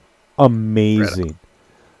phenomenal. Amazing. Incredible.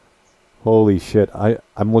 Holy shit.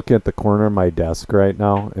 I'm looking at the corner of my desk right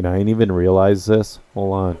now, and I ain't even realized this.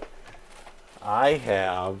 Hold on. I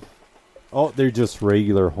have... Oh, they're just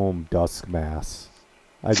regular home dust masks.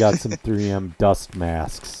 I got some 3M dust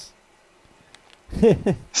masks.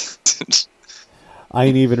 I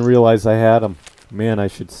didn't even realize I had them. Man, I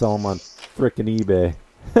should sell them on frickin' eBay.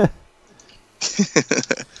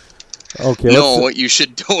 Okay. No, you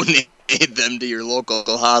should donate them to your local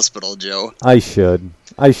hospital, Joe. I should.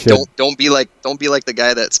 Don't be like the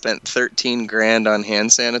guy that spent $13,000 on hand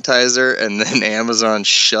sanitizer and then Amazon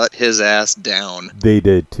shut his ass down. They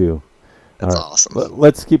did too. That's awesome.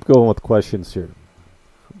 Let's keep going with questions here.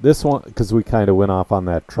 This one, because we kind of went off on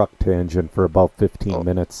that truck tangent for about 15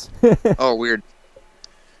 minutes. Oh, weird.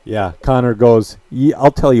 Yeah, Connor goes,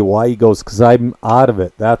 I'll tell you why. He goes, because I'm out of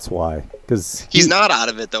it. That's why. Because he's not out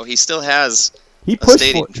of it, though. He still has he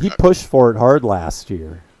pushed for it hard last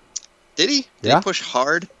year. Did he? Did he push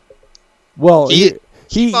hard? Well, he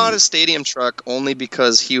bought a stadium truck only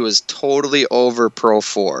because he was totally over Pro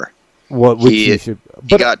 4. He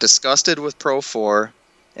got disgusted with Pro 4,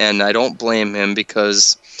 and I don't blame him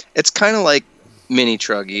because it's kind of like Mini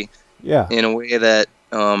Truggy. Yeah. In a way that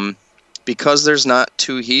because there's not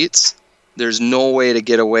two heats, there's no way to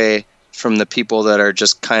get away from the people that are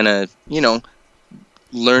just kind of,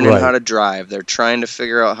 learning how to drive. They're trying to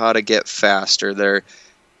figure out how to get faster.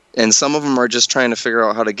 And some of them are just trying to figure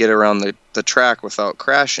out how to get around the track without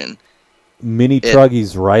crashing. Mini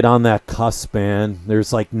Truggy's right on that cusp, man.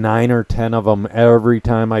 There's like 9 or 10 of them every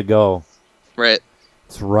time I go. Right.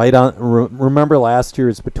 It's right on. Remember last year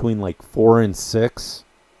it's between like 4 and 6?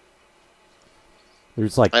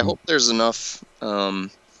 There's like... I hope there's enough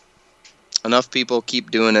people keep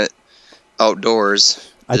doing it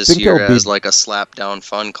outdoors this year as like a slap down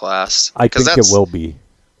fun class. I think it will be.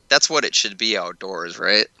 That's what it should be outdoors,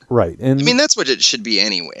 right? Right. And I mean, that's what it should be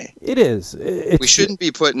anyway. It is. We shouldn't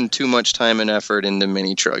be putting too much time and effort into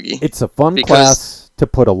Mini Truggy. It's a fun class to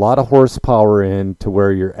put a lot of horsepower in to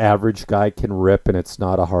where your average guy can rip and it's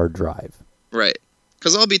not a hard drive. Right.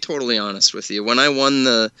 Because I'll be totally honest with you. When I won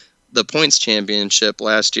the points championship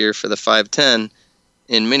last year for the 510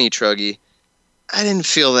 in mini truggy, I didn't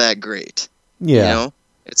feel that great. Yeah. You know?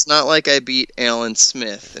 It's not like I beat Alan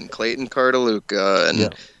Smith and Clayton Cartaluca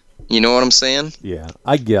and you know what I'm saying? Yeah,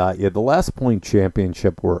 I got you. The last point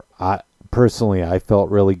championship where I felt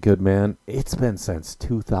really good, man. It's been since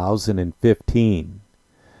 2015.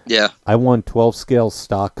 Yeah. I won 12 scale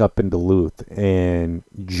stock up in Duluth, and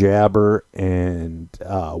Jabber and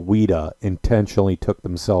Weta intentionally took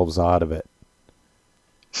themselves out of it.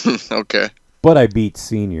 Okay. But I beat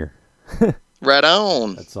Senior. Right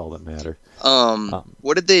on. That's all that mattered.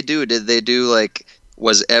 What did they do? Did they do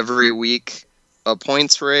was every week a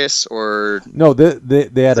points race or no?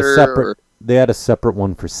 They had a separate. They had a separate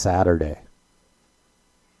one for Saturday.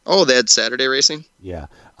 Oh, they had Saturday racing? Yeah.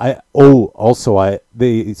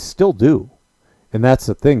 They still do. And that's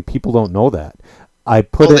the thing. People don't know that.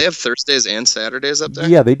 They have Thursdays and Saturdays up there?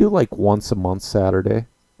 Yeah, they do once a month Saturday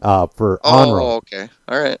for on-road. Oh, okay.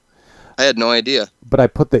 All right. I had no idea. But I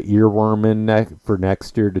put the earworm in for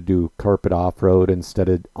next year to do carpet off-road instead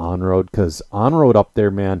of on-road, because on-road up there,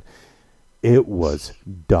 man, it was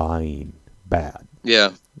dying bad.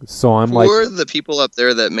 Yeah. So I'm Who are the people up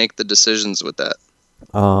there that make the decisions with that?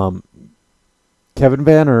 Kevin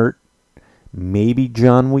Van Aert, maybe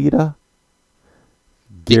John Weta,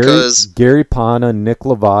 Gary Pana, Nick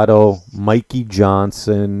Lovato, Mikey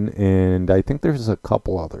Johnson, and I think there's a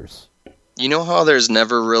couple others. You know how there's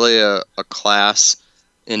never really a class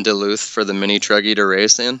in Duluth for the mini truggy to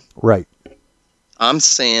race in? Right. I'm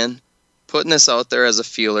saying, putting this out there as a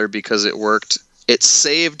feeler because it worked. It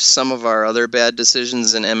saved some of our other bad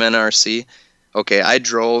decisions in MNRC. Okay, I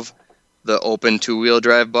drove the open two-wheel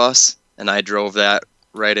drive bus, and I drove that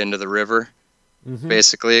right into the river,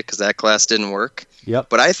 basically, because that class didn't work. Yep.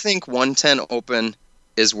 But I think 110 open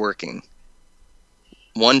is working.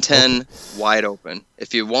 110 wide open.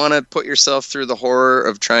 If you want to put yourself through the horror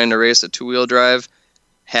of trying to race a two-wheel drive,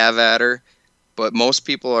 have at her. But most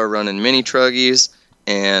people are running mini truggies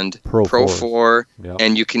and Pro 4, yep.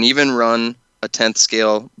 And you can even run a 10th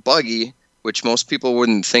scale buggy, which most people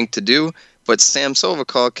wouldn't think to do, but Sam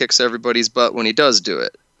Sovakal kicks everybody's butt when he does do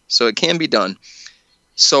it. So it can be done.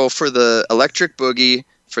 So for the electric boogie,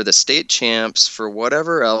 for the state champs, for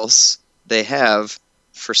whatever else they have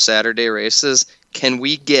for Saturday races, can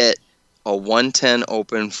we get a 110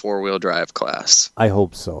 open four-wheel drive class? I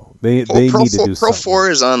hope so. They need to do something. Pro 4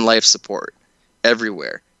 is on life support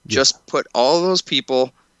everywhere. Yeah. Just put all those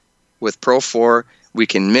people with Pro 4. We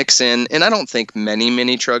can mix in, and I don't think many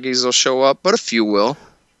mini truggies will show up, but a few will.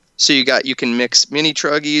 So you can mix mini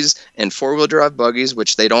truggies and four-wheel drive buggies,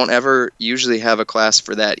 which they don't ever usually have a class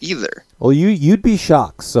for that either. Well, you'd be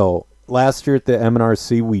shocked. So last year at the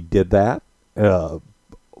MNRC, we did that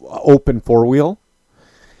open four-wheel,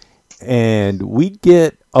 and we'd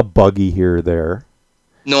get a buggy here or there.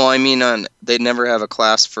 No, I mean they never have a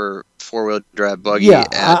class for four-wheel drive buggy. Yeah,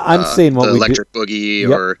 I'm saying what the we electric boogie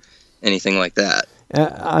or anything like that.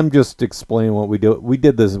 I'm just explaining what we do. We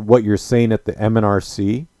did this, what you're saying at the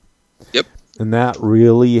MNRC. Yep. And that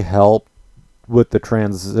really helped with the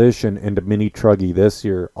transition into mini truggy this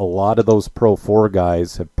year. A lot of those Pro 4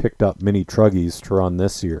 guys have picked up mini truggies to run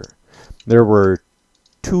this year. There were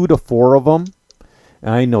 2 to 4 of them,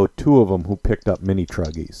 and I know 2 of them who picked up mini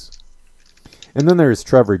truggies. And then there's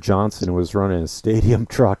Trevor Johnson, who was running a stadium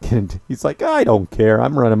truck, and he's like, I don't care,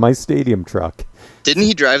 I'm running my stadium truck. Didn't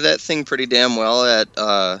he drive that thing pretty damn well at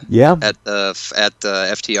the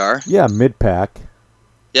FTR? Yeah, mid-pack.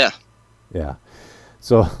 Yeah. Yeah.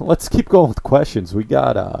 So let's keep going with questions. We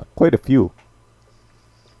got quite a few.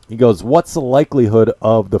 He goes, what's the likelihood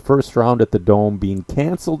of the first round at the Dome being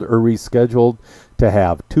canceled or rescheduled to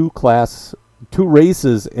have two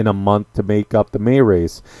races in a month to make up the May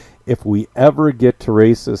race if we ever get to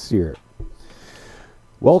race this year?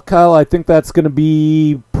 Well, Kyle, I think that's going to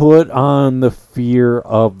be put on the fear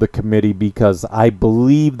of the committee, because I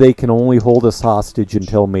believe they can only hold us hostage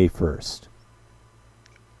until May 1st.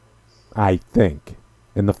 I think.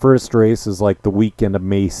 And the first race is like the weekend of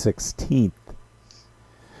May 16th.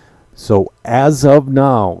 So as of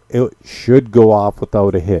now, it should go off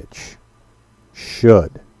without a hitch.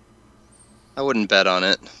 Should. I wouldn't bet on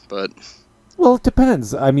it, but... Well, it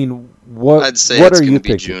depends. I mean, I'd say it's going to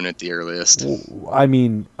be June at the earliest. I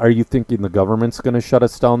mean, are you thinking the government's going to shut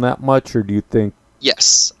us down that much, or do you think...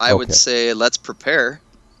 Yes, I would say let's prepare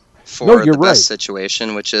for the best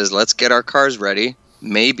situation, which is let's get our cars ready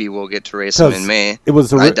maybe we'll get to race them in May.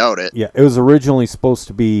 I doubt it. Yeah, it was originally supposed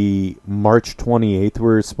to be March 28th. We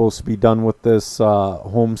were supposed to be done with this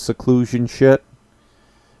home seclusion shit.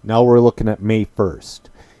 Now we're looking at May 1st.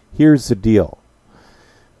 Here's the deal.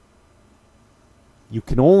 You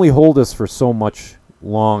can only hold us for so much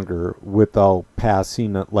longer without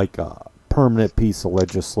passing like a permanent piece of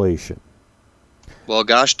legislation. Well,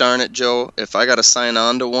 gosh darn it, Joe. If I got to sign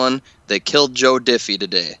on to one, they killed Joe Diffie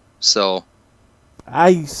today. So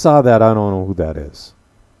I saw that. I don't know who that is.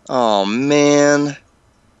 Oh, man.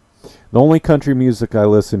 The only country music I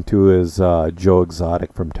listen to is Joe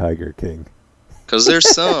Exotic from Tiger King. Because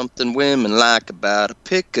there's something women like about a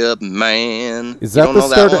pickup man. Is that the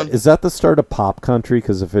start? Is that the start of pop country?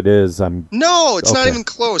 Because if it is, I'm... No, it's not even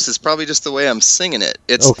close. It's probably just the way I'm singing it.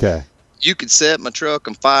 It's okay. You could set my truck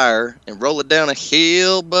on fire and roll it down a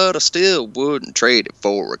hill, but I still wouldn't trade it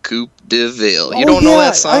for a Coupe de Ville. You don't know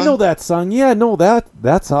that song? I know that song. Yeah, no,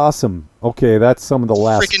 that's awesome. Okay, that's some of the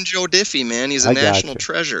last... Freaking Joe Diffie, man. He's a national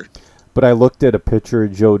treasure. But I looked at a picture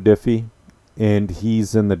of Joe Diffie, and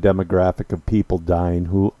he's in the demographic of people dying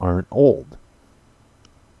who aren't old.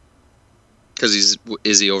 Because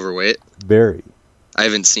is he overweight? Very. I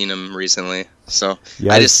haven't seen him recently, so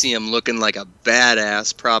yeah, I just see him looking like a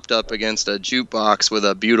badass propped up against a jukebox with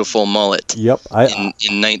a beautiful mullet. Yep.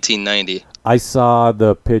 In 1990. I saw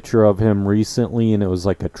the picture of him recently, and it was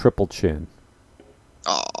like a triple chin.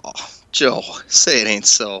 Oh, Joe, say it ain't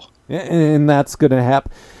so. And that's going to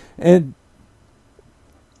happen. And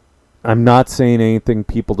I'm not saying anything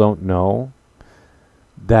people don't know.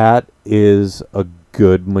 That is a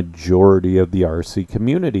good majority of the RC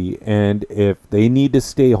community, and if they need to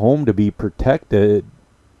stay home to be protected,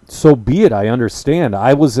 so be it. I understand.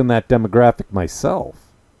 I was in that demographic myself.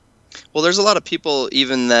 Well, there's a lot of people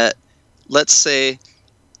even that, let's say,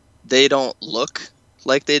 they don't look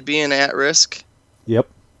like they'd be an at-risk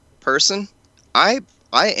person. I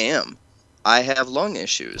am. I have lung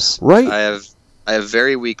issues. Right. I have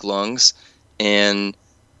very weak lungs, and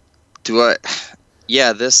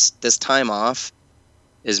this time off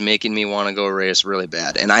is making me want to go race really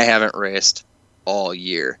bad. And I haven't raced all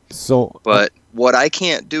year. But what I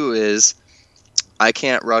can't do is I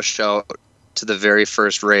can't rush out to the very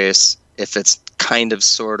first race if it's kind of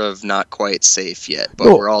sort of not quite safe yet.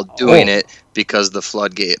 But we're all doing it because the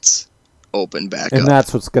floodgates open back up. And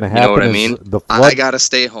that's what's going to happen. You know what I mean? I got to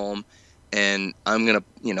stay home, and I'm going to,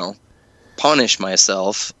 punish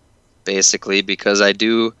myself, basically, because I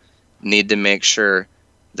do need to make sure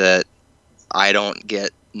that I don't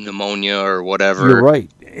get pneumonia or whatever. You're right.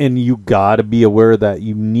 And you got to be aware that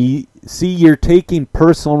you're taking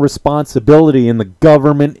personal responsibility, and the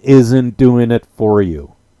government isn't doing it for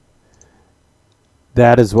you.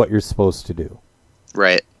 That is what you're supposed to do.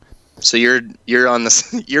 Right. So you're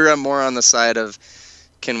more on the side of,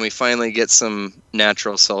 can we finally get some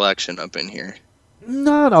natural selection up in here?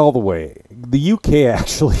 Not all the way. The UK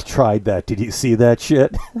actually tried that. Did you see that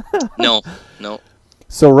shit? No.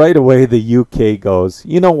 So right away, the UK goes,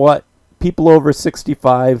 you know what? People over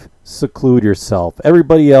 65, seclude yourself.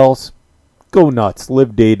 Everybody else, go nuts.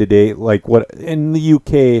 Live day to day. Like what in the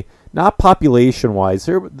UK, not population-wise,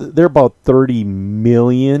 they're about 30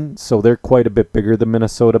 million, so they're quite a bit bigger than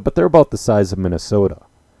Minnesota, but they're about the size of Minnesota.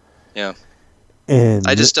 Yeah. And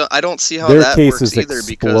I don't see how that works either,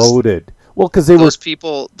 exploded. Because well, because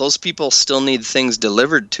those people still need things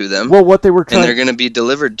delivered to them. Well, what they were and they're going to be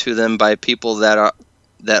delivered to them by people that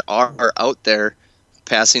are out there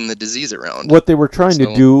passing the disease around. What they were trying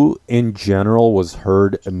to do in general was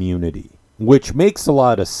herd immunity, which makes a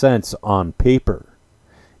lot of sense on paper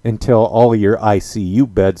until all your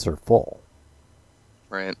ICU beds are full.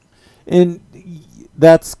 Right. And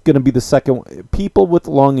that's going to be the second one. People with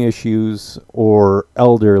lung issues or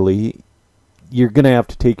elderly, you're going to have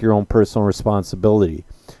to take your own personal responsibility.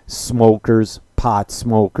 Smokers, pot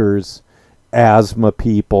smokers, asthma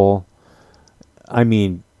people. I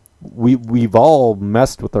mean, we've all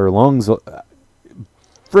messed with our lungs.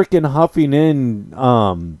 Frickin' huffing in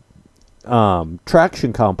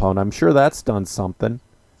traction compound. I'm sure that's done something.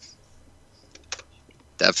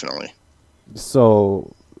 Definitely.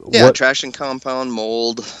 So traction compound,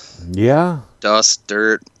 mold. Yeah. Dust,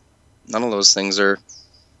 dirt. None of those things are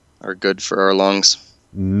good for our lungs.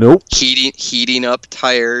 Nope. Heating up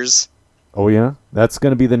tires. Oh yeah, that's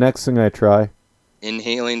gonna be the next thing I try.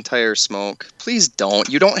 Inhaling tire smoke. Please don't.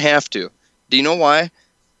 You don't have to. Do you know why?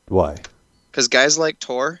 Why? Because guys like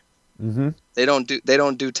Tor, they don't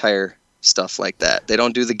do tire stuff like that. They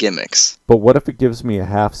don't do the gimmicks. But what if it gives me a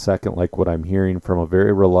half second, like what I'm hearing from a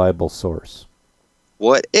very reliable source?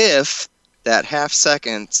 What if that half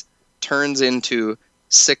second turns into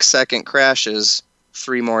 6-second crashes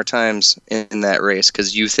 3 more times in that race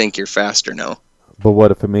because you think you're faster now. But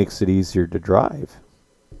what if it makes it easier to drive?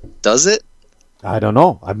 Does it? I don't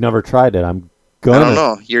know. I've never tried it. I'm I don't gonna.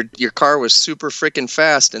 know. Your car was super freaking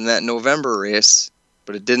fast in that November race,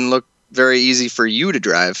 but it didn't look very easy for you to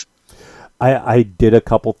drive. I did a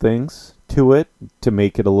couple things to it to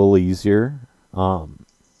make it a little easier.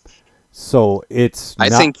 So it's I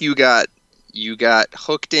not, think you got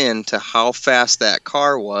hooked into how fast that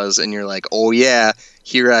car was, and you're like, "Oh yeah,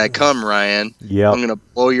 here I come, Ryan. Yep. I'm gonna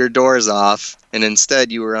blow your doors off." And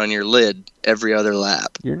instead, you were on your lid every other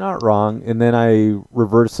lap. You're not wrong. And then I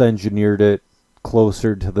reverse engineered it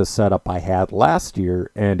closer to the setup I had last year,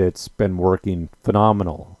 and it's been working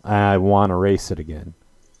phenomenal. I want to race it again.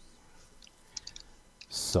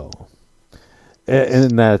 So,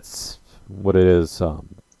 and that's what it is.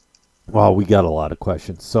 Well, we got a lot of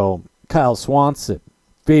questions. So, Kyle Swanson,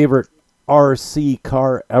 favorite RC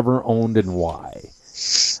car ever owned and why?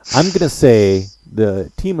 I'm going to say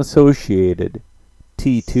the Team Associated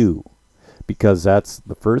T2 because that's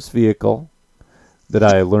the first vehicle that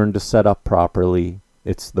I learned to set up properly.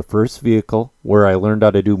 It's the first vehicle where I learned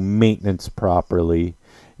how to do maintenance properly.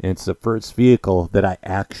 And it's the first vehicle that I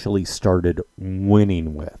actually started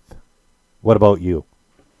winning with. What about you?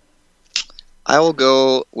 I will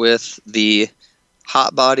go with the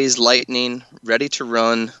Hot Bodies Lightning, ready to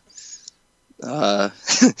run,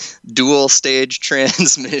 dual stage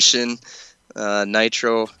transmission,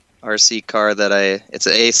 nitro RC car it's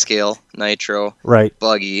an A-scale nitro Right.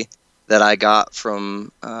 buggy that I got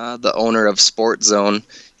from the owner of Sport Zone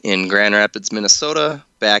in Grand Rapids, Minnesota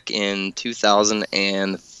back in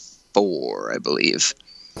 2004, I believe.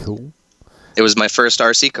 Cool. It was my first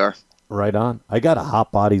RC car. Right on. I got a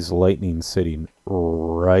Hot Bodies Lightning sitting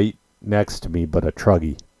right next to me, but a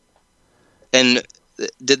Truggy. And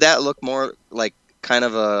did that look more like kind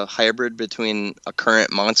of a hybrid between a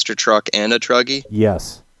current monster truck and a Truggy?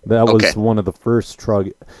 Yes. That was Okay. one of the first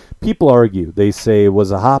Truggy. People argue. They say,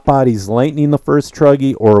 was a Hot Bodies Lightning the first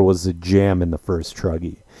Truggy or was a Jam in the first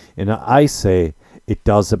Truggy? And I say it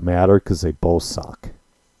doesn't matter because they both suck.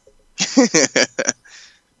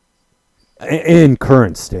 In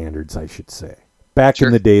current standards, I should say. Back Sure.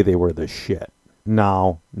 in the day, they were the shit.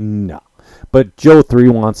 Now, no. But Joe 3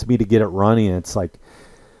 wants me to get it running, and it's like,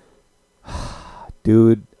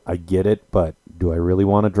 dude, I get it, but do I really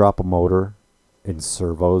want to drop a motor and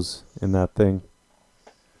servos in that thing?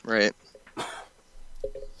 Right.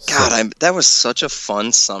 So, God, that was such a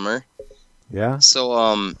fun summer. yeah?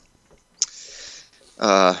 So,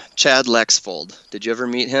 Chad Lexfold, did you ever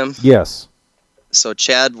meet him? Yes. So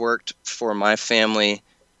Chad worked for my family.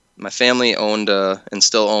 My family owned and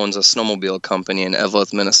still owns a snowmobile company in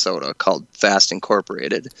Eveleth, Minnesota called Fast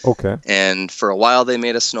Incorporated. Okay. And for a while they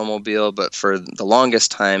made a snowmobile, but for the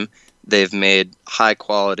longest time they've made high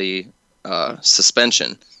quality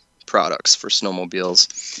suspension products for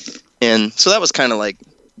snowmobiles. And so that was kind of like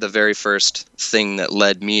the very first thing that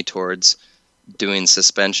led me towards doing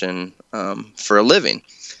suspension for a living.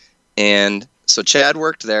 And so Chad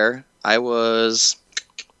worked there. I want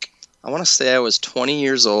to say I was 20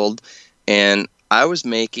 years old, and I was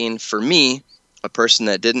making, for me, a person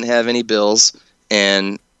that didn't have any bills,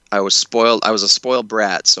 and I was spoiled. I was a spoiled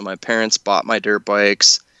brat, so my parents bought my dirt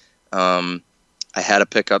bikes. I had a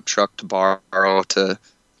pickup truck to borrow to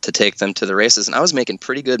take them to the races, and I was making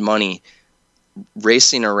pretty good money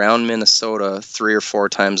racing around Minnesota 3 or 4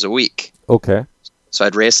 times a week. Okay. So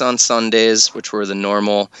I'd race on Sundays, which were the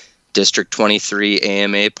normal District 23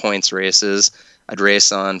 AMA points races. I'd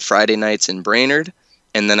race on Friday nights in Brainerd,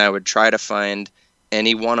 and then I would try to find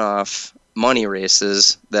any one-off money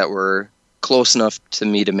races that were close enough to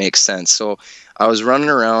me to make sense. So I was running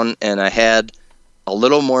around, and I had a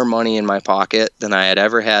little more money in my pocket than I had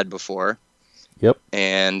ever had before. Yep.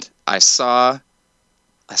 And I saw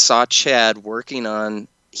Chad working on.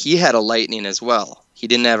 He had a Lightning as well. He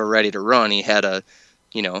didn't have it ready to run. He had a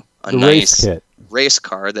The nice race kit. race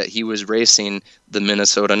car that he was racing the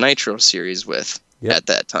Minnesota Nitro Series with Yep. at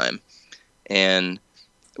that time. And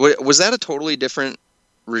was that a totally different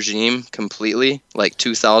regime completely? Like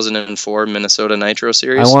 2004 Minnesota Nitro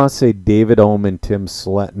Series? I want to say David Ohm and Tim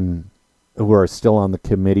Sletton, who are still on the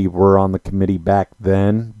committee, were on the committee back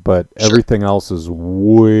then, but Sure. everything else is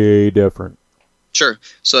way different. Sure.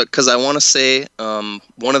 So, because I want to say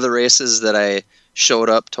one of the races that I showed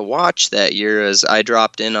up to watch that year is I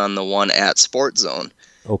dropped in on the one at Sport Zone.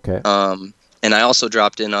 Okay. And I also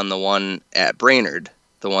dropped in on the one at Brainerd,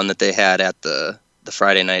 the one that they had at the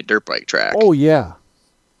Friday night dirt bike track. Oh, yeah.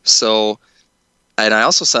 So, and I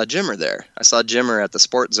also saw Jimmer there. I saw Jimmer at the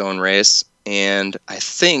Sport Zone race, and I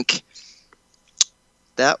think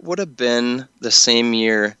that would have been the same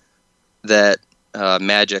year that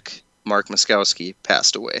Magic Mark Muskowski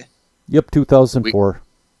passed away. Yep, 2004.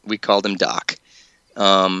 We called him Doc.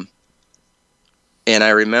 And I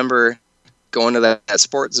remember going to that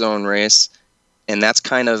Sports Zone race, and that's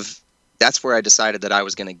where I decided that I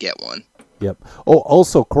was going to get one. Yep. Oh,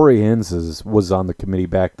 also Corey Hines was on the committee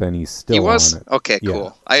back then. He's still on it. Okay,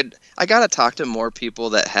 cool. I got to talk to more people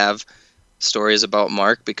that have stories about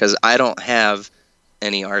Mark, because I don't have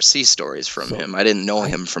any RC stories from him. I didn't know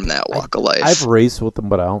him from that walk of life. I've raced with him,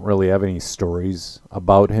 but I don't really have any stories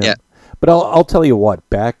about him. Yeah. But I'll tell you what,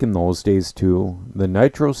 back in those days too, the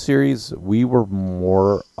Nitro Series, we were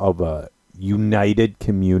more of a united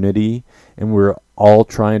community, and we were all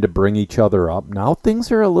trying to bring each other up. Now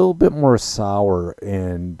things are a little bit more sour,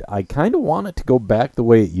 and I kind of want it to go back the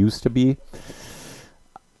way it used to be.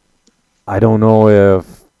 I don't know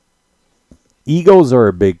if egos are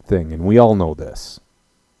a big thing, and we all know this.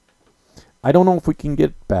 I don't know if we can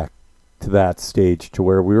get back to that stage to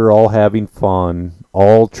where we were all having fun,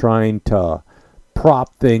 all trying to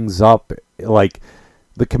prop things up. Like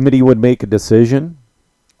the committee would make a decision,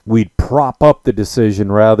 we'd prop up the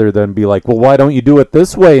decision rather than be like, well, why don't you do it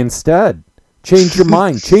this way instead? Change your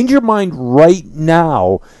mind. Change your mind right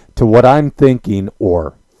now to what I'm thinking,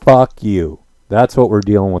 or fuck you. That's what we're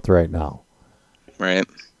dealing with right now. Right.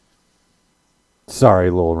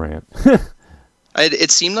 Sorry, little rant.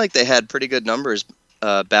 It seemed like they had pretty good numbers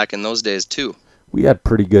back in those days, too. We had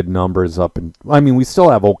pretty good numbers we still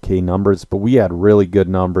have okay numbers, but we had really good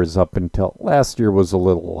numbers up until last year was a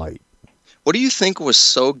little light. What do you think was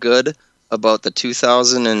so good about the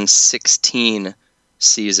 2016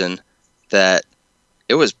 season that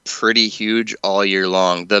it was pretty huge all year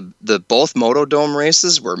long? The both Motodome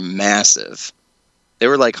races were massive. They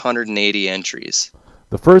were like 180 entries.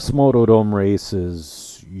 The first Motodome race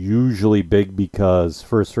is usually big because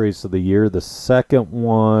first race of the year. The second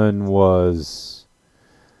one was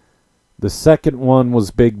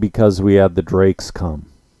big because we had the Drakes come.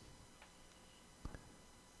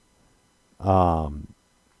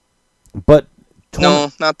 But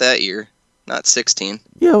no, not that year. Not 16.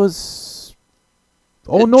 Yeah, it was.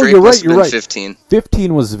 Oh no, Drake you're right. You're right. 15.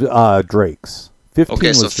 15 was Drakes. 15 okay,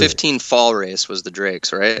 was so Drakes. 15 fall race was the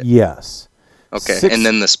Drakes, right? Yes. Okay, and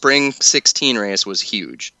then the spring 16 race was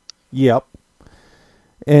huge. Yep.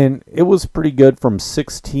 And it was pretty good from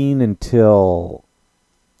 16 until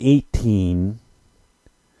 18.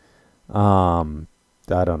 I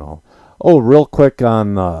don't know. Oh, real quick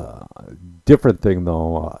on the different thing,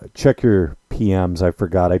 though. Check your PMs. I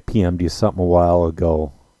forgot I PM'd you something a while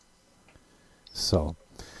ago. So,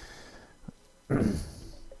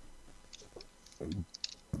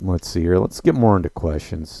 let's see here. Let's get more into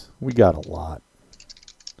questions. We got a lot.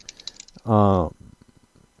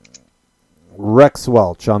 Rex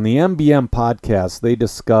Welch, on the MBM podcast, they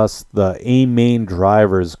discussed the A-main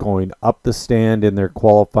drivers going up the stand in their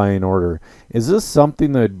qualifying order. Is this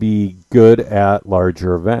something that would be good at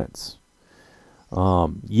larger events?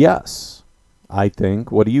 Yes, I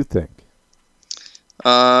think. What do you think?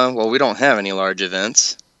 Well, we don't have any large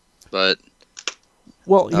events, but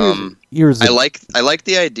well, here's I like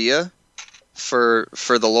the idea. For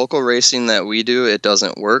the local racing that we do, it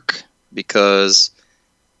doesn't work because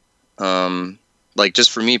like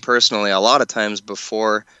just for me personally, a lot of times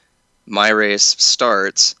before my race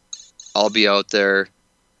starts, I'll be out there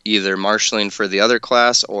either marshalling for the other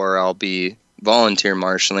class or I'll be volunteer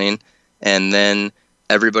marshalling, and then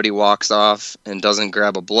everybody walks off and doesn't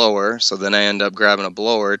grab a blower, so then I end up grabbing a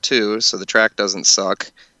blower too, so the track doesn't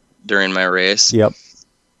suck during my race. Yep.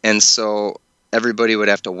 And so everybody would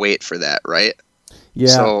have to wait for that, right? Yeah,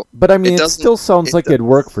 so but I mean, it still sounds like it'd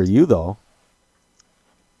work for you, though.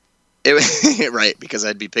 Right, because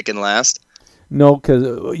I'd be picking last. No,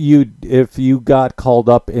 because if you got called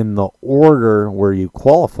up in the order where you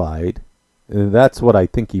qualified, that's what I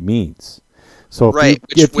think he means. So right,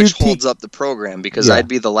 which holds up the program, because I'd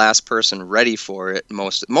be the last person ready for it.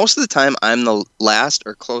 Most of the time, I'm the last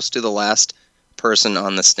or close to the last person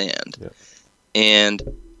on the stand. Yep. And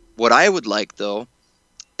what I would like, though,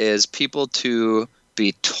 is people to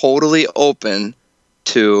be totally open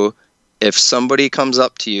to if somebody comes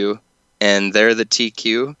up to you and they're the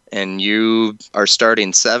TQ and you are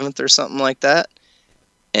starting 7th or something like that,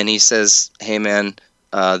 and he says, hey man,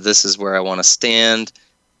 this is where I want to stand,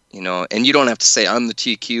 and you don't have to say, I'm the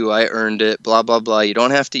TQ, I earned it, blah, blah, blah. You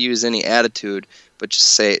don't have to use any attitude, but just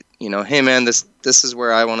say, hey man, this is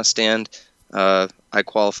where I want to stand. I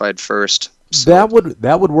qualified first. So.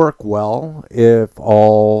 That would work well if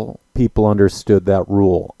all people understood that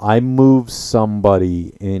rule. I moved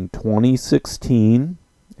somebody in 2016,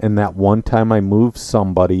 and that one time I moved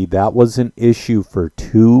somebody, that was an issue for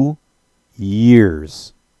 2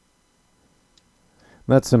 years.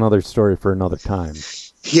 That's another story for another time.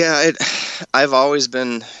 Yeah, I've always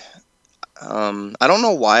been. I don't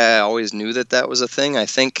know why I always knew that was a thing. I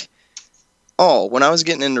think. Oh, when I was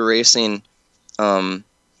getting into racing,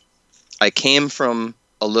 I came from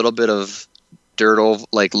a little bit of dirt oval,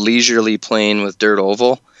 like leisurely playing with dirt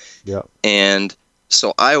oval. Yeah. And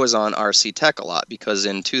so I was on RC Tech a lot because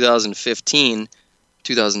in 2015,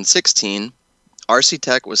 2016, RC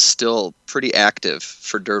Tech was still pretty active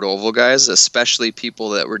for dirt oval guys, especially people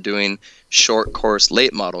that were doing short course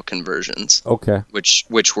late model conversions. Okay.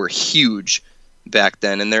 Which were huge back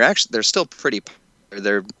then, and they're still pretty.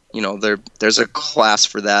 There's a class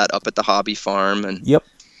for that up at the hobby farm and Yep.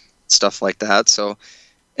 stuff like that. So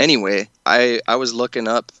anyway, I was looking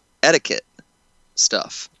up etiquette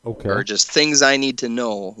stuff. Okay. Or just things I need to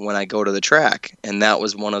know when I go to the track, and that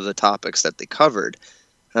was one of the topics that they covered.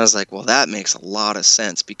 And I was like, well, that makes a lot of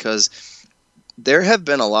sense, because there have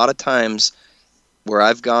been a lot of times where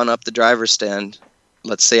I've gone up the driver's stand,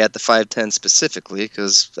 let's say at the 510 specifically,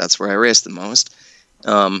 because that's where I race the most.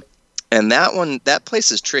 And that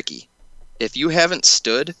place is tricky. If you haven't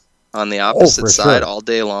stood on the opposite side all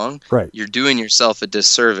day long, right, you're doing yourself a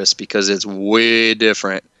disservice, because it's way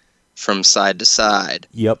different from side to side.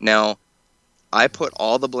 Yep. Now, I put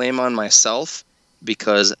all the blame on myself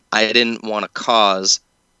because I didn't want to cause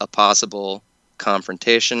a possible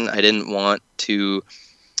confrontation. I didn't want to,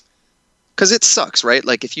 because it sucks, right?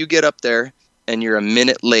 Like if you get up there and you're a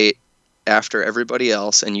minute late after everybody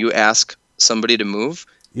else and you ask somebody to move,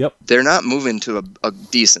 yep, they're not moving to a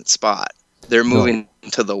decent spot. They're moving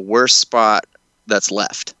to the worst spot that's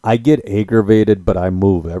left. I get aggravated, but I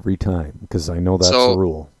move every time because I know that's the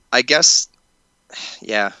rule. I guess,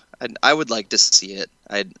 yeah, I would like to see it.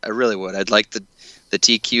 I really would. I'd like the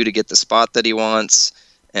TQ to get the spot that he wants,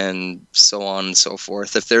 and so on and so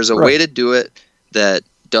forth. If there's a way to do it that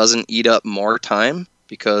doesn't eat up more time,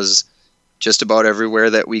 because just about everywhere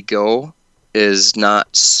that we go is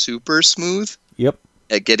not super smooth. Yep.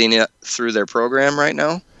 At getting it through their program right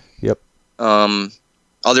now. Yep.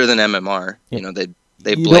 Other than MMR, yep.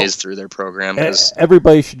 They blaze through their program.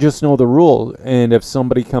 Everybody should just know the rule. And if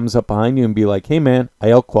somebody comes up behind you and be like, hey, man,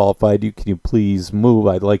 I out-qualified you. Can you please move?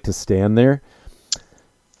 I'd like to stand there.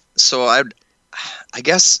 So I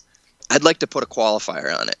guess I'd like to put a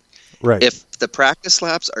qualifier on it. Right. If the practice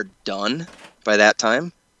laps are done by that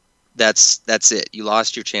time, that's it. You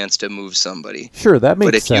lost your chance to move somebody. Sure, that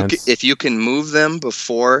makes sense. But if you can move them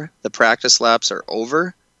before the practice laps are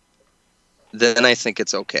over, then I think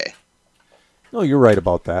it's okay. No, you're right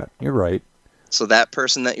about that. You're right. So that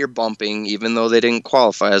person that you're bumping, even though they didn't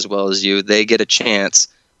qualify as well as you, they get a chance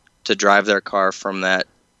to drive their car from that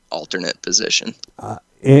alternate position.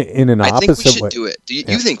 In an opposite way. I think we should do it.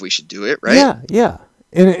 You think we should do it, right? Yeah.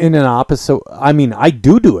 In an opposite, I mean, I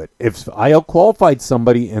do it. If I out-qualified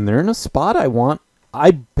somebody and they're in a spot I want,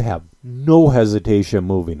 I have no hesitation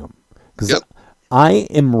moving them. Because I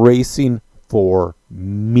am racing for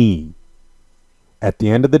me. At the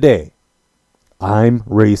end of the day, I'm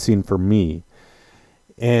racing for me.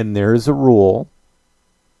 And there's a rule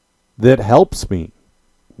that helps me.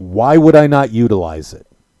 Why would I not utilize it?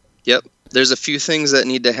 Yep. There's a few things that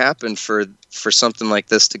need to happen for something like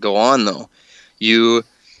this to go on, though. You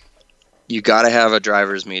got to have a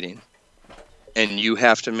driver's meeting, and you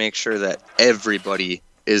have to make sure that everybody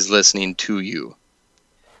is listening to you.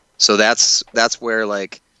 So that's where,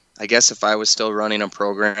 like, I guess if I was still running a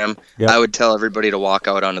program, I would tell everybody to walk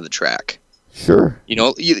out onto the track. Sure. You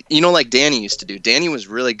know, like Danny used to do. Danny was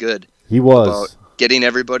really good. He was. About getting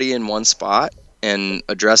everybody in one spot and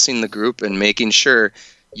addressing the group and making sure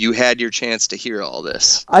you had your chance to hear all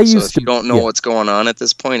this. If you don't know what's going on at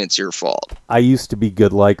this point, it's your fault. I used to be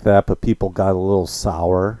good like that, but people got a little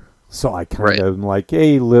sour. So I kind of am like,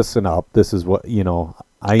 hey, listen up. This is what,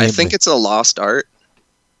 I think it's a lost art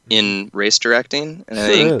in race directing. And I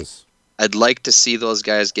think I'd like to see those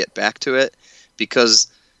guys get back to it, because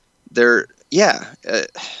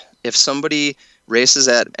if somebody races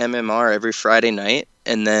at MMR every Friday night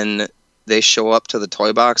and then they show up to the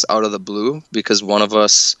toy box out of the blue because one of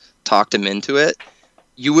us talked them into it,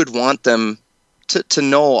 you would want them to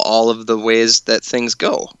know all of the ways that things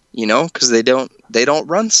go, because they don't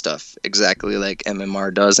run stuff exactly like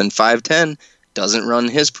MMR does, and 510 doesn't run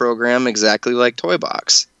his program exactly like Toy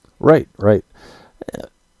Box. Right.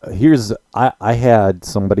 I had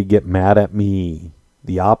somebody get mad at me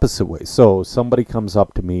the opposite way. So somebody comes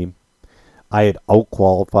up to me. I had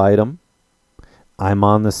out-qualified them. I'm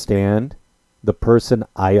on the stand. The person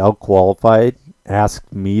I out-qualified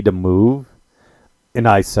asked me to move. And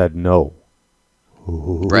I said no.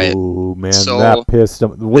 Right. Ooh, man, So that pissed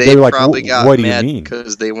them. they They're like, probably got what do you mad mean?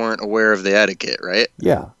 because they weren't aware of the etiquette, right?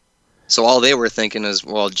 Yeah. So all they were thinking is,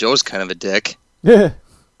 well, Joe's kind of a dick. Yeah.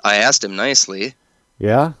 I asked him nicely.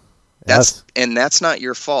 Yeah. That's not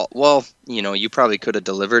your fault. Well, you probably could have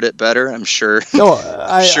delivered it better. I'm sure. No,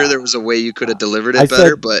 I'm sure there was a way you could have delivered it I better,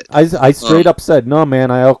 said, but I straight up said, no,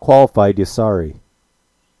 man, I outqualified you. Sorry.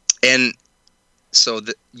 and so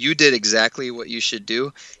you did exactly what you should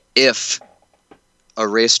do if a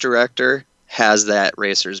race director has that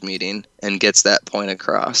racers meeting and gets that point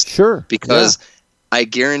across. Sure. Because I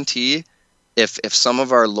guarantee if some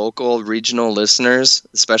of our local regional listeners,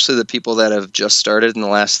 especially the people that have just started in the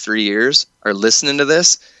last 3 years, are listening to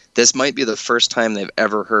this might be the first time they've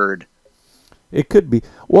ever heard It could be.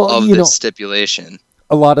 Well, of this stipulation.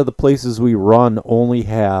 A lot of the places we run only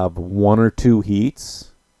have 1 or 2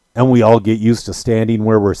 heats, and we all get used to standing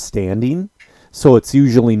where we're standing, so it's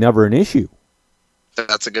usually never an issue.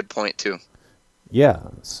 That's a good point too. Yeah.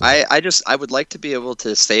 So. I would like to be able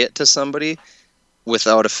to say it to somebody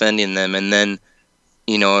without offending them, and then,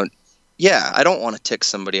 I don't want to tick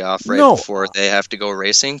somebody off before they have to go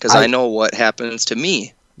racing, because I know what happens to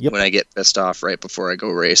me when I get pissed off right before I go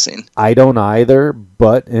racing. I don't either,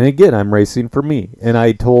 and again, I'm racing for me. And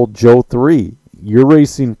I told Joe 3, you're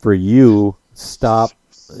racing for you, stop.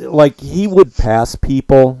 Like, he would pass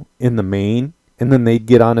people in the main, and then they'd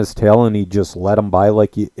get on his tail, and he'd just let them by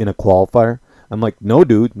like in a qualifier. I'm like, no,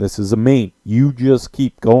 dude, this is a main. You just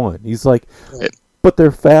keep going. He's like, but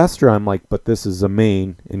they're faster. I'm like, but this is a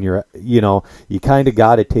main, and you kind of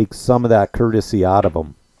got to take some of that courtesy out of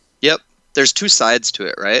them. Yep. There's 2 sides to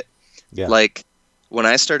it, right? Yeah. Like, when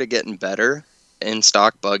I started getting better in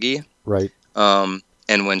stock buggy, right? And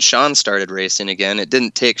when Sean started racing again, it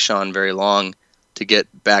didn't take Sean very long to get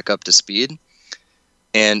back up to speed.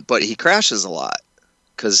 But he crashes a lot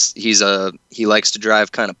because he likes to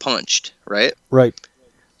drive kind of punched, right? Right.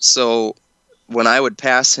 So when I would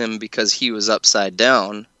pass him because he was upside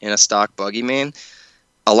down in a stock buggy main,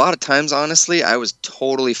 a lot of times, honestly, I was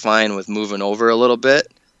totally fine with moving over a little bit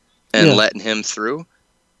and letting him through,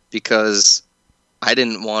 because I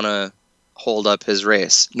didn't want to hold up his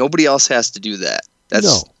race. Nobody else has to do that.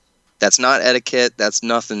 That's not etiquette. That's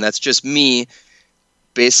nothing. That's just me.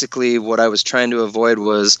 Basically, what I was trying to avoid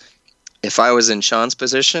was, if I was in Sean's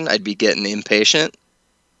position, I'd be getting impatient,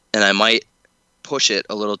 and I might push it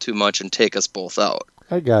a little too much and take us both out.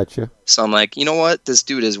 I gotcha. So I'm like, you know what? This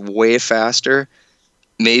dude is way faster.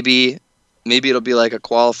 Maybe it'll be like a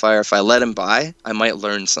qualifier. If I let him by, I might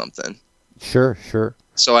learn something. Sure.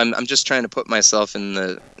 So I'm just trying to put myself in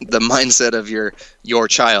the mindset of your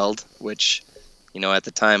child, which, at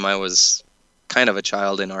the time I was kind of a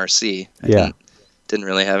child in RC. I didn't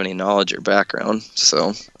really have any knowledge or background.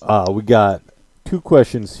 So we got 2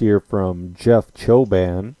 questions here from Jeff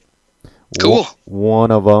Choban. Cool. One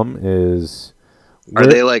of them is, are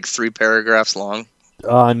they like 3 paragraphs long?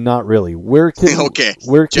 Not really. Where can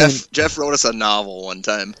Jeff wrote us a novel one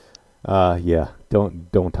time. Yeah.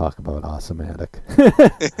 Don't talk about Awesomatic.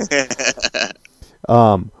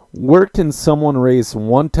 Where can someone race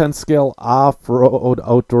 1/10 scale off-road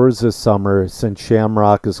outdoors this summer since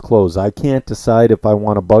Shamrock is closed? I can't decide if I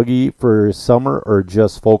want a buggy for summer or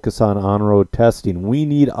just focus on on-road testing. We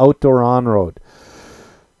need outdoor on-road.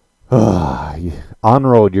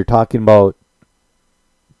 On-road, you're talking about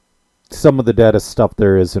some of the deadest stuff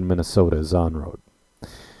there is in Minnesota is on-road.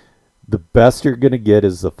 The best you're going to get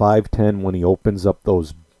is the 510 when he opens up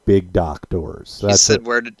those big dock doors. He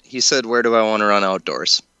said, where do I want to run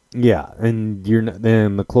outdoors? Yeah, and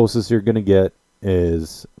then the closest you're going to get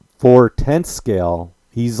is for 10th scale.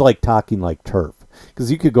 He's like talking like turf,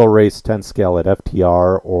 because you could go race 10th scale at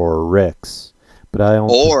FTR or Rick's, but I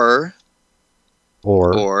don't.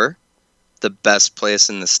 Or the best place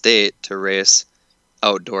in the state to race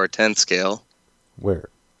outdoor 10th scale. Where?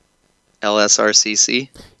 LSRCC.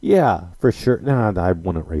 Yeah, for sure. No, I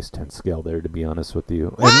wouldn't race 10th scale there, to be honest with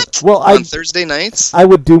you. What? On Thursday nights? I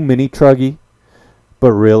would do mini truggy,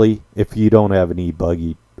 but really, if you don't have an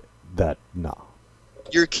e-buggy, no.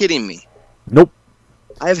 You're kidding me. Nope.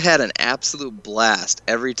 I've had an absolute blast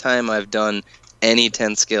every time I've done any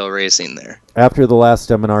 10th scale racing there. After the last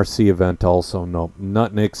MNRC event also, nope.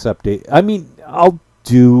 Nothing except I'll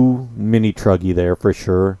do mini truggy there for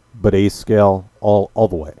sure, but A scale all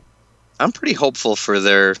the way. I'm pretty hopeful for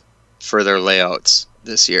their layouts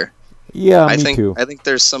this year. Yeah, me too. I think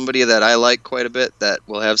there's somebody that I like quite a bit that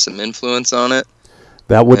will have some influence on it.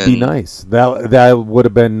 That would be nice. That would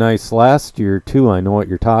have been nice last year too. I know what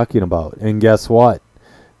you're talking about. And guess what?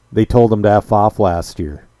 They told them to F off last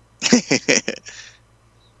year.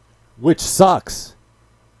 Which sucks.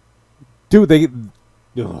 Dude, they...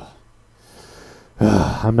 Ugh.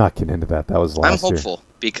 I'm not getting into that. That was last I'm year. hopeful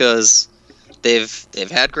because they've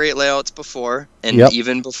had great layouts before, and Yep.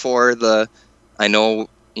 even before I know,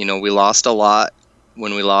 we lost a lot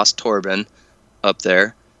when we lost Torben up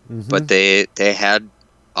there, but they had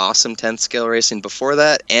awesome 10th scale racing before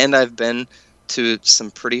that, and I've been to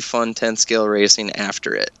some pretty fun 10th scale racing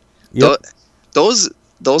after it. Yep.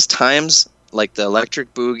 Those times, like the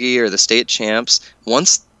Electric Boogie or the State Champs,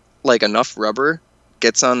 once like enough rubber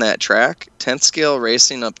gets on that track, 10th scale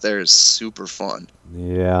racing up there is super fun.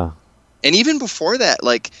 Yeah. And even before that,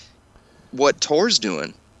 like what Tor's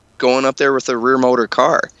doing, going up there with a rear motor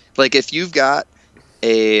car. Like if you've got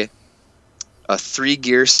a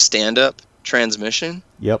 3-gear stand-up transmission,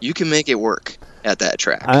 Yep. you can make it work at that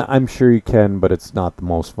track. I'm sure you can, but it's not the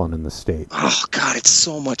most fun in the state. Oh, God, it's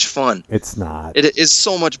so much fun. It's not. It is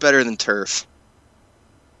so much better than turf.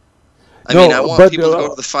 I No, mean, I want but, people to go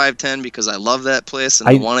to the 510 because I love that place and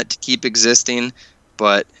I want it to keep existing.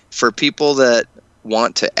 But for people that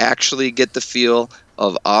want to actually get the feel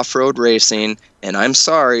of off-road racing, and I'm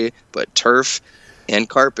sorry, but turf and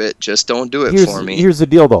carpet just don't do it for me. Here's the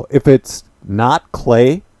deal, though. If it's not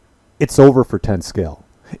clay, it's over for 10 scale.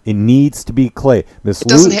 It needs to be clay. It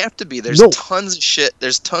doesn't have to be. There's tons of shit.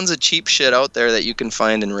 There's tons of cheap shit out there that you can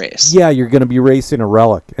find and race. Yeah, you're going to be racing a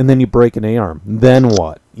relic, and then you break an A-arm. Then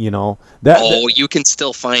what? You can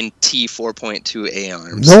still find T4.2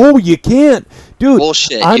 A-arms. No, you can't. Dude.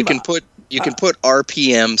 Bullshit. You can put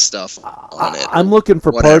RPM stuff on it. I'm looking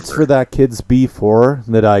for parts for that kid's B4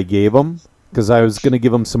 that I gave him, because I was going to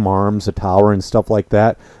give him some arms, a tower, and stuff like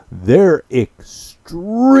that. They're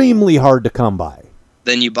extremely hard to come by.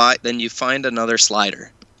 Then you find another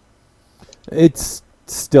slider. It's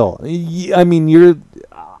still, I mean,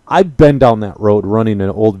 I've been down that road running an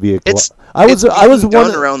old vehicle. I was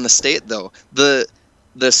done around the state though. The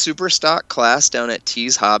super stock class down at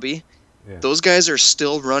T's Hobby, those guys are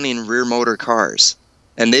still running rear motor cars,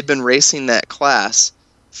 and they've been racing that class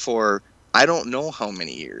for I don't know how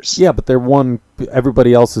many years. Yeah, but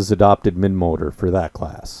everybody else has adopted mid motor for that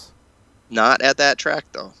class. Not at that track,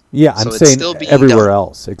 though. Yeah, I'm saying everywhere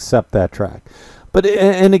else except that track. But,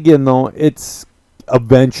 and again, though, it's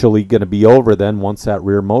eventually going to be over then once that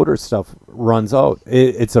rear motor stuff runs out.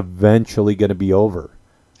 It's eventually going to be over.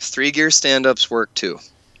 3-gear stand-ups work, too.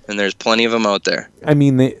 And there's plenty of them out there. I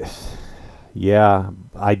mean, and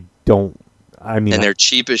they're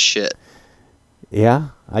cheap as shit. Yeah,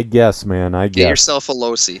 I guess, man. Get yourself a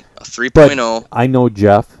Losi, a 3.0. I know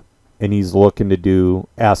Jeff, and he's looking to do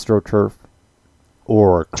AstroTurf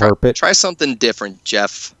or carpet. Try something different,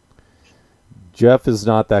 Jeff. Jeff is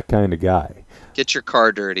not that kind of guy. Get your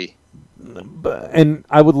car dirty. And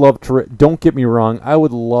I would love to, don't get me wrong, I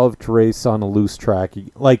would love to race on a loose track.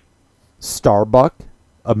 Like Starbuck,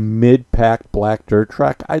 a mid-packed black dirt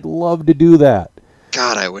track. I'd love to do that.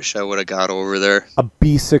 God, I wish I would have got over there. A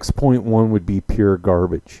B6.1 would be pure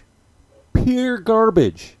garbage. Pure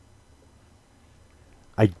garbage.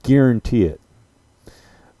 I guarantee it.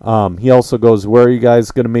 He also goes, where are you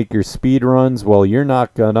guys going to make your speed runs? Well, you're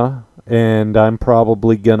not going to. And I'm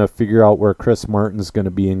probably going to figure out where Chris Martin's going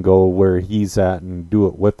to be and go where he's at and do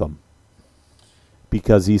it with him.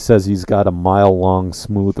 Because he says he's got a mile-long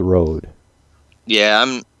smooth road. Yeah,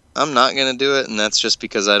 I'm not going to do it, and that's just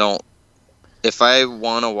because I don't. If I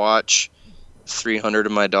want to watch 300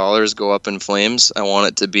 of my dollars go up in flames, I want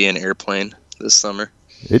it to be an airplane this summer.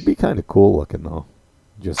 It'd be kind of cool looking, though.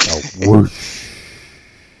 Just a whoosh.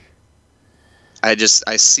 I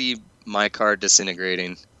see my car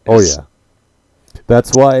disintegrating. Oh, yeah.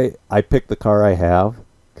 That's why I picked the car I have,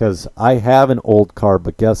 because I have an old car,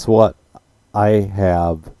 but guess what? I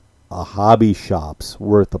have a hobby shop's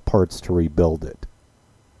worth of parts to rebuild it.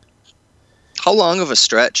 How long of a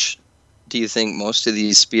stretch do you think most of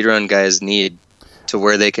these speedrun guys need to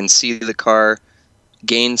where they can see the car,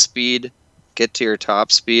 gain speed, get to your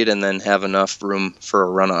top speed, and then have enough room for a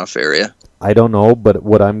runoff area? I don't know, but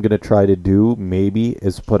what I'm going to try to do maybe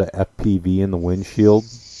is put a FPV in the windshield.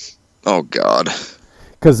 Oh, God.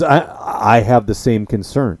 Because I have the same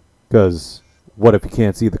concern. Because what if you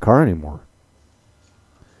can't see the car anymore?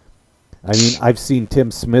 I mean, I've seen Tim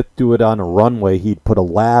Smith do it on a runway. He'd put a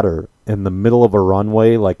ladder in the middle of a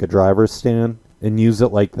runway, like a driver's stand, and use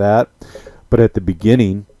it like that. But at the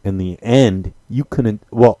beginning and the end, you couldn't...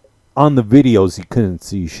 Well, on the videos, you couldn't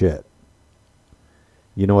see shit.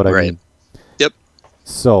 You know what I mean? Yep.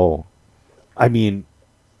 So, I mean,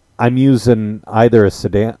 I'm using either a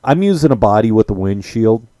sedan... I'm using a body with a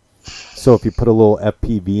windshield. So if you put a little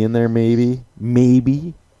FPV in there, maybe.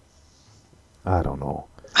 I don't know.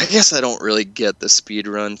 I guess I don't really get the speed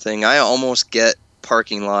run thing. I almost get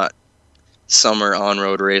parking lot summer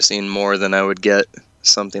on-road racing more than I would get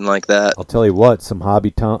something like that. I'll tell you what, some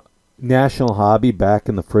National Hobby back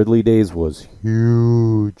in the Fridley days was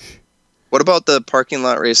huge. What about the parking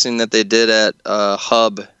lot racing that they did at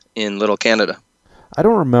Hub in Little Canada? I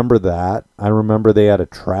don't remember that. I remember they had a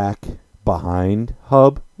track behind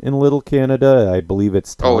Hub in Little Canada. I believe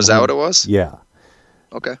it's... Oh, is that what it was? Yeah.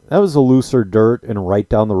 Okay. That was a looser dirt, and right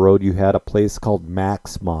down the road you had a place called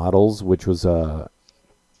Max Models, which was a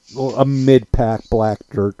mid-pack black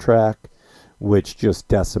dirt track, which just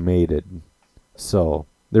decimated. So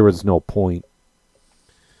there was no point.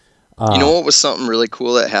 You know what was something really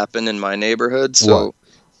cool that happened in my neighborhood? So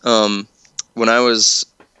when I was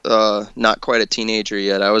not quite a teenager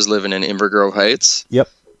yet, I was living in Invergrove Heights. Yep.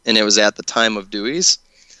 And it was at the time of Dewey's.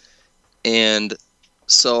 And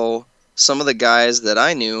so some of the guys that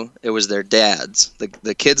I knew, it was their dads.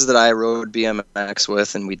 The kids that I rode BMX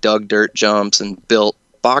with, and we dug dirt jumps and built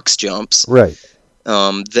box jumps. Right.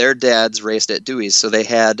 Their dads raced at Dewey's. So they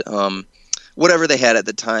had whatever they had at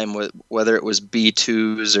the time, whether it was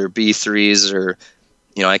B2s or B3s or,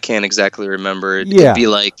 I can't exactly remember. It'd be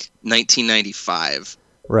like 1995.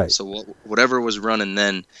 Right. So whatever was running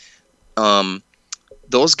then,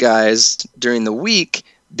 those guys during the week,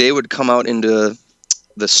 they would come out into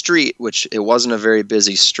the street, which it wasn't a very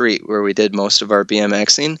busy street where we did most of our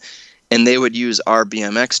BMXing, and they would use our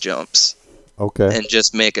BMX jumps. Okay. And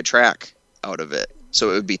just make a track out of it.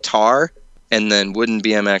 So it would be tar and then wooden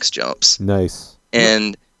BMX jumps. Nice.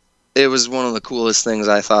 And it was one of the coolest things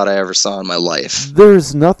I thought I ever saw in my life.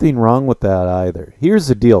 There's nothing wrong with that either. Here's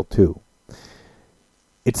the deal, too.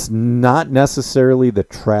 It's not necessarily the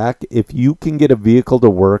track. If you can get a vehicle to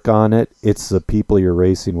work on it, it's the people you're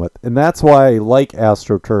racing with. And that's why I like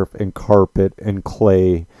AstroTurf and carpet and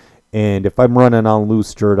clay. And if I'm running on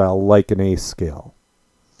loose dirt, I'll like an A scale.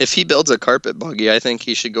 If he builds a carpet buggy, I think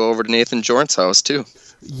he should go over to Nathan Jornt's house, too.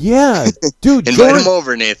 Yeah, dude. Invite him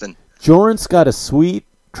over, Nathan. Jornt's got a sweet...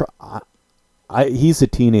 he's a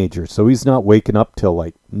teenager, so he's not waking up till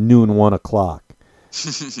like noon, 1 o'clock.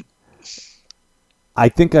 I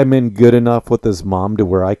think I'm in good enough with his mom to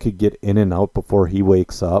where I could get in and out before he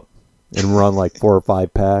wakes up and run like 4 or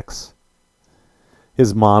 5 packs.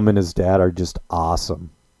 His mom and his dad are just awesome.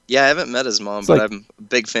 Yeah, I haven't met his mom, but I'm a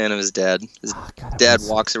big fan of his dad. His dad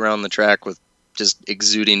walks around the track with just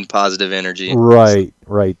exuding positive energy. Right.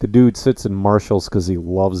 The dude sits in Marshalls because he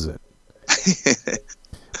loves it.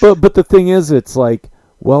 But the thing is, it's like,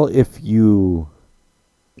 well, if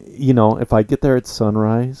if I get there at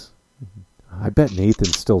sunrise, I bet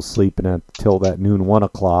Nathan's still sleeping until that noon, 1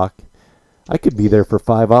 o'clock. I could be there for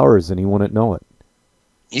 5 hours and he wouldn't know it.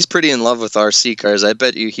 He's pretty in love with RC cars. I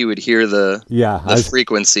bet you he would hear the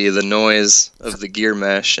frequency, the noise of the gear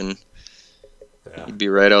mesh, and he'd be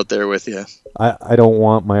right out there with you. I don't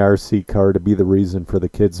want my RC car to be the reason for the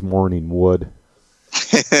kids' morning wood.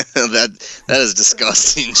 that is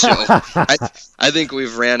disgusting, Joe. I think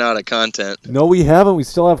we've ran out of content. No, we haven't. We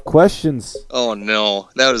still have questions. Oh no,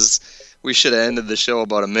 we should have ended the show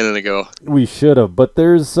about a minute ago. We should have, but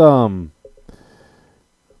there's a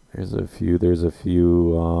few.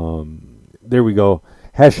 There we go.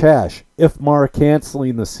 #, IFMAR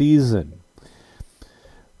canceling the season.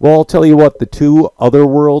 Well, I'll tell you what, the 2 other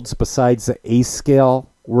worlds besides the A scale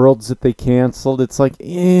worlds that they canceled, it's like,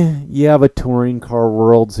 you have a touring car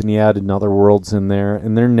worlds and you add another worlds in there,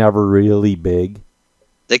 and they're never really big.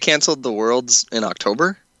 They canceled the worlds in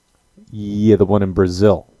October? Yeah, the one in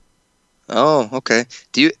Brazil. Oh, okay.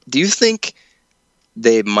 Do you think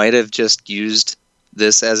they might have just used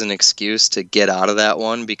this as an excuse to get out of that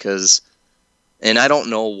one? Because, and I don't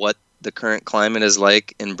know what the current climate is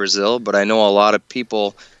like in Brazil, but I know a lot of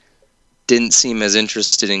people didn't seem as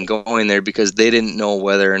interested in going there because they didn't know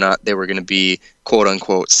whether or not they were going to be quote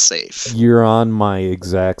unquote safe. You're on my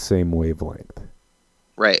exact same wavelength.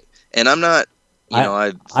 Right. And I'm not,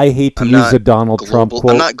 I hate to use a Donald Trump quote.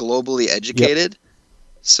 I'm not globally educated,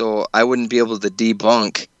 so I wouldn't be able to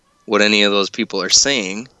debunk what any of those people are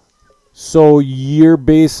saying. So you're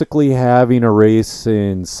basically having a race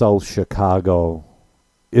in South Chicago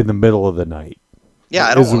in the middle of the night. Yeah,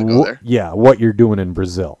 I don't want to go there. Yeah, what you're doing in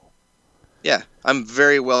Brazil. Yeah, I'm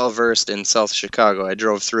very well versed in South Chicago. I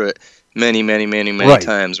drove through it many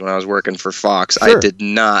times when I was working for Fox. Sure. I did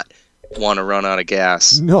not want to run out of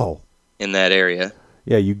gas. No. In that area.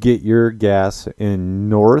 Yeah, you get your gas in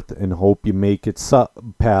north and hope you make it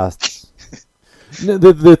past.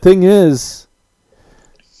 The thing is,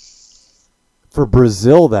 for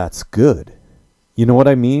Brazil, that's good. You know what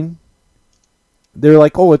I mean? They're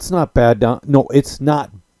like, oh, it's not bad down. No, it's not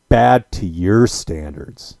bad to your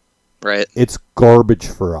standards. Right. It's garbage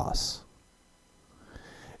for us.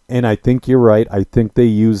 And I think you're right. I think they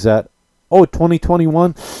use that. Oh,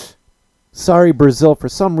 2021? Sorry, Brazil. For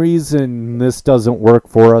some reason, this doesn't work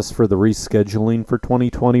for us for the rescheduling for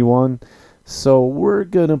 2021. So we're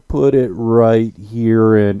going to put it right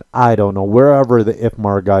here in, I don't know, wherever the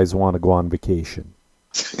IFMAR guys want to go on vacation.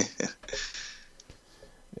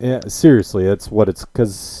 Yeah, seriously, that's what it's,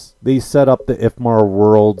 because they set up the IFMAR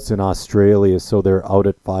Worlds in Australia, so they're out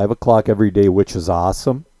at 5 o'clock every day, which is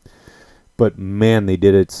awesome. But, man, they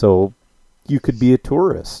did it so you could be a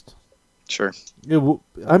tourist. Sure.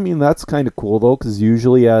 I mean, that's kind of cool, though, because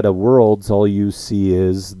usually at a Worlds, all you see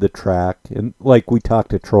is the track. And like we talked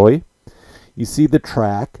to Troy, you see the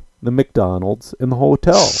track, the McDonald's, and the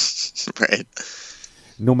hotel. Right.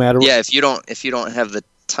 No matter. Yeah, if you don't have the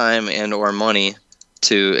time and or money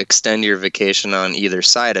to extend your vacation on either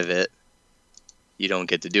side of it, you don't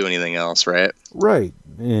get to do anything else, right? Right.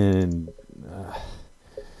 And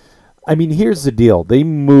I mean, here's the deal. They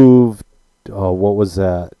moved, what was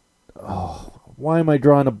that? Oh, why am I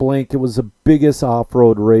drawing a blank? It was the biggest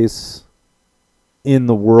off-road race in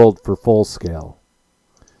the world for full scale.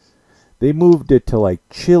 They moved it to like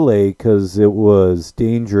Chile because it was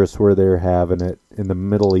dangerous where they're having it in the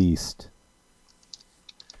Middle East.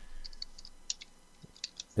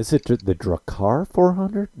 Is it the Dakar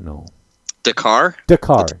 400? No. Dakar?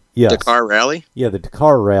 Dakar, yes. Dakar Rally? Yeah, the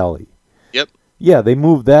Dakar Rally. Yep. Yeah, they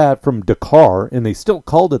moved that from Dakar, and they still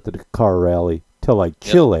called it the Dakar Rally, to like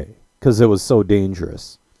Chile, because it was so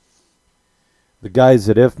dangerous. The guys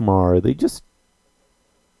at IFMAR, they just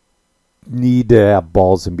need to have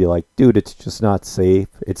balls and be like, dude, it's just not safe.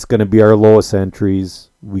 It's going to be our lowest entries.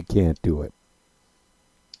 We can't do it.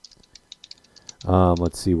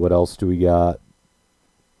 Let's see, what else do we got?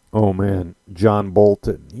 Oh, man, John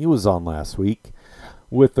Bolton. He was on last week.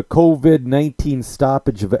 With the COVID-19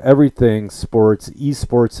 stoppage of everything sports,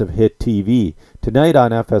 esports have hit TV. Tonight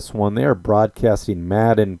on FS1, they are broadcasting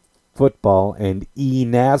Madden football and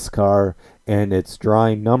NASCAR, and it's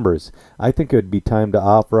drawing numbers. I think it would be time to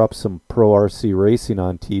offer up some pro RC racing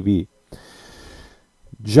on TV.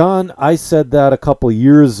 John, I said that a couple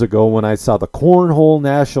years ago when I saw the Cornhole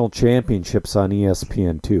National Championships on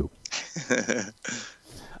ESPN2.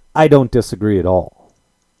 I don't disagree at all.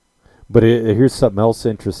 But here's something else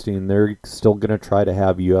interesting. They're still going to try to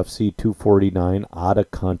have UFC 249 out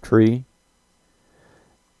of country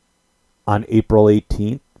on April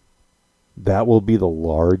 18th. That will be the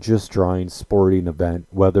largest drawing sporting event,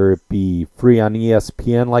 whether it be free on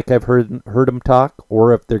ESPN, like I've heard them talk,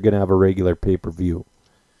 or if they're going to have a regular pay-per-view.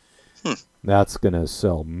 That's going to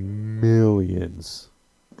sell millions.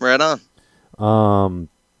 Right on.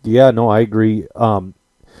 Yeah, no, I agree. RC,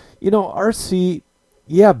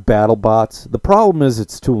 yeah, BattleBots. The problem is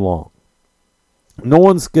it's too long. No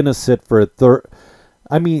one's going to sit for a third.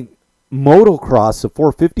 I mean, motocross, the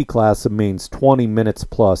 450 class, means 20 minutes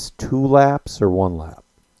plus 2 laps or 1 lap?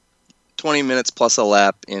 20 minutes plus a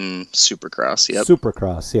lap in Supercross, yep.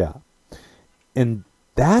 Supercross, yeah. And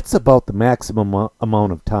that's about the maximum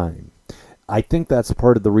amount of time. I think that's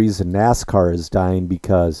part of the reason NASCAR is dying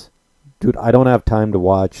because, dude, I don't have time to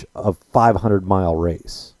watch a 500-mile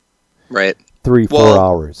race. Right. 3-4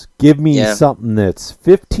 hours. Give me something that's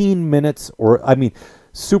 15 minutes or, I mean,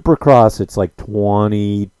 Supercross, it's like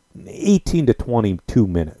 18 to 22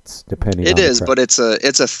 minutes, depending on the track. It is, but it's a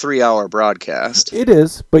 3-hour broadcast. It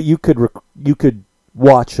is, but you could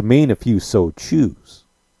watch a main if you so choose.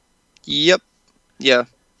 Yep. Yeah.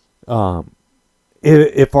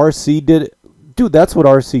 If RC did it, dude, that's what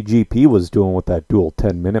RCGP was doing with that dual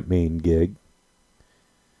 10-minute main gig.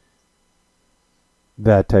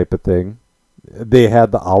 That type of thing. They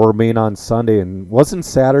had the hour main on Sunday, and wasn't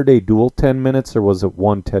Saturday dual 10 minutes, or was it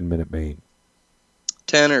one 10-minute main?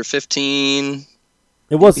 10 or 15.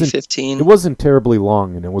 It wasn't 15. It wasn't terribly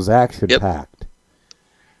long, and it was action packed.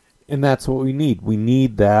 And that's what we need. We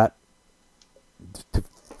need that to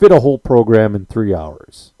fit a whole program in 3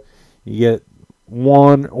 hours. You get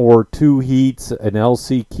 1 or 2 heats, an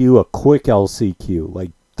LCQ, a quick LCQ,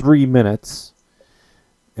 like 3 minutes,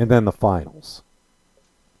 and then the finals.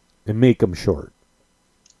 And make them short.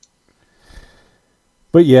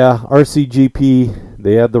 But yeah, RCGP,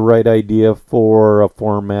 they had the right idea for a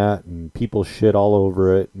format, and people shit all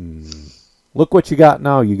over it. And look what you got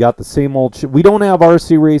now. You got the same old shit. We don't have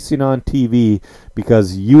RC racing on TV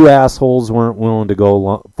because you assholes weren't willing to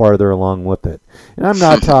go farther along with it. And I'm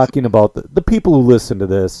not talking about the people who listen to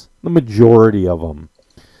this. The majority of them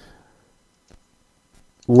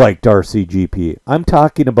liked RCGP. I'm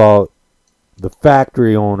talking about the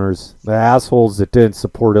factory owners, the assholes that didn't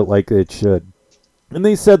support it like it should. And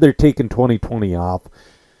they said they're taking 2020 off.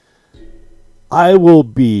 I will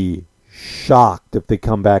be shocked if they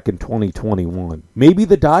come back in 2021. Maybe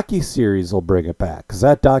the docuseries will bring it back, because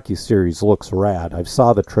that docuseries looks rad. I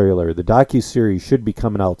saw the trailer. The docuseries should be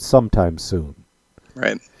coming out sometime soon.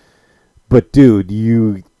 Right. But dude,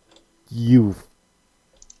 you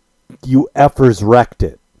effers wrecked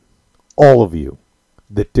it. All of you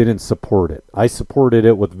that didn't support it. I supported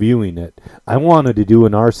it with viewing it. I wanted to do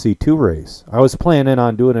an RC2 race. I was planning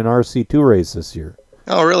on doing an RC2 race this year.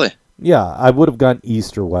 Oh, really? Yeah, I would have gone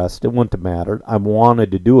east or west. It wouldn't have mattered. I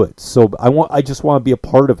wanted to do it. So I just want to be a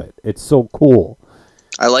part of it. It's so cool.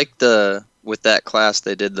 I like with that class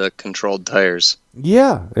they did the controlled tires.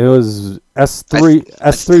 Yeah, it was S3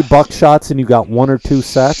 buckshots and you got 1 or 2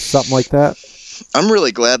 sets, something like that. I'm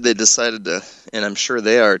really glad they decided to, and I'm sure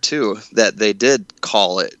they are too, that they did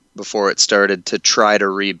call it before it started to try to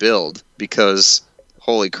rebuild, because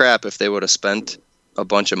holy crap, if they would have spent a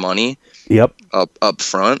bunch of money up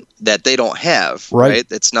front that they don't have, right?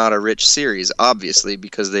 It's not a rich series, obviously,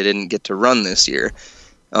 because they didn't get to run this year.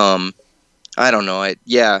 I don't know.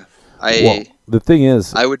 Well, the thing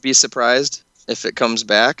is, I would be surprised if it comes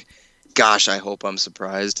back. Gosh, I hope I'm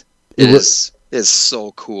surprised. It's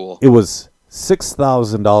so cool. It was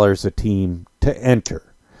 $6,000 a team to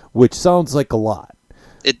enter, which sounds like a lot.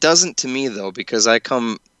 It doesn't to me, though, because I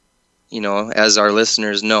come, as our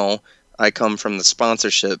listeners know, I come from the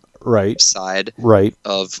sponsorship side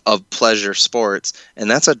of pleasure sports,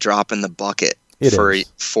 and that's a drop in the bucket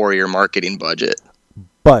for your marketing budget.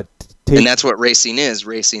 But and that's what racing is.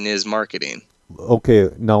 Racing is marketing. Okay,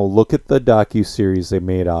 now look at the docuseries they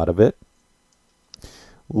made out of it.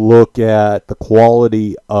 Look at the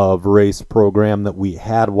quality of race program that we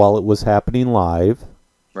had while it was happening live.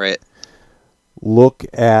 Right. Look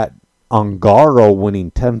at Ongaro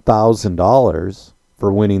winning $10,000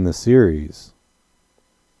 for winning the series.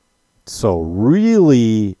 So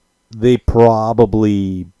really, they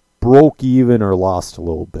probably broke even or lost a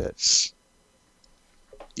little bit.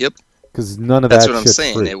 Yep. Because none of that's that what I'm shit's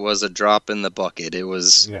saying. free. It was a drop in the bucket. It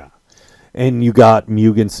was. Yeah. And you got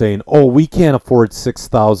Mugen saying, "Oh, we can't afford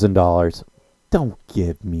 $6,000." Don't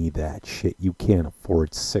give me that shit. You can't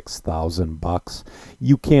afford $6,000.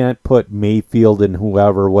 You can't put Mayfield and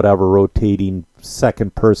whatever rotating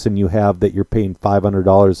second person you have that you're paying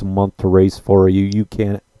 $500 a month to race for you. You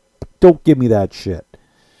can't. Don't give me that shit.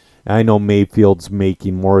 I know Mayfield's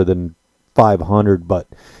making more than $500,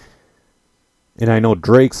 and I know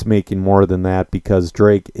Drake's making more than that because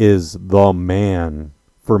Drake is the man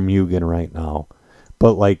for Mugen right now.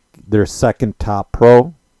 But like their second top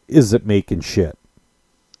pro isn't making shit.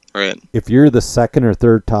 Right. If you're the second or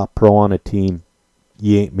third top pro on a team,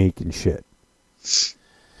 you ain't making shit.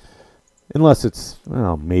 Unless it's,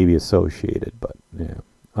 maybe associated, but yeah.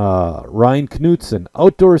 Ryan Knutson,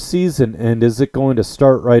 outdoor season, and is it going to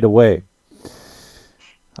start right away?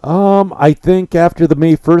 I think after the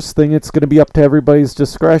May 1st thing, it's going to be up to everybody's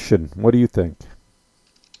discretion. What do you think?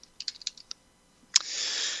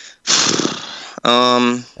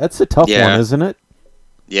 That's a tough one, isn't it?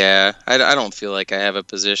 Yeah, I don't feel like I have a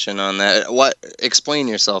position on that. What? Explain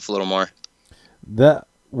yourself a little more. The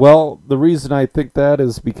reason I think that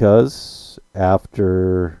is because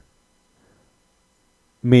after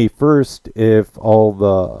May 1st,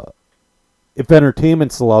 if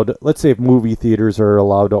entertainment's allowed to, let's say if movie theaters are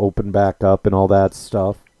allowed to open back up and all that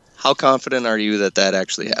stuff. How confident are you that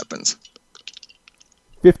actually happens?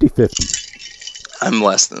 50-50. I'm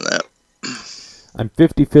less than that. I'm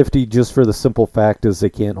 50-50 just for the simple fact is they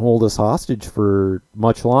can't hold us hostage for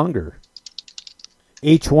much longer.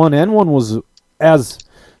 H1N1 was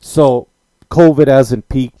COVID hasn't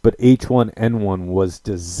peaked, but H1N1 was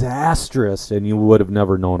disastrous and you would have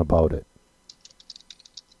never known about it.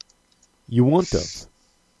 You wouldn't have.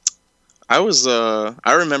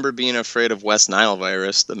 I remember being afraid of West Nile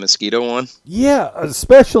virus, the mosquito one. Yeah,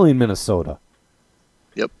 especially in Minnesota.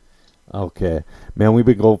 Yep. Okay. Man, we've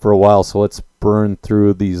been going for a while, so let's burn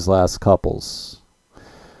through these last couples.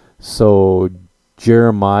 So,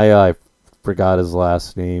 Jeremiah, I forgot his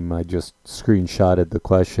last name. I just screenshotted the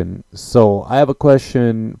question. So, I have a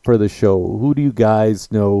question for the show. Who do you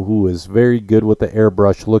guys know who is very good with the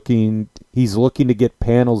airbrush? He's looking to get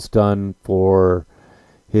panels done for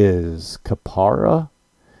his Capara,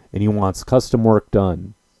 and he wants custom work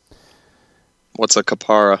done. What's a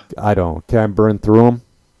Capara? I don't. Can I burn through them?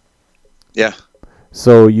 Yeah.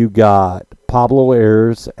 So you got Pablo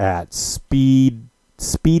Ayers at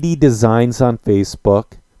Speedy Designs on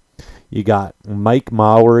Facebook. You got Mike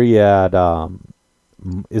Mowry at,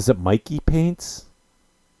 is it Mikey Paints?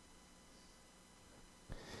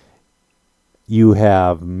 You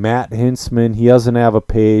have Matt Hintzman. He doesn't have a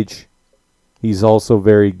page. He's also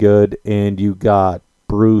very good. And you got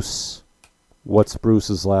Bruce What's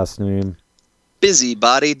Bruce's last name?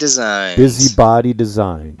 Busybody Designs. Busybody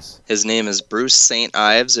Designs. His name is Bruce St.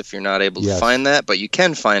 Ives, if you're not able to Yes. find that, but you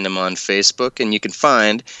can find him on Facebook, and you can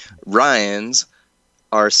find Ryan's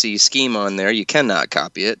RC scheme on there. You cannot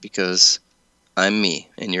copy it because I'm me,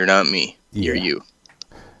 and you're not me. You're Yeah. you.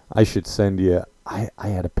 I should send you. I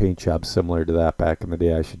had a paint job similar to that back in the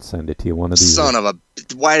day. I should send it to you one of these. Son of a...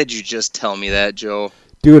 Why did you just tell me that, Joe?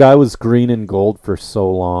 Dude, I was green and gold for so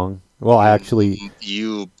long. Well, actually,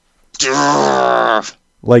 You... I'm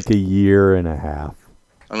like a year and a half.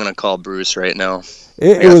 going to call Bruce right now.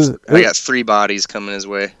 I got 3 bodies coming his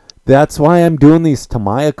way. That's why I'm doing these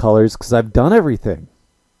Tamiya colors, because I've done everything.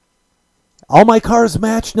 All my cars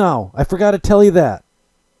match now. I forgot to tell you that.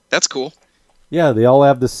 That's cool. Yeah, they all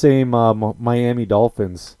have the same Miami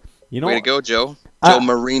Dolphins. You know, Way to go, Joe. I- Joe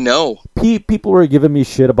Marino. People were giving me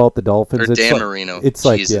shit about the Dolphins. Or It's Dan like- Marino. It's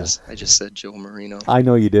like, Jesus. I just said Joe Marino. I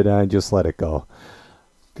know you did, and I just let it go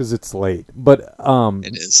because it's late. But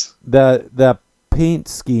It is. that paint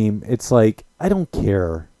scheme, it's like I don't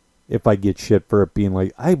care if I get shit for it being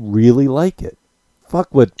like I really like it. Fuck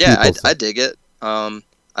what Yeah, people say. I dig it.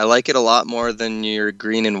 I like it a lot more than your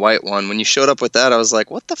green and white one. When you showed up with that, I was like,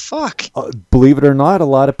 what the fuck? Believe it or not, a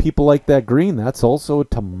lot of people like that green. That's also a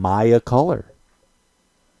Tamiya color.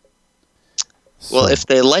 Well, So- if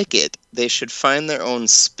they like it, they should find their own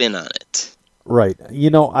spin on it. right,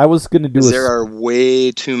 I was gonna do 'Cause a there are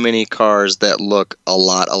way too many cars that look a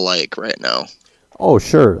lot alike right now. oh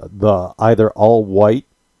sure, the either all white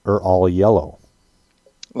or all yellow.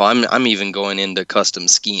 Well, I'm even going into custom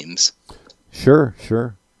schemes. Sure.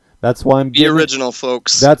 That's why I'm Be getting original,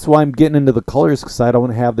 folks. That's why I'm getting into the colors because I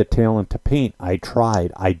don't have the talent to paint. I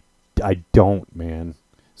tried. I don't, man.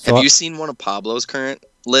 So Have you seen one of Pablo's current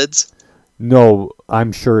lids? No,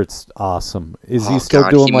 I'm sure it's awesome. Is he Oh, still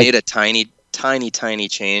God, doing he like? made a tiny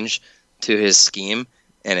change to his scheme,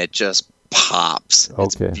 and it just pops.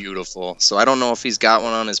 Okay. It's beautiful. So I don't know if he's got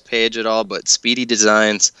one on his page at all, but Speedy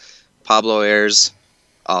Designs, Pablo Ayers,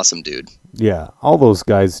 awesome dude. Yeah, all those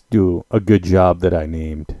guys do a good job that I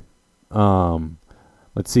named.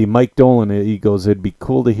 Let's see, Mike Dolan, he goes, it'd be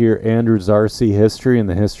cool to hear Andrew's RC history and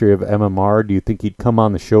the history of MMR. Do you think he'd come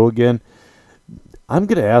on the show again? I'm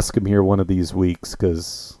going to ask him here one of these weeks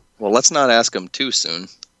because, Well, let's not ask him too soon,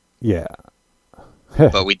 yeah,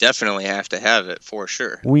 but we definitely have to have it for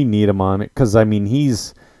sure. we need him on it because, I mean,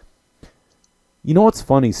 he's... You know what's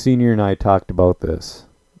funny? Senior and I talked about this.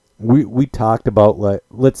 We talked about,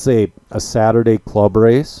 let's say, a Saturday club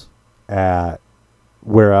race at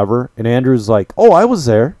wherever, and Andrew's like, oh, I was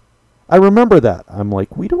there. I remember that. I'm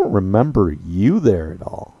like, we don't remember you there at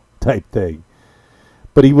all, type thing.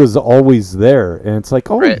 But he was always there, and it's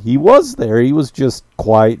like, oh, Right. he was there. He was just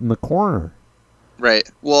quiet in the corner. Right.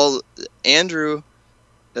 Well, Andrew,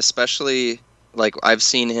 especially, like, I've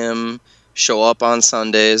seen him show up on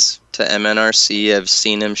Sundays to MNRC. I've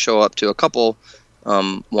seen him show up to a couple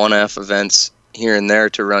 1F events here and there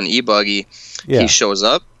to run e-buggy. Yeah, He shows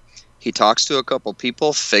up, he talks to a couple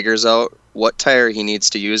people, figures out what tire he needs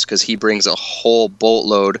to use because he brings a whole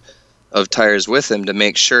boatload of tires with him to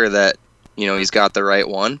make sure that, he's got the right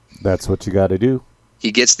one. that's what you got to do.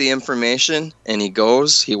 He gets the information and he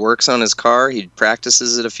goes, he works on his car, he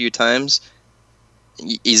practices it a few times.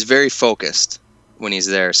 He's very focused when he's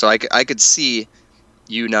there. So I could see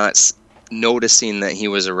you not noticing that he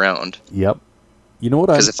was around. Yep. You know what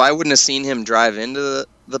I... Because if I wouldn't have seen him drive into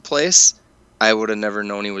the place, I would have never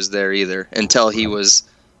known he was there either until he was,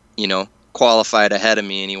 qualified ahead of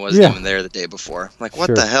me and he wasn't Yeah. even there the day before. Like, what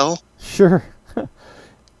Sure. the hell? Sure.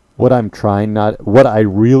 What I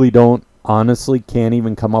really don't, honestly, can't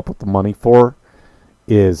even come up with the money for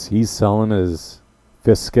is he's selling his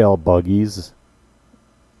fifth scale buggies.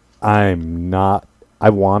 I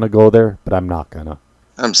want to go there, but I'm not gonna.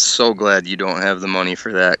 I'm so glad you don't have the money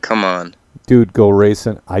for that. Come on. Dude, I'd go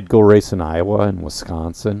race in Iowa and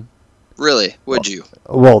Wisconsin. Really? Would you?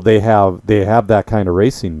 Well, they have that kind of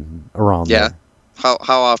racing around Yeah. there. How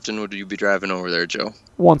often would you be driving over there, Joe?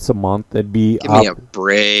 Once a month. It'd be Give me a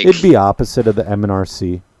break. it'd be opposite of the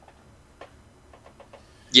MNRC.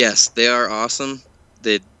 Yes, they are awesome.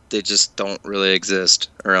 They just don't really exist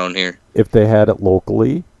around here. If they had it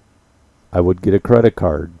locally, I would get a credit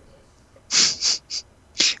card.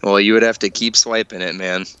 Well, you would have to keep swiping it,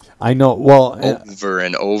 man. I know. Well, Over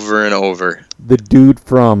and over and over. the dude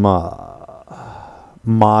from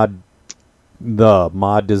mod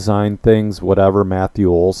design things, whatever, Matthew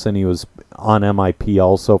Olson, he was on MIP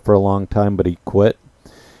also for a long time, but he quit.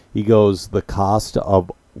 He goes, the cost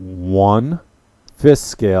of one fifth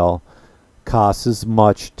scale costs as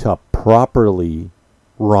much to properly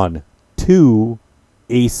run two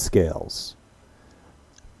ace scales.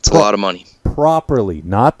 a lot of money. Properly,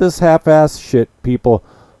 not this half-ass shit people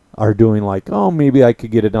are doing, like, oh, maybe I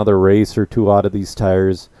could get another race or two out of these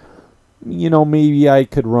tires. Maybe I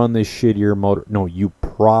could run this shittier motor. No, you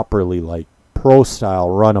properly, like pro style,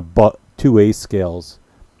 run two A scales.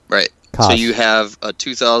 Right. So you have a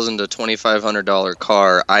 $2,000 to $2,500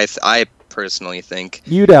 car. I personally think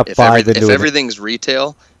you'd have if everything's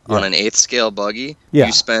retail on an 8th scale buggy,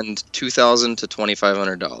 you spend $2,000 to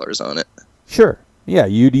 $2,500 on it. Sure. Yeah,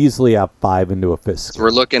 you'd easily have 5 into a 5th scale. So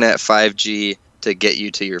we're looking at 5G to get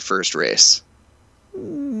you to your first race.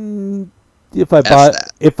 If I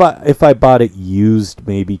bought it used,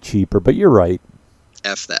 maybe cheaper, but you're right.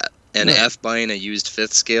 F that. And F buying a used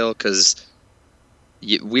 5th scale, because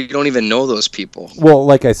we don't even know those people. Well,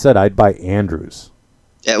 like I said, I'd buy Andrews.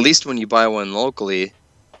 At least when you buy one locally,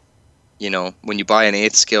 when you buy an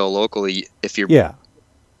 8th scale locally, if you're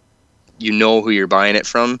you know who you're buying it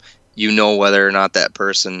from, you know whether or not that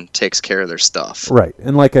person takes care of their stuff. Right.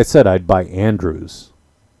 And like I said, I'd buy Andrews.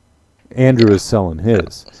 Andrew is selling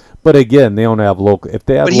his. But again, they don't have local. If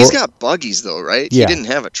they have, but he's got buggies though, right? Yeah. He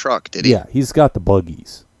didn't have a truck, did he? Yeah, he's got the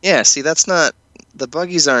buggies. Yeah. See, that's not the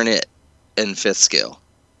buggies aren't it in 5th scale.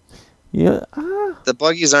 Yeah. The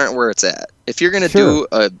buggies aren't where it's at. If you're gonna do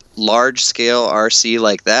a large scale RC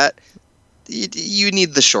like that, you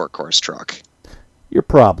need the short course truck. You're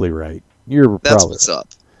probably right. That's what's up.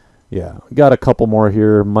 Yeah, got a couple more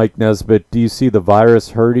here. Mike Nesbitt, do you see the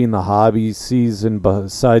virus hurting the hobby season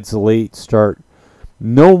besides the late start?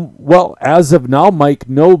 No, well, as of now, Mike,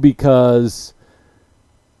 no, because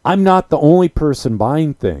I'm not the only person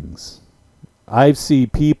buying things. I see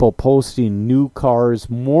people posting new cars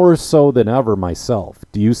more so than ever myself.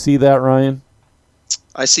 Do you see that, Ryan?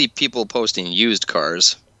 I see people posting used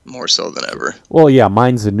cars more so than ever. Well, yeah,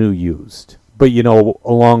 mine's a new used. But,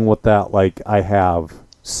 along with that, like, I have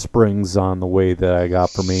springs on the way that I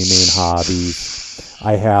got from Main Hobbies.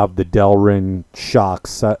 I have the Delrin shock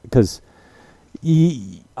set, because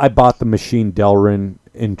I bought the machine Delrin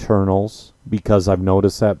internals because I've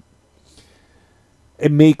noticed that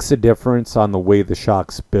it makes a difference on the way the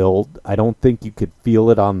shocks build. I don't think you could feel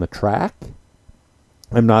it on the track.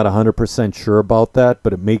 I'm not 100% sure about that,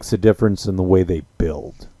 but it makes a difference in the way they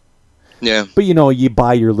build. Yeah. But, you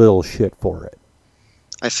buy your little shit for it.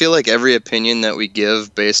 I feel like every opinion that we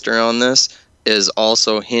give based around this is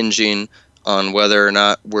also hinging on whether or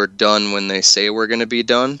not we're done when they say we're going to be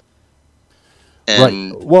done.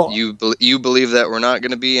 And right. Well, you believe that we're not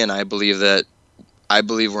going to be, and I believe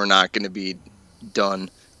we're not going to be done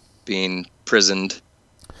being prisoned.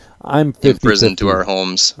 I'm 50-50. Imprisoned to our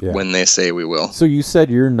homes when they say we will. So you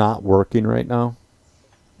said you're not working right now?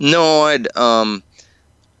 No,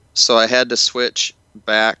 so I had to switch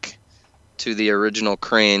back to the original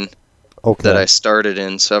crane that I started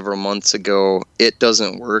in several months ago. It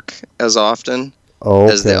doesn't work as often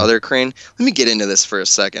as the other crane. Let me get into this for a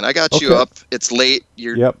second. I got you up. It's late.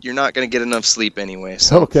 You're not going to get enough sleep anyway.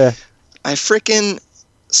 So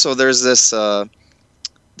so there's this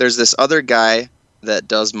other guy that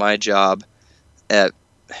does my job at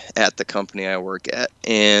the company I work at,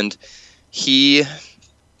 and he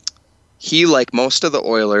like most of the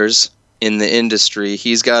oilers in the industry,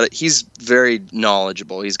 he's very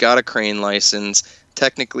knowledgeable. He's got a crane license.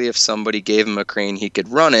 Technically, if somebody gave him a crane, he could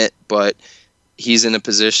run it, but he's in a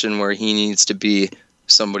position where he needs to be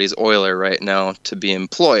somebody's oiler right now to be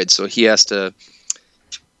employed. So he has to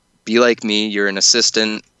be like me. You're an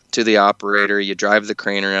assistant to the operator. You drive the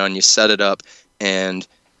crane around, you set it up, and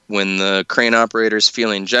when the crane operator's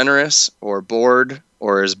feeling generous or bored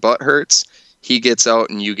or his butt hurts, he gets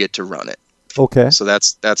out and you get to run it. Okay. So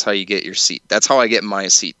that's how you get your seat. That's how I get my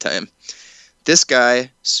seat time. This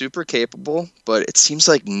guy, super capable, but it seems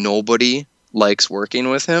like nobody likes working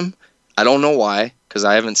with him. I don't know why, because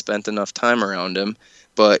I haven't spent enough time around him,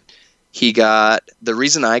 but the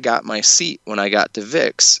reason I got my seat when I got to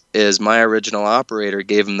Vic's is my original operator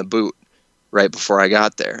gave him the boot right before I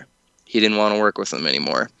got there. He didn't want to work with him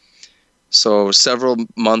anymore. So several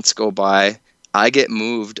months go by. I get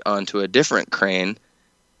moved onto a different crane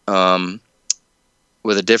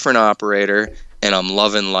with a different operator, and I'm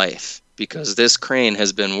loving life because this crane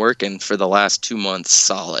has been working for the last 2 months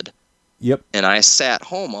solid. Yep. And I sat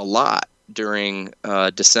home a lot during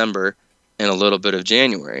December and a little bit of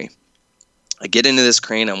January. I get into this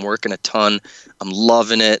crane. I'm working a ton. I'm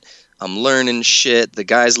loving it. I'm learning shit. The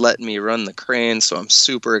guy's letting me run the crane, so I'm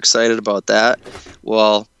super excited about that.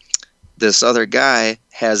 Well, this other guy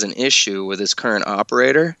has an issue with his current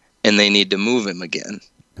operator, and they need to move him again.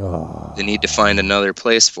 Oh. They need to find another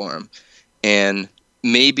place for him. And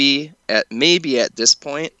maybe at this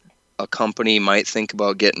point, a company might think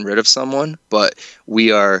about getting rid of someone, but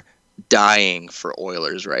we are dying for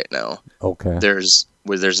oilers right now. Okay. There's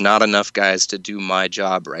not enough guys to do my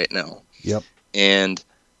job right now. Yep. And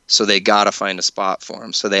so they got to find a spot for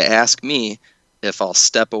him. So they ask me if I'll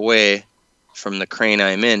step away from the crane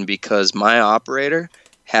I'm in because my operator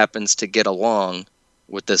happens to get along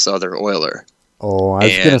with this other oiler. Oh, I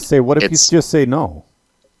was going to say, what if you just say no?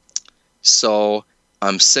 So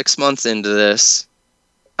I'm 6 months into this.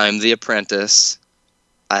 I'm the apprentice.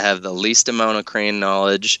 I have the least amount of crane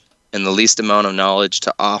knowledge and the least amount of knowledge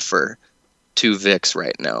to offer to Vix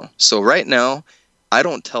right now. So right now, I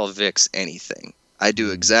don't tell Vix anything. I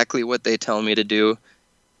do exactly what they tell me to do,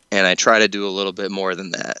 and I try to do a little bit more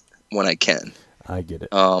than that when I can. I get it.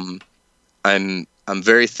 I'm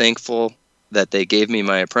very thankful that they gave me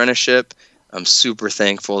my apprenticeship. I'm super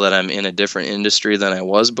thankful that I'm in a different industry than I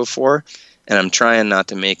was before, and I'm trying not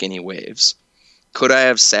to make any waves. Could I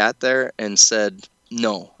have sat there and said,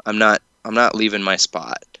 "No, I'm not leaving my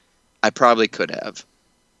spot"? I probably could have.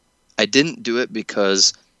 I didn't do it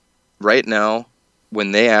because right now,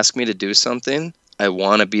 when they ask me to do something, I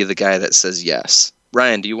want to be the guy that says yes.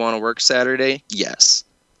 Ryan, do you want to work Saturday? Yes.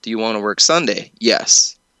 Do you want to work Sunday?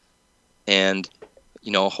 Yes. And,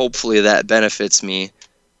 hopefully that benefits me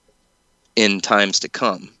in times to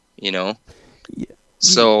come,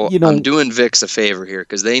 So I'm doing Vix a favor here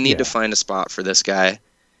because they need to find a spot for this guy.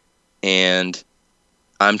 And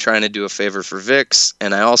I'm trying to do a favor for Vix.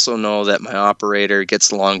 And I also know that my operator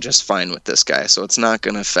gets along just fine with this guy. So it's not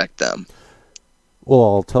going to affect them. Well,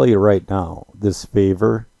 I'll tell you right now, this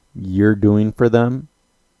favor you're doing for them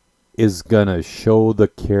is going to show the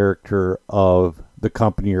character of the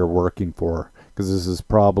company you're working for. Because this is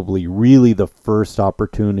probably really the first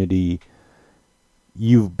opportunity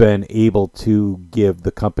you've been able to give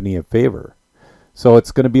the company a favor. So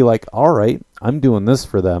it's going to be like, all right, I'm doing this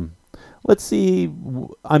for them. Let's see.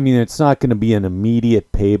 I mean, it's not going to be an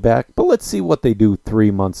immediate payback, but let's see what they do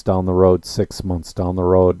 3 months down the road, 6 months down the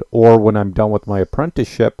road, or when I'm done with my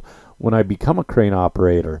apprenticeship, when I become a crane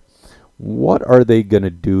operator. What are they going to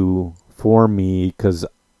do for me? Because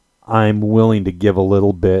I'm willing to give a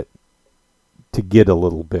little bit to get a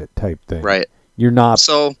little bit type thing. Right. You're not.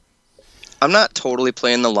 So I'm not totally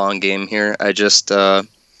playing the long game here. I just I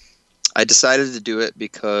decided to do it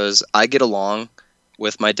because I get along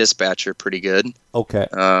with my dispatcher pretty good. Okay.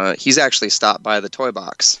 He's actually stopped by the toy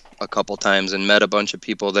box a couple times and met a bunch of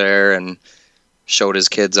people there and showed his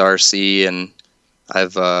kids RC, and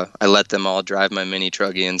I let them all drive my mini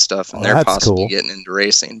truggy and stuff, and they're possibly getting into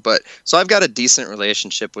racing. But so I've got a decent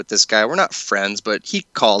relationship with this guy. We're not friends, but he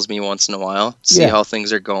calls me once in a while, see how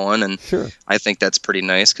things are going, and sure. I think that's pretty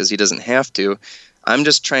nice because he doesn't have to. I'm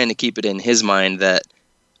just trying to keep it in his mind that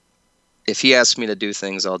if he asks me to do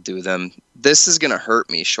things, I'll do them. This is going to hurt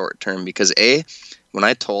me short term because when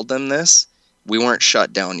I told them this, we weren't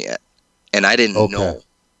shut down yet, and I didn't know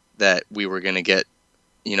that we were going to get,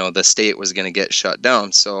 the state was going to get shut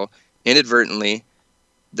down. So inadvertently,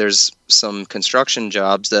 there's some construction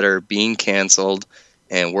jobs that are being canceled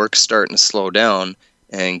and work's starting to slow down.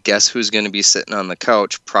 And guess who's going to be sitting on the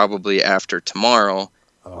couch probably after tomorrow?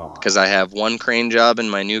 Because I have one crane job in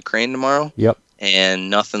my new crane tomorrow. Yep.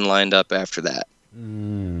 And nothing lined up after that.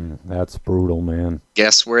 That's brutal, man.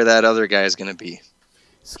 Guess where that other guy is going to be?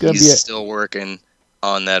 He's still working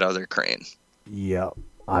on that other crane. Yep.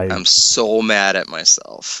 I'm so mad at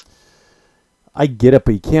myself. I get it,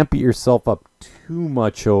 but you can't beat yourself up too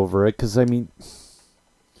much over it. Because, I mean,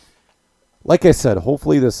 like I said,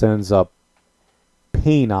 hopefully this ends up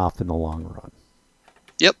paying off in the long run.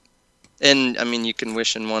 Yep. And, I mean, you can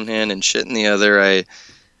wish in one hand and shit in the other. I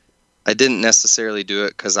didn't necessarily do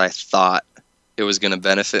it because I thought it was going to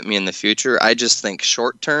benefit me in the future. I just think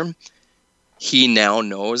short term, he now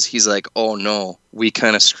knows. He's like, oh, no, we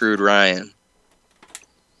kind of screwed Ryan.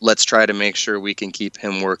 Let's try to make sure we can keep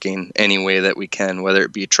him working any way that we can, whether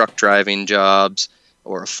it be truck driving jobs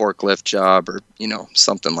or a forklift job or,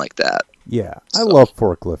 something like that. Yeah, I love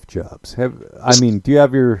forklift jobs. Do you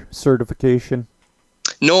have your certification?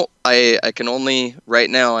 No, I can only, right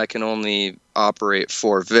now, I can only operate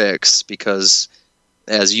for Vix because,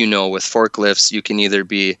 as you know, with forklifts, you can either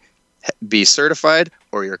be certified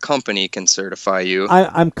or your company can certify you.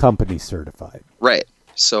 I'm company certified. Right.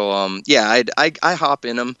 So, I hop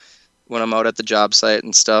in them when I'm out at the job site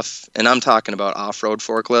and stuff, and I'm talking about off-road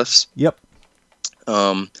forklifts. Yep.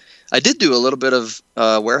 I did do a little bit of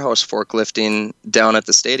warehouse forklifting down at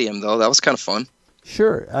the stadium, though. That was kind of fun.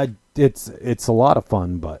 Sure. It's a lot of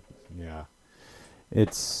fun, but yeah,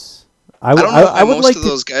 it's. I don't know why most of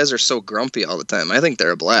those guys are so grumpy all the time. I think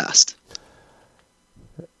they're a blast.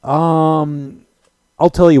 I'll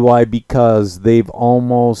tell you why, because they've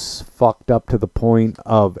almost fucked up to the point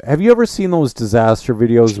of, have you ever seen those disaster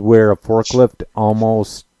videos where a forklift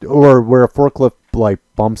like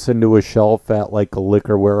bumps into a shelf at like a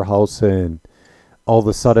liquor warehouse and all of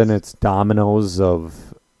a sudden it's dominoes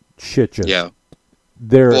of shit just Yeah.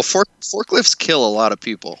 they're Well, forklifts kill a lot of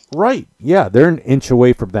people. right. Yeah, they're an inch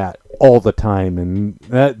away from that all the time, and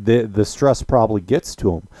that the stress probably gets to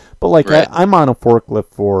them. But like Right. I'm on a forklift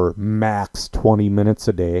for max 20 minutes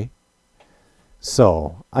a day.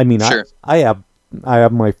 So, I mean, Sure. I have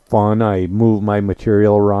my fun. I move my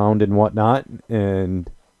material around and whatnot, and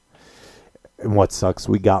what sucks,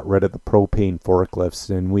 we got rid of the propane forklifts,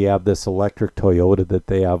 and we have this electric Toyota that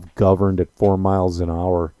they have governed at 4 miles an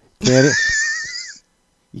hour.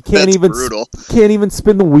 You can't That's even brutal. can't even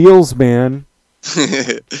spin the wheels, man.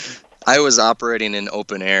 I was operating in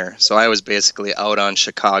open air, so I was basically out on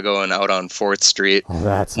Chicago and out on 4th Street Oh,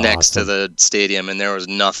 that's next awesome. to the stadium, and there was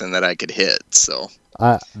nothing that I could hit. So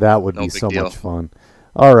That would No be big so deal. much fun.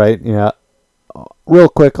 All right, yeah. Real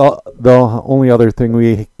quick, the only other thing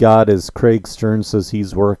we got is Craig Stern says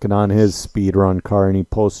he's working on his speed run car, and he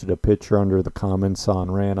posted a picture under the comments on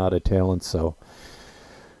Ran Out of Talent. So,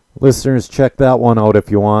 listeners, check that one out if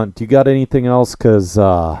you want. Do you got anything else? Because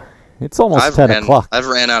it's almost 10 o'clock. I've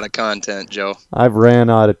ran out of content, Joe. I've ran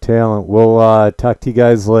out of talent. We'll talk to you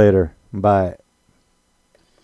guys later. Bye.